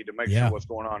responsibility to make sure what's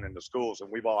going on in the schools.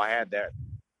 And we've all had that,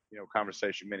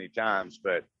 conversation many times,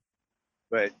 but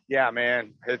yeah,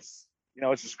 man, it's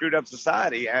a screwed up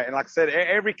society. And like I said,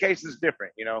 every case is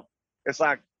different. It's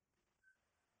like,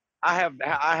 I have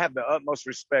the utmost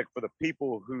respect for the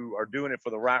people who are doing it for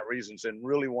the right reasons and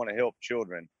really want to help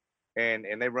children. And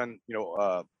they run,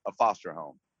 a foster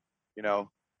home,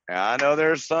 And I know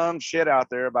there's some shit out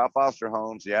there about foster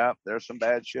homes. Yeah, there's some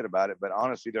bad shit about it. But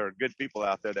honestly, there are good people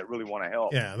out there that really want to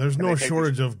help. Yeah, there's no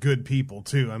shortage of good people,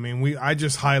 too. I mean, I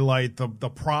just highlight the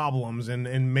problems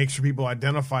and make sure people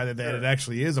identify that it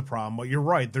actually is a problem. But you're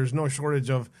right. There's no shortage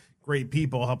of great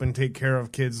people helping take care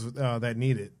of kids that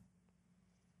need it.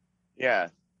 Yeah.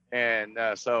 And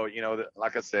so,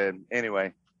 like I said,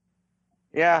 anyway.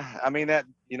 Yeah, I mean, that,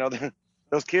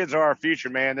 those kids are our future,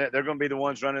 man. They're going to be the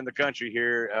ones running the country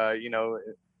here,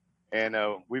 and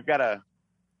we've got to,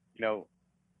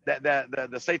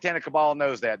 the satanic cabal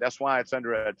knows that. That's why it's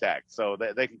under attack, so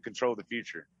that they can control the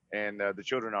future, and the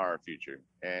children are our future.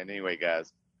 And anyway,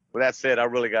 guys, with that said, I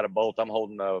really got to bolt. I'm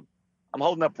holding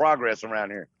up progress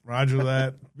around here. Roger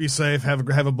that. Be safe. Have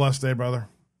a blessed day, brother.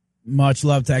 Much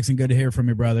love, Texan. Good to hear from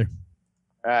you, brother.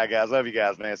 All right, guys. Love you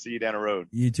guys, man. See you down the road.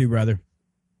 You too, brother.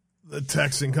 The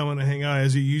Texan coming to hang out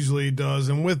as he usually does.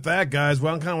 And with that, guys,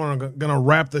 well, I'm kind of going to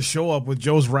wrap the show up with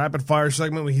Joe's rapid fire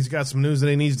segment. He's got some news that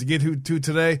he needs to get to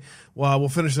today. Well, we'll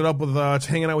finish it up with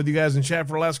hanging out with you guys in chat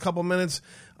for the last couple minutes.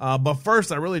 But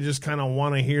first, I really just kind of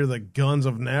want to hear the guns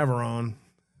of Navarone,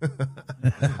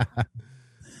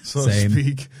 so to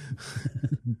speak.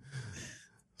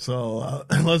 So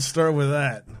let's start with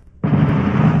that.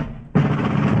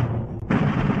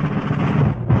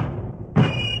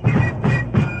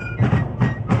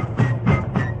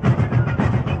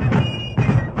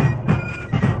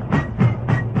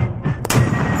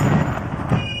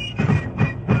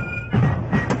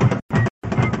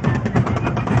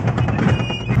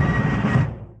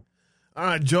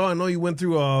 All right, Joe, I know you went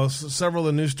through several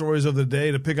of the news stories of the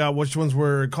day to pick out which ones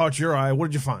caught your eye. What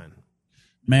did you find?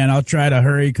 Man, I'll try to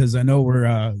hurry because I know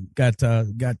we're got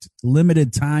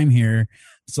limited time here.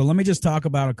 So let me just talk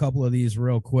about a couple of these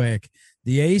real quick.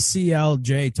 The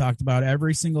ACLJ talked about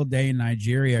every single day in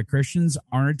Nigeria, Christians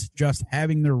aren't just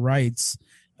having their rights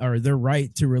or their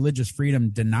right to religious freedom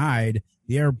denied.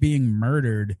 They are being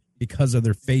murdered because of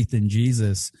their faith in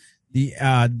Jesus.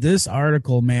 This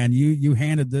article, man, you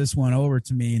handed this one over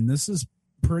to me, and this is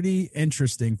pretty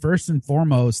interesting. First and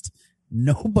foremost,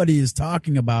 nobody is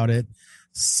talking about it.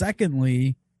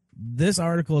 Secondly, this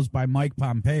article is by Mike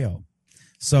Pompeo.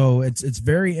 So it's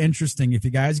very interesting. If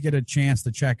you guys get a chance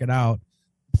to check it out,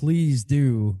 please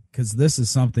do, because this is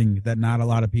something that not a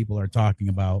lot of people are talking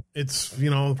about. It's,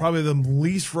 probably the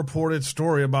least reported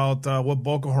story about what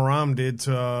Boko Haram did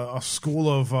to a school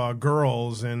of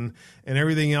girls and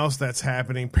everything else that's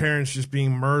happening. Parents just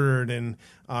being murdered and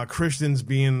Christians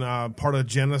being part of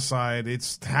genocide.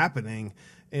 It's happening.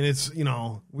 And it's,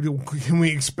 can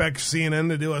we expect CNN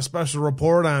to do a special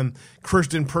report on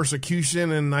Christian persecution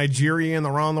in Nigeria and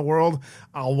around the world?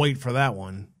 I'll wait for that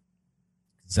one.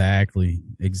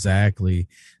 Exactly.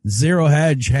 Zero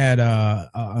Hedge had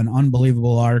an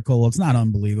unbelievable article. Well, it's not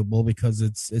unbelievable because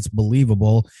it's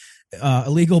believable.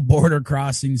 Illegal border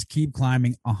crossings keep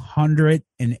climbing,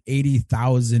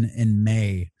 180,000 in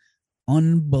May.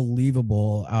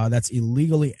 Unbelievable. That's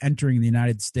illegally entering the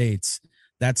United States.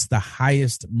 That's the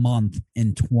highest month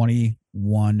in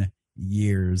 21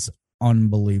 years.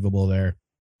 Unbelievable there.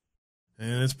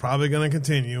 And it's probably going to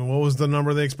continue. What was the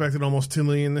number they expected? Almost 2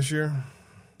 million this year?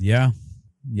 Yeah,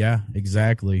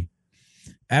 exactly.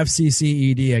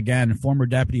 FCCED, again, former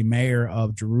deputy mayor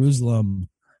of Jerusalem,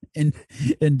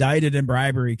 indicted in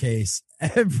bribery case.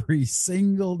 Every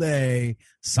single day,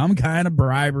 some kind of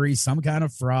bribery, some kind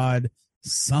of fraud,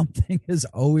 something is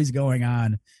always going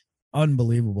on.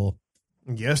 Unbelievable.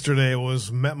 Yesterday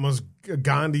was Mahatma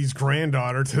Gandhi's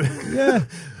granddaughter. Today. Yeah.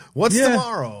 What's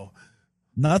tomorrow?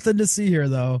 Nothing to see here,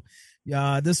 though.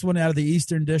 This one out of the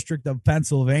Eastern District of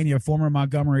Pennsylvania, former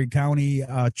Montgomery County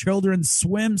children's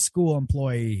swim school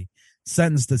employee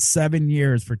sentenced to 7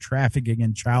 years for trafficking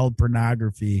in child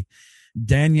pornography.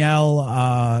 Danielle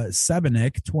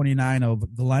Sebenik, 29,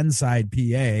 of Glenside,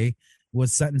 PA,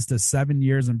 was sentenced to 7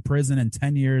 years in prison and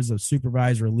 10 years of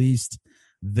supervised released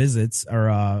visits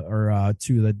or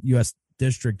to the U.S.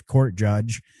 District Court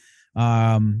judge.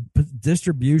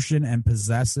 Distribution and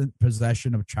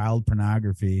possession of child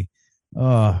pornography.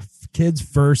 Kids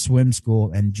First Swim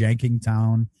School in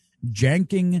Jenkintown,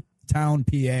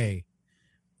 PA.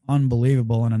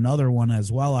 Unbelievable. And another one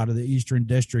as well out of the Eastern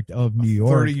District of New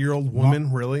York. 30-year-old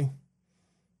woman, really?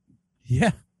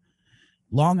 Yeah.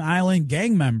 Long Island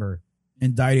gang member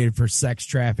indicted for sex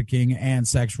trafficking and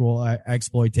sexual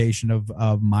exploitation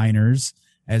of minors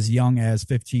as young as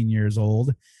 15 years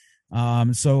old.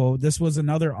 So this was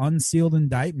another unsealed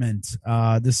indictment.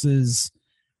 This is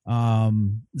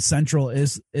Central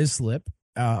Islip.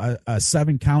 A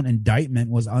 7-count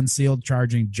indictment was unsealed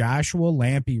charging Joshua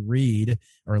Lampley Reed,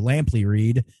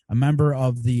 a member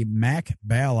of the Mac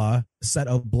Bala set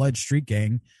of Blood Street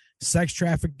Gang, sex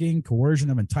trafficking,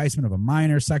 coercion of enticement of a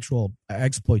minor, sexual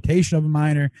exploitation of a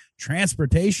minor,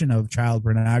 transportation of child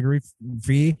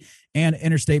pornography, and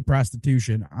interstate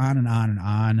prostitution, on and on and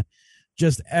on,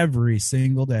 just every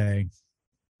single day.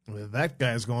 That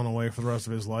guy's going away for the rest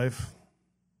of his life.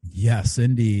 Yes,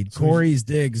 indeed.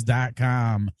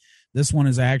 Corey'sDigs.com. This one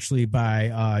is actually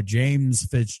by James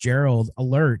Fitzgerald.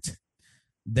 Alert.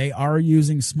 They are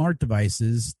using smart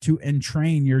devices to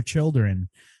entrain your children.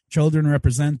 Children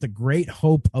represent the great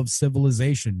hope of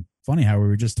civilization. Funny how we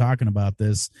were just talking about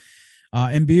this.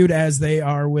 Imbued as they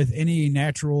are with any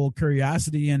natural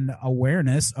curiosity and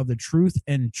awareness of the truth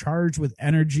and charged with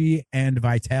energy and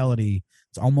vitality.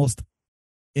 It's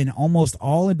in almost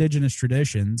all indigenous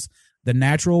traditions, the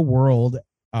natural world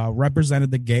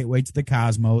represented the gateway to the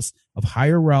cosmos of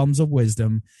higher realms of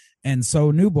wisdom. And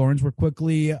so newborns were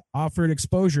quickly offered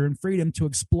exposure and freedom to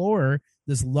explore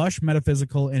this lush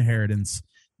metaphysical inheritance.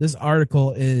 This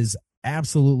article is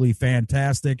absolutely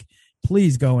fantastic.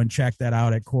 Please go and check that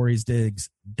out at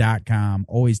Corey'sDigs.com.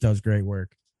 Always does great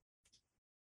work.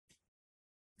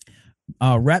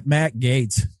 Rep Matt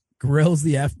Gaetz grills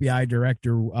the FBI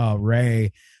director,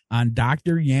 Ray, on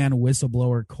Dr. Yan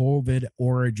whistleblower COVID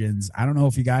origins. I don't know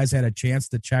if you guys had a chance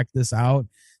to check this out.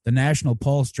 The National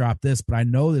Pulse dropped this, but I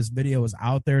know this video is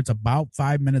out there. It's about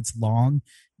 5 minutes long.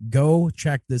 Go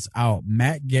check this out.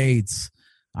 Matt Gaetz.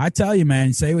 I tell you,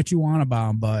 man, say what you want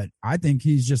about him, but I think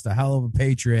he's just a hell of a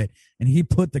patriot, and he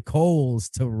put the coals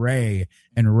to Ray,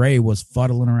 and Ray was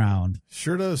fuddling around.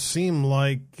 Sure does seem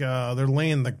like they're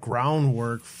laying the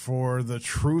groundwork for the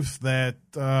truth that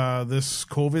this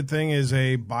COVID thing is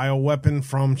a bioweapon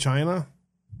from China.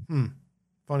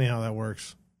 Funny how that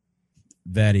works.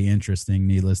 Very interesting,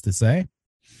 needless to say.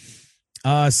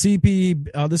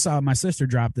 CP, my sister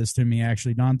dropped this to me,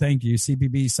 actually. Don, thank you.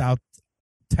 CPB South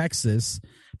Texas,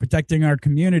 protecting our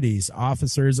communities.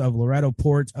 Officers of Loretto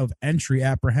Port of Entry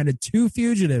apprehended 2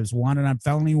 fugitives wanted on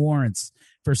felony warrants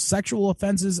for sexual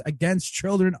offenses against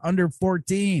children under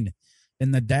 14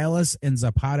 in the Dallas and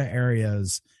Zapata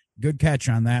areas. Good catch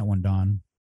on that one, Don.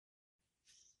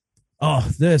 Oh,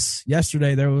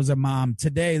 yesterday there was a mom.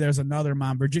 Today there's another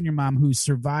mom, Virginia mom, who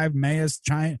survived Mayo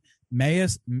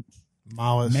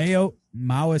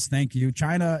Maoist, thank you.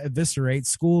 China eviscerates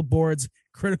school board's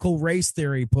critical race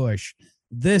theory push.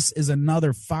 This is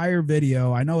another fire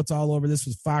video. I know it's all over. This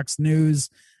was Fox News.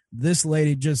 This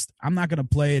lady just, I'm not going to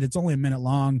play it. It's only a minute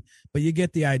long, but you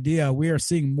get the idea. We are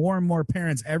seeing more and more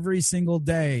parents every single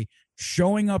day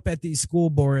showing up at these school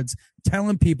boards,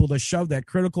 telling people to shove that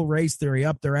critical race theory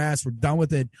up their ass. We're done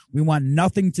with it. We want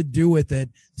nothing to do with it.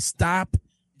 Stop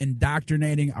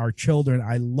indoctrinating our children.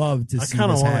 I love to see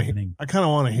this happening. I kind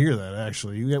of want to hear that,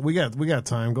 actually. We got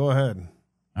time. Go ahead.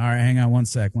 All right, hang on one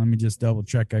sec. Let me just double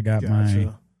check. I got my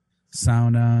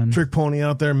sound on. Trick Pony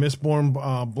out there, Mistborn,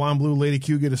 Blonde Blue, Lady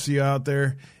Q, good to see you out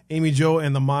there. Amy Jo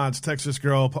and the mods, Texas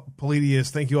Girl, Palladius,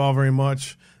 thank you all very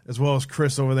much, as well as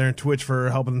Chris over there in Twitch for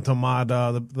helping to mod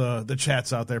the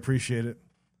chats out there. Appreciate it.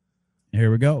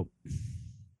 Here we go.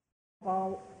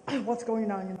 About what's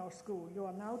going on in our school. You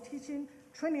are now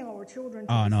training our children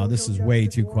to oh no, this is way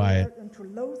too quiet. And to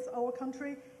loathe our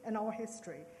country and our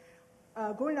history.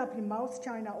 Growing up in Mao's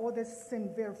China, all this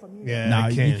seemed very familiar. Yeah, no,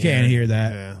 you can't hear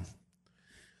that. Yeah.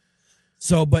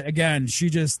 So, but again,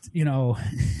 she just,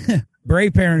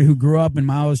 brave parent who grew up in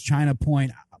Mao's China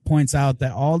points out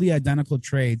that all the identical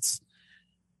traits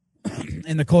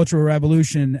in the Cultural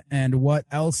Revolution and what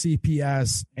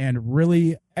LCPS and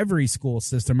really every school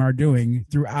system are doing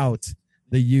throughout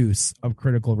the use of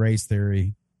critical race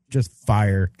theory. Just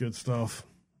fire. Good stuff.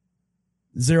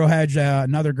 Zero Hedge,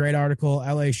 another great article.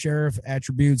 LA Sheriff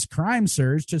attributes crime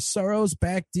surge to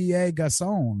Soros-backed DA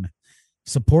Gasson.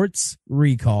 Supports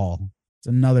recall. It's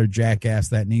another jackass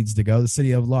that needs to go. The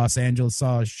city of Los Angeles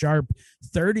saw a sharp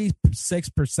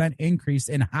 36% increase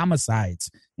in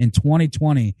homicides in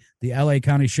 2020. The LA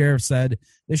County Sheriff said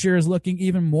this year is looking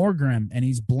even more grim, and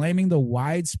he's blaming the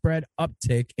widespread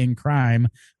uptick in crime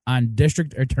on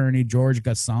District Attorney George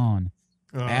Gasson.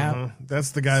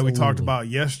 That's the guy we talked about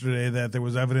yesterday, that there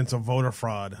was evidence of voter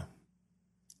fraud.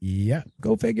 Yeah,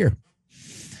 go figure.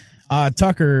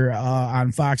 Tucker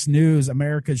on Fox News,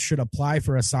 America should apply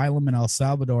for asylum in El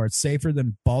Salvador. It's safer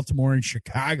than Baltimore and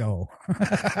Chicago. There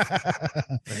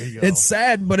you go. It's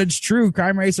sad, but it's true.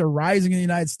 Crime rates are rising in the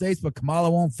United States, but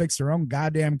Kamala won't fix her own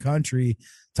goddamn country.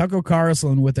 Tucker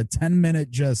Carlson with a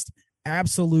 10-minute just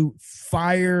absolute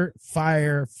fire.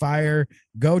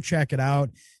 Go check it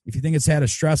out. If you think it's had a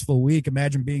stressful week,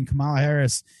 imagine being Kamala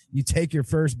Harris. You take your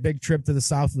first big trip to the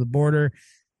south of the border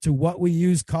to what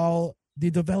we call the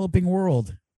developing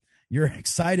world. You're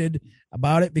excited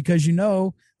about it because you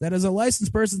know that as a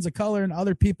licensed person of color and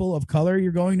other people of color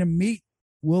you're going to meet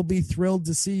will be thrilled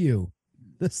to see you.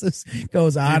 This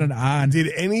goes on and on.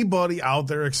 Did anybody out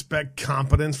there expect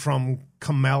competence from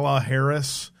Kamala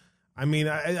Harris? I mean,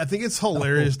 I think it's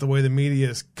hilarious the way the media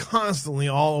is constantly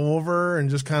all over and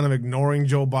just kind of ignoring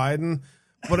Joe Biden.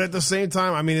 But at the same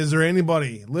time, I mean, is there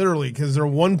anybody, literally, because there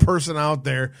one person out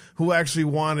there who actually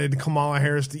wanted Kamala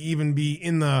Harris to even be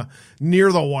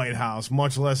near the White House,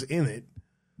 much less in it?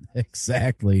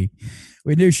 Exactly.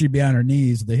 We knew she'd be on her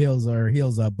knees, the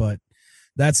heels up, but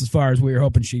that's as far as we were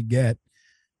hoping she'd get.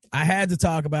 I had to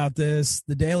talk about this.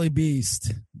 The Daily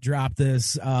Beast dropped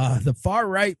this. The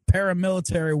far-right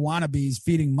paramilitary wannabes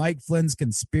feeding Mike Flynn's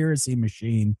conspiracy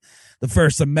machine. The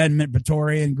First Amendment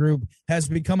Praetorian Group has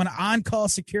become an on-call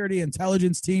security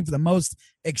intelligence team for the most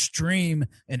extreme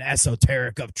and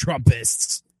esoteric of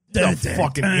Trumpists. The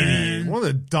fucking idiot. One of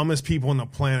the dumbest people on the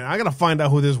planet. I got to find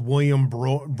out who this William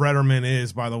Brederman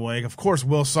is, by the way. Of course,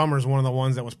 Will Summers, one of the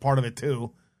ones that was part of it,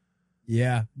 too.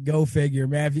 Yeah, go figure,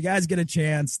 man. If you guys get a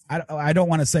chance, I don't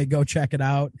want to say go check it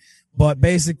out, but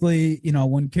basically,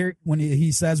 when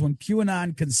he says when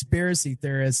QAnon conspiracy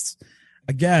theorists,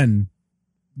 again,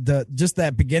 just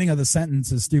that beginning of the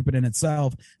sentence is stupid in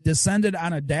itself, descended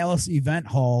on a Dallas event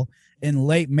hall in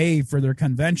late May for their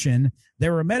convention. They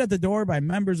were met at the door by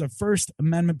members of First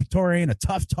Amendment Praetorian, a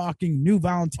tough-talking new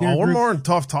volunteer group. We're more than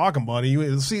tough-talking, buddy.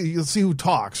 You'll see who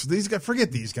talks.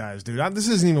 Forget these guys, dude. This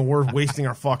isn't even worth wasting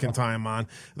our fucking time on.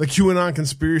 The QAnon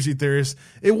conspiracy theorists.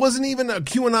 It wasn't even a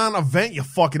QAnon event, you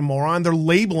fucking moron. They're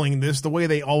labeling this the way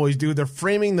they always do. They're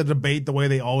framing the debate the way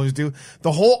they always do.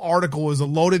 The whole article is a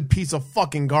loaded piece of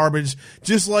fucking garbage,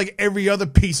 just like every other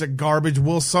piece of garbage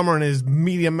Will Sommer and his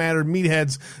Media Matter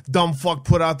meatheads dumb fuck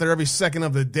put out there every second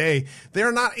of the day. They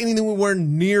are not anywhere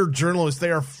near journalists.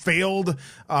 They are failed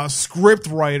script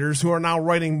writers who are now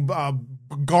writing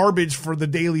garbage for the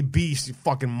Daily Beast, you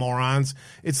fucking morons.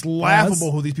 It's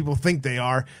laughable who these people think they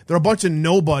are. They're a bunch of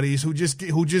nobodies who just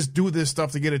do this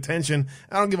stuff to get attention.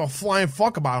 I don't give a flying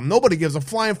fuck about them. Nobody gives a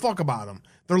flying fuck about them.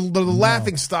 They're the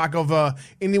laughing stock of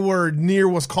anywhere near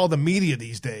what's called the media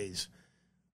these days.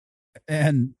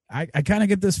 And I kind of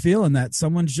get this feeling that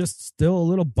someone's just still a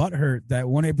little butthurt that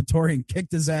 1A Praetorian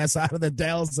kicked his ass out of the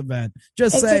Dallas event.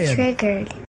 Just saying.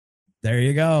 Triggered. There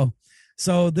you go.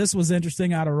 So this was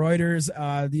interesting out of Reuters.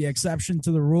 The exception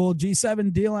to the rule,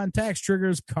 G7 deal on tax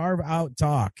triggers carve out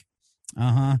talk.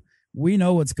 We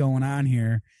know what's going on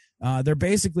here. They're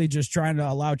basically just trying to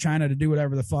allow China to do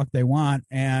whatever the fuck they want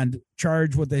and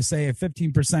charge what they say a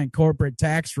 15% corporate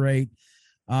tax rate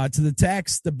to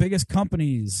the biggest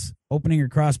companies opening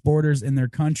across borders in their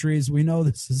countries. We know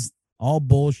this is all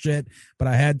bullshit, but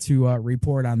I had to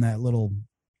report on that little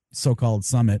so-called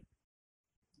summit.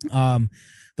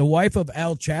 The wife of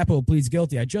El Chapo pleads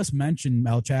guilty. I just mentioned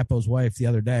El Chapo's wife the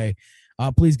other day.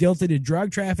 Pleads guilty to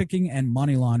drug trafficking and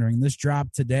money laundering. This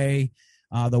dropped today.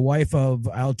 The wife of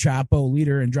El Chapo,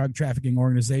 leader in drug trafficking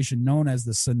organization known as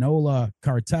the Sinaloa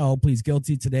Cartel, pleads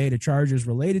guilty today to charges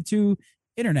related to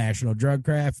international drug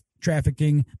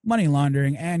trafficking, money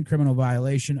laundering, and criminal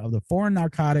violation of the Foreign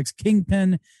Narcotics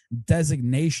Kingpin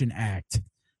Designation Act.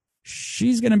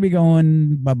 She's going to be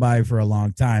going bye-bye for a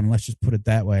long time. Let's just put it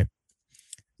that way.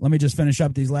 Let me just finish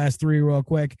up these last three real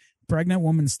quick. Pregnant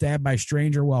woman stabbed by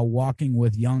stranger while walking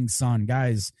with young son.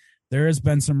 Guys, there has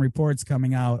been some reports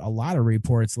coming out, a lot of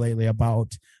reports lately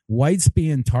about whites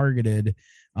being targeted.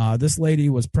 This lady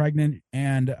was pregnant,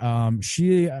 and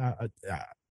she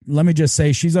let me just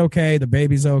say she's okay. The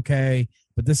baby's okay,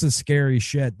 but this is scary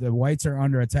shit. The whites are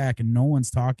under attack, and no one's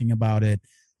talking about it.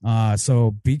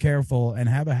 So be careful and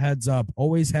have a heads up.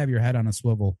 Always have your head on a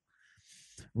swivel.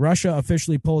 Russia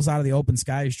officially pulls out of the Open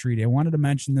Skies Treaty. I wanted to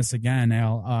mention this again,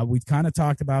 Al. We've kind of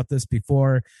talked about this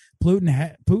before.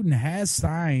 Putin has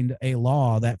signed a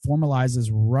law that formalizes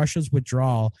Russia's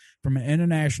withdrawal from an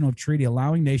international treaty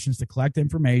allowing nations to collect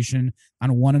information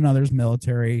on one another's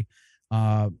military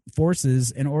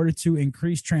forces in order to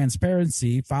increase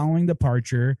transparency following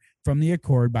departure from the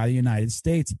accord by the United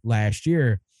States last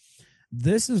year.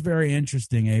 This is very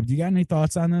interesting, Abe. Do you got any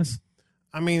thoughts on this?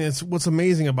 I mean, it's what's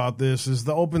amazing about this is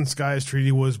the Open Skies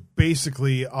Treaty was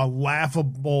basically a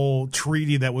laughable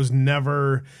treaty that was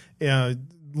never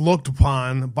looked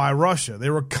upon by Russia. They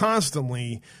were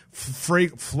constantly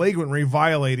flagrantly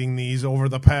violating these over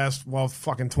the past,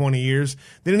 fucking 20 years.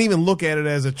 They didn't even look at it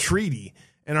as a treaty.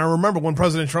 And I remember when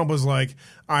President Trump was like,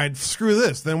 all right, screw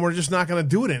this, then we're just not going to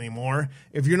do it anymore.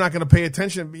 If you're not going to pay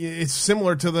attention, it's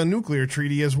similar to the nuclear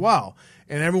treaty as well.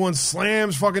 And everyone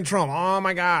slams fucking Trump. Oh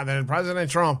my God, then President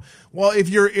Trump. Well, if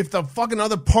the fucking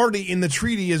other party in the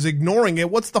treaty is ignoring it,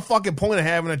 what's the fucking point of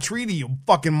having a treaty, you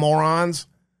fucking morons?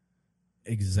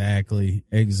 Exactly.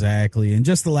 And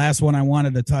just the last one I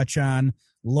wanted to touch on,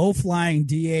 low-flying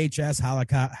DHS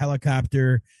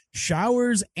helicopter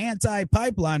showers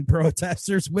anti-pipeline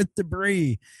protesters with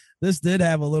debris. This did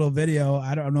have a little video.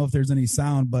 I don't know if there's any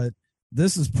sound, but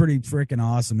this is pretty freaking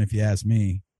awesome if you ask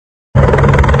me. Wait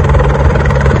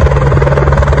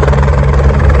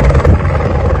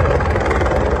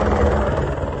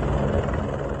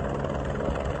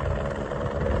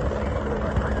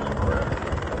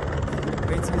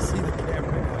till you see the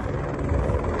camera guy.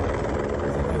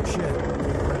 Oh shit.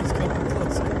 He's coming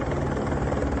closer.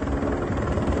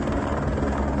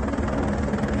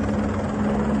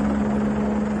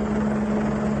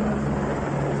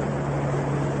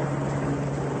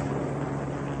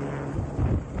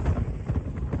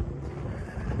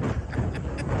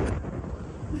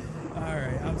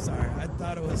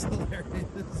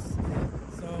 Hilarious.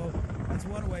 So that's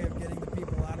one way of getting the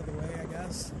people out of the way, I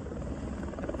guess.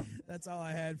 That's all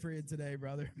I had for you today,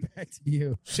 brother. Back to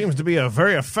you. Seems to be a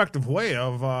very effective way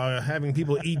of having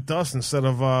people eat dust instead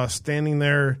of standing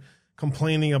there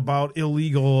complaining about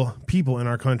illegal people in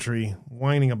our country,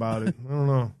 whining about it. I don't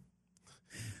know.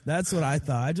 That's what I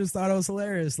thought. I just thought it was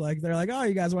hilarious. Like, they're like, oh,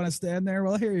 you guys want to stand there?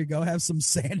 Well, here you go. Have some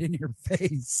sand in your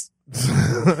face.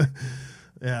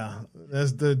 Yeah,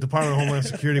 that's the Department of Homeland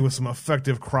Security with some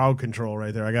effective crowd control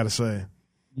right there, I got to say.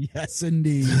 Yes,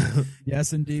 indeed.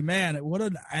 Yes, indeed. Man, what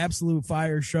an absolute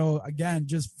fire show. Again,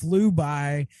 just flew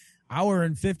by. Hour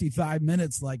and 55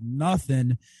 minutes like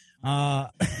nothing.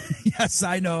 Yes,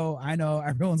 I know.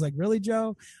 Everyone's like, really,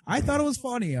 Joe? I thought it was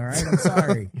funny, all right? I'm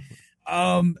sorry.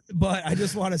 But I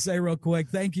just want to say real quick,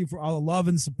 thank you for all the love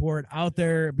and support out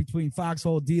there between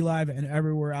Foxhole, D-Live, and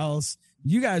everywhere else.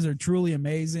 You guys are truly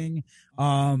amazing.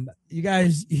 You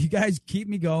guys keep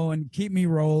me going, keep me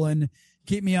rolling,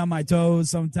 keep me on my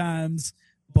toes sometimes,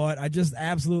 but I just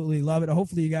absolutely love it.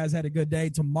 Hopefully you guys had a good day.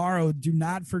 Tomorrow, do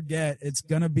not forget, it's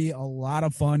going to be a lot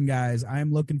of fun, guys. I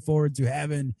am looking forward to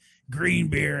having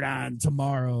Greenbeard on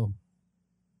tomorrow.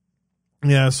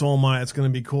 Yeah, so am I. It's going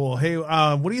to be cool. Hey,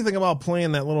 what do you think about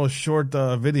playing that little short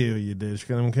video you did?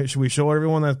 Should we show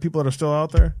everyone that people that are still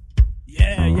out there?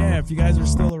 Yeah. If you guys are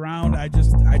still around, I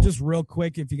just real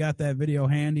quick, if you got that video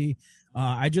handy,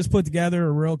 I just put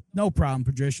together no problem,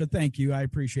 Patricia. Thank you. I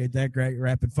appreciate that. Great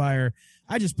rapid fire.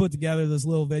 I just put together this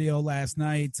little video last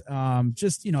night.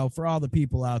 Just, for all the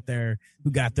people out there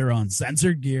who got their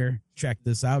uncensored gear. Check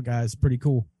this out, guys. Pretty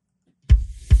cool.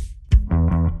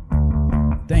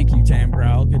 Thank you, Tam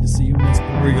Growl. Good to see you.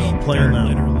 Here we go. Playing now.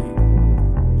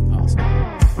 Literally. Awesome.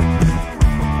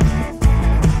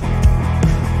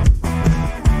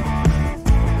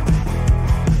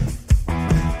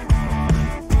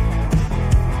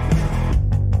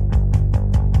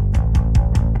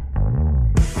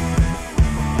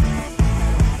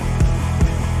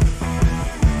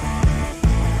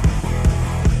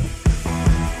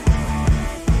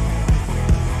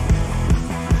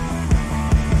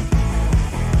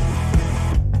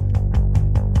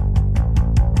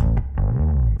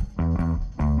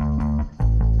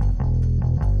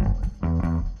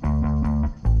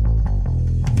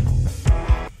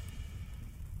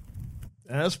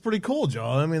 That's pretty cool, Joe.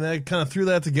 I mean, they kind of threw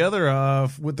that together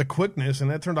with the quickness,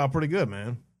 and that turned out pretty good,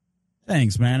 man.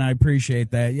 Thanks, man. I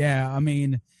appreciate that. Yeah, I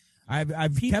mean, I've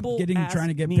kept trying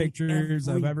to get pictures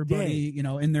of everybody,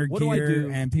 in their gear,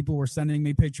 and people were sending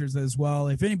me pictures as well.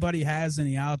 If anybody has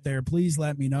any out there, please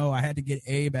let me know. I had to get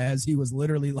Abe as he was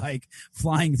literally like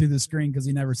flying through the screen because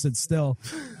he never sits still.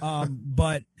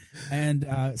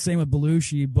 And same with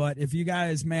Belushi. But if you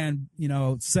guys, man,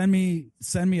 send me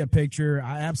a picture.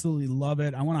 I absolutely love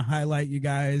it. I want to highlight you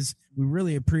guys. We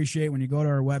really appreciate when you go to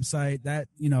our website that,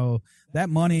 that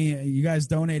money you guys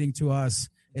donating to us.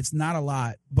 It's not a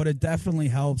lot, but it definitely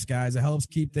helps, guys. It helps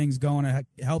keep things going. It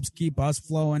helps keep us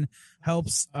flowing,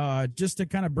 helps just to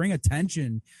kind of bring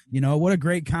attention. What a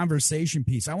great conversation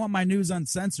piece. I want my news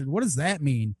uncensored. What does that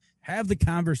mean? Have the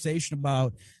conversation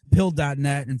about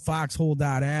pill.net and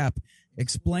foxhole.app.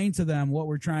 Explain to them what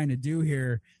we're trying to do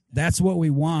here. That's what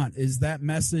we want, is that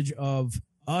message of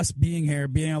us being here,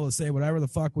 being able to say whatever the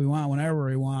fuck we want, whenever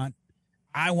we want.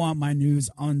 I want my news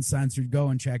uncensored. Go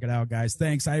and check it out, guys.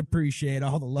 Thanks. I appreciate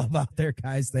all the love out there,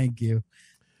 guys. Thank you.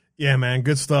 Yeah, man,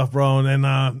 good stuff, bro. And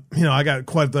I got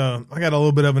a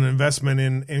little bit of an investment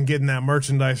in getting that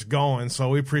merchandise going. So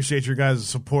we appreciate your guys'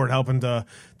 support, helping to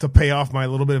pay off my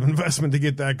little bit of investment to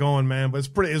get that going, man. But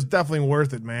it's definitely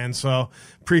worth it, man. So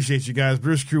appreciate you guys,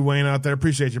 Bruce Crew Wayne out there.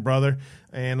 Appreciate you, brother.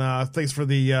 And thanks for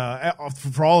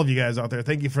for all of you guys out there.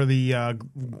 Thank you for the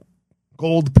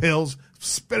gold pills.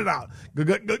 Spit it out.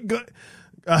 Good.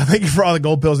 Thank you for all the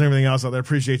gold pills and everything else out there.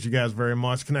 Appreciate you guys very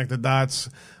much. Connect the Dots,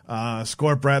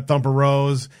 Scorp Rat, Thumper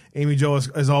Rose, Amy Jo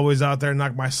is always out there.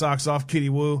 Knock my socks off. Kitty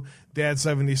Woo, Dad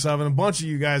 77. A bunch of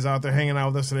you guys out there hanging out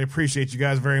with us today. Appreciate you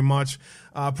guys very much.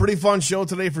 Pretty fun show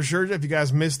today for sure. If you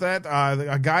guys missed that,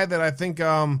 a guy that I think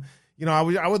I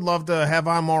would love to have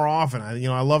on more often.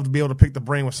 I love to be able to pick the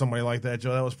brain with somebody like that,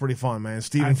 Joe. That was pretty fun, man.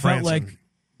 Stephen Franson.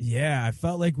 I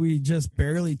felt like we just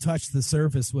barely touched the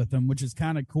surface with them, which is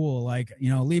kind of cool. Like,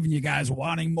 leaving you guys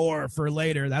wanting more for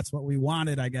later. That's what we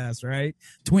wanted, I guess, right?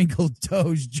 Twinkle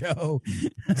Toes Joe.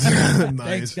 Nice.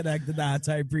 Thanks, Connect the Dots.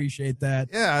 I appreciate that.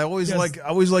 Yeah, I always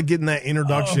like getting that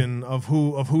introduction of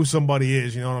who somebody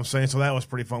is. You know what I'm saying? So that was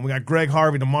pretty fun. We got Greg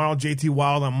Harvey tomorrow, JT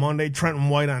Wild on Monday, Trenton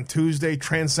White on Tuesday,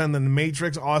 Transcending the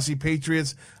Matrix, Aussie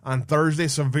Patriots on Thursday,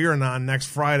 Severanon next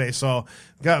Friday. So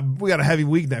we got a heavy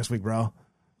week next week, bro.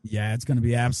 Yeah, it's going to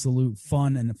be absolute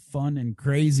fun and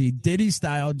crazy. Diddy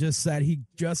Style just said he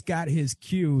just got his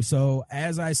cue. So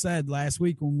as I said last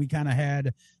week when we kind of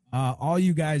had all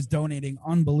you guys donating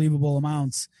unbelievable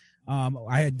amounts,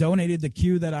 I had donated the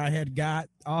cue that I had got.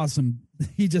 Awesome.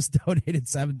 He just donated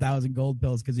 7,000 gold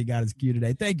pills because he got his cue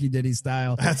today. Thank you, Diddy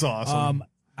Style. That's awesome.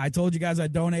 I told you guys I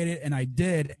donated, and I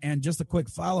did. And just a quick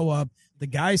follow-up, the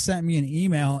guy sent me an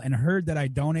email and heard that I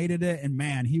donated it, and,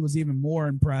 man, he was even more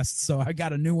impressed. So I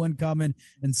got a new one coming,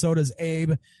 and so does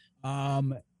Abe.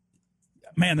 Man,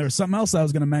 there was something else I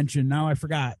was going to mention. Now I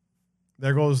forgot.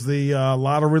 There goes the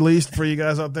lotto released for you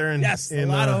guys out there. The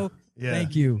lotto. Yeah.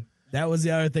 Thank you. That was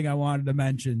the other thing I wanted to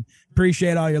mention.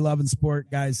 Appreciate all your love and support,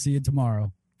 guys. See you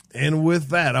tomorrow. And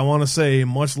with that, I want to say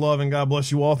much love and God bless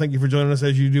you all. Thank you for joining us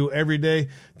as you do every day.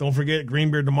 Don't forget,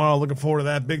 Greenbeard tomorrow. Looking forward to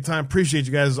that big time. Appreciate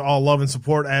you guys' all love and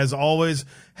support as always.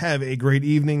 Have a great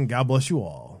evening. God bless you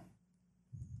all.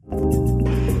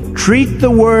 Treat the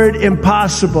word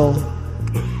impossible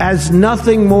as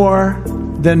nothing more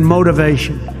than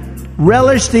motivation.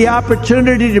 Relish the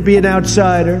opportunity to be an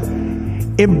outsider.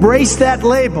 Embrace that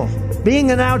label.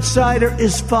 Being an outsider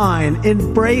is fine.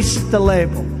 Embrace the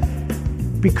label.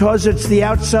 Because it's the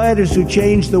outsiders who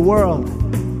change the world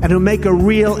and who make a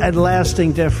real and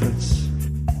lasting difference.